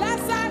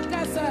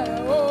lẹ́sẹ̀kẹsẹ̀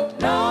o.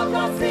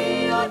 Lọ́gán tí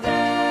ó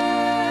dé.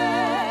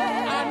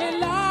 Àní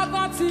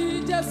lọ́gán tí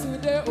Jésù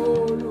dé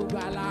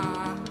olùgbàlà.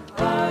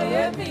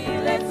 Ayé mi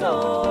létò.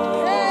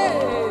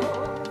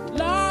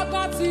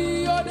 Lọ́gán tí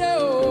ó dé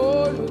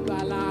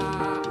olùgbàlà.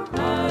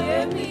 Ayé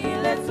mi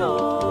létò.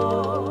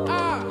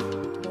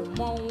 Mo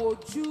mọ ohun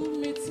ojú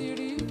mi ti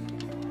rí.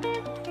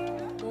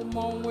 Mo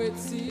mọ ohun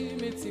etí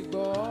mi ti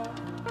gbọ́.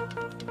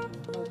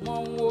 Mo mọ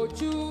ohun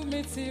ojú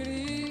mi ti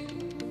rí.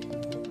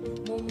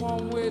 Mo mọ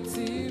ohun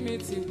etí mi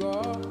ti gbọ́.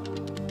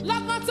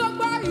 Lọ́gán tó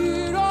gbọ́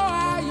ìró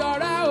ayọ̀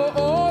rẹ o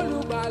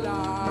olùgbàlà.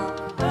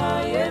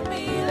 Ayé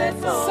mi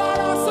létò.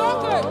 Sọ̀rọ̀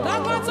sókè.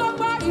 Lọ́gán tó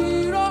gbọ́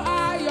ìró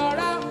ayọ̀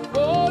rẹ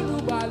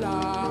olùgbàlà.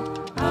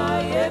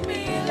 Ayé mi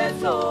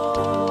létò.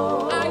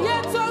 Ayé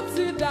tó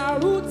ti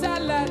dàrú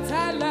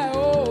tẹ́lẹ̀tẹ́lẹ̀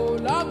o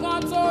lọ́gán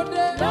tó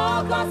dé.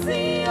 Lọ́gán tí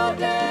ó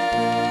dé.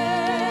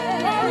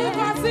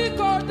 Orúkọ tí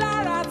kò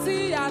dára tí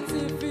a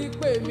ti fi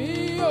pè mí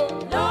o.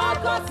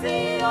 Lọ́gán tí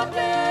ó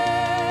dé.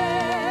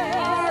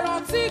 Ọ̀rọ̀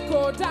tí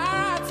kò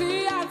dára tí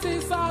a ti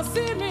sọ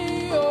sí mi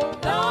o.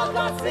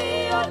 Lọ́gán tí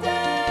ó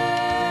dé.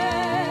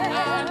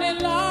 Àní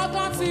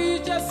lọ́gán tí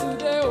Jésù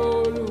dé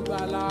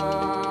olùgbàlà.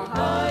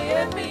 Ayé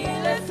mi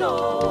létò.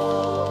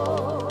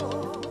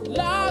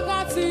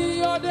 Lọ́gán tí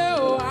ó dé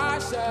o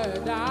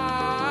aṣẹ̀dá.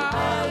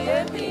 Ayé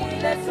mi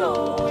létò.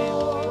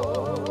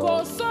 Kò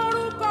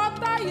sórúkọ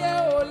táyé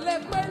ò lè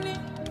pè ní.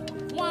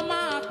 Wọ́n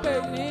máa pè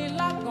ní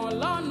lágàn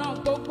lọ́nà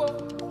gbogbo.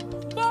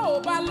 Bó o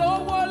bá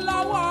lówó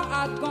lọ́wọ́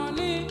àgàn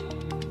ni.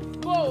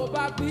 Bó o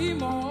bá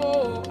bímọ o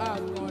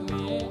àgàn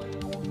ni.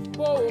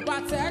 Bó o bá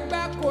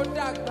tẹ́gbẹ́ kó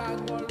dàgbà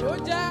àgàn ló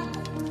jẹ́.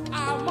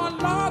 Àmọ́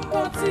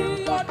lọ́gán tí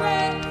ó dé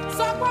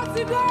sọ́pọ̀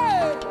ti dé.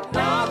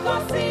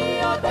 Lọ́gán tí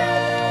ó dé.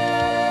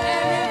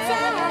 Ẹni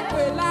tẹ́ ọ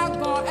pè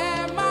lágàn ẹ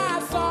máa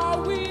sọ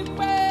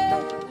wípé.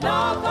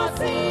 Lọ́gán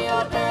tí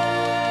ó dé.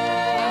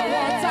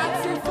 Àwọn tá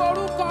ti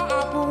forúkọ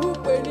aburú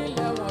pè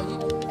nílẹ̀ wọ̀nyí.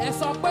 Ẹ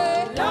sọ pé.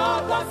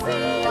 Lọ́gán tí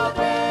ó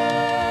dé.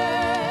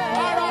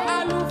 Ọ̀rọ̀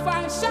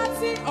àlùfàǹṣá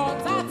tí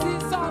ọ̀tá ti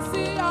sọ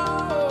sí ọ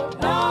o.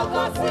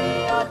 Lọ́gán tí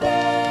ó dé.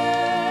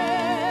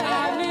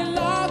 Àní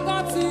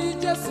lọ́gán tí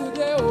Jésù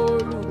dé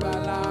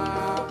olùgbàlà.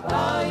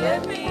 Ayé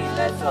mi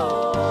létò.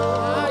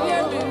 Ayé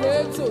mi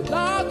létò.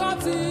 Lọ́gán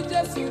tí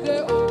Jésù dé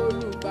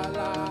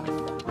olùgbàlà.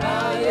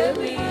 Ayé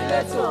mi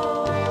létò.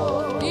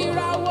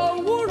 Ìràwọ̀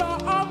òwúrọ̀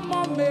ọmọ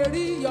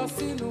Mèrí yọ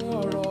sínú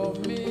ọ̀rọ̀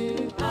mi.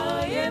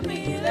 Ayé mi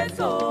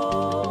létò.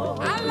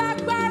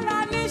 Alágbára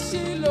ní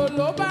Ṣílò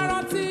ló bá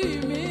rántí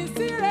mi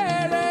sí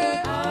rere.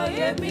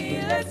 Ayé mi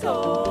létò.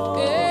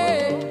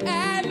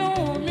 Ẹnu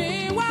mi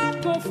wá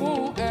kún fún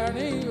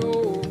ẹ̀rín o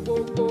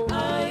gbogbo.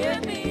 Ayé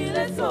mi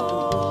létò.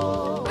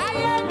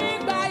 Ayé mi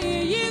gba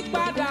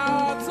ìyípadà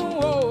ọ̀tun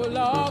o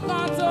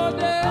lọ́gán tó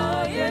dé.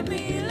 Ayé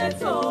mi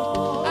létò.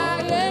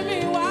 Ayé mi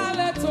wá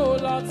létò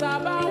lọ́tà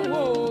bá ń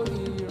wo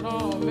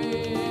ìran mi.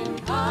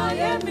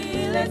 Ayé mi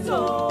létò.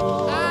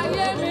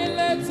 Ayé mi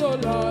létò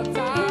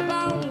lọ́tà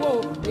bá ń wo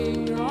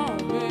ìran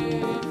mi.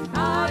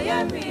 Ayé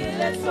mi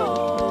létò.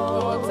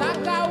 Ọ̀tá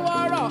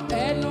káwọ́rọ̀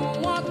ẹnu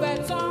wọn gbẹ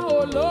tán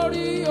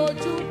olórí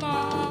ojú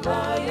kan.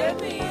 Ayé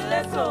mi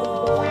létò.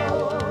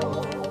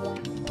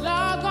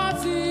 Lọ́gán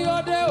tí ó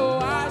dé o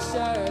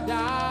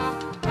aṣẹ̀dá.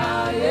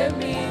 Ayé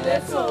mi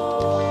létò.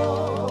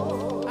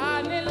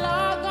 Àní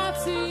lọ́gán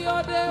tí ó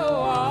dé o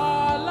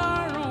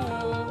Ọlọ́run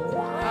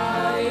o.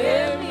 Ayé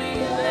mi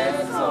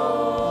létò.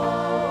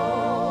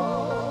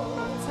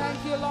 Thank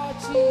you, Lord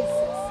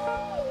Jesus.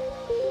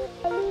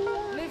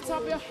 Lift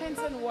up your hands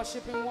and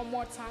worship Him one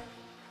more time.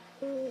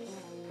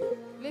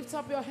 Lift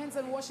up your hands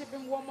and worship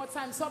Him one more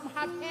time. Some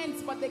have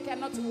hands, but they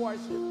cannot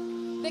worship.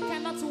 They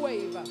cannot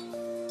wave.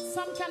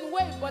 Some can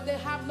wave, but they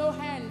have no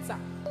hands.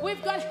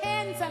 We've got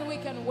hands and we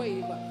can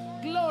wave.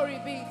 Glory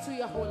be to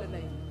your holy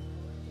name.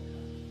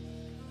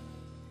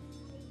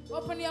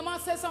 Open your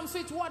mouth, say some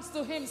sweet words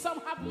to Him. Some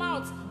have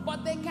mouths,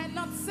 but they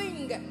cannot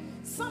sing.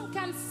 Some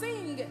can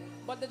sing,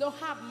 but they don't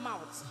have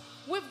mouths.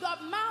 We've got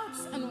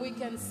mouths and we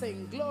can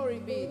sing. Glory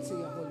be to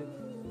your holy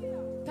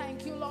name.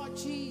 Thank you, Lord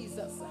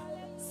Jesus.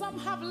 Some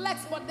have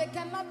legs, but they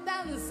cannot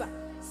dance.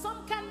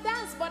 Some can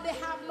dance, but they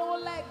have no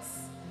legs.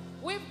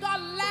 We've got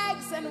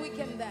legs and we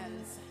can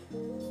dance.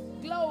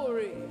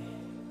 Glory.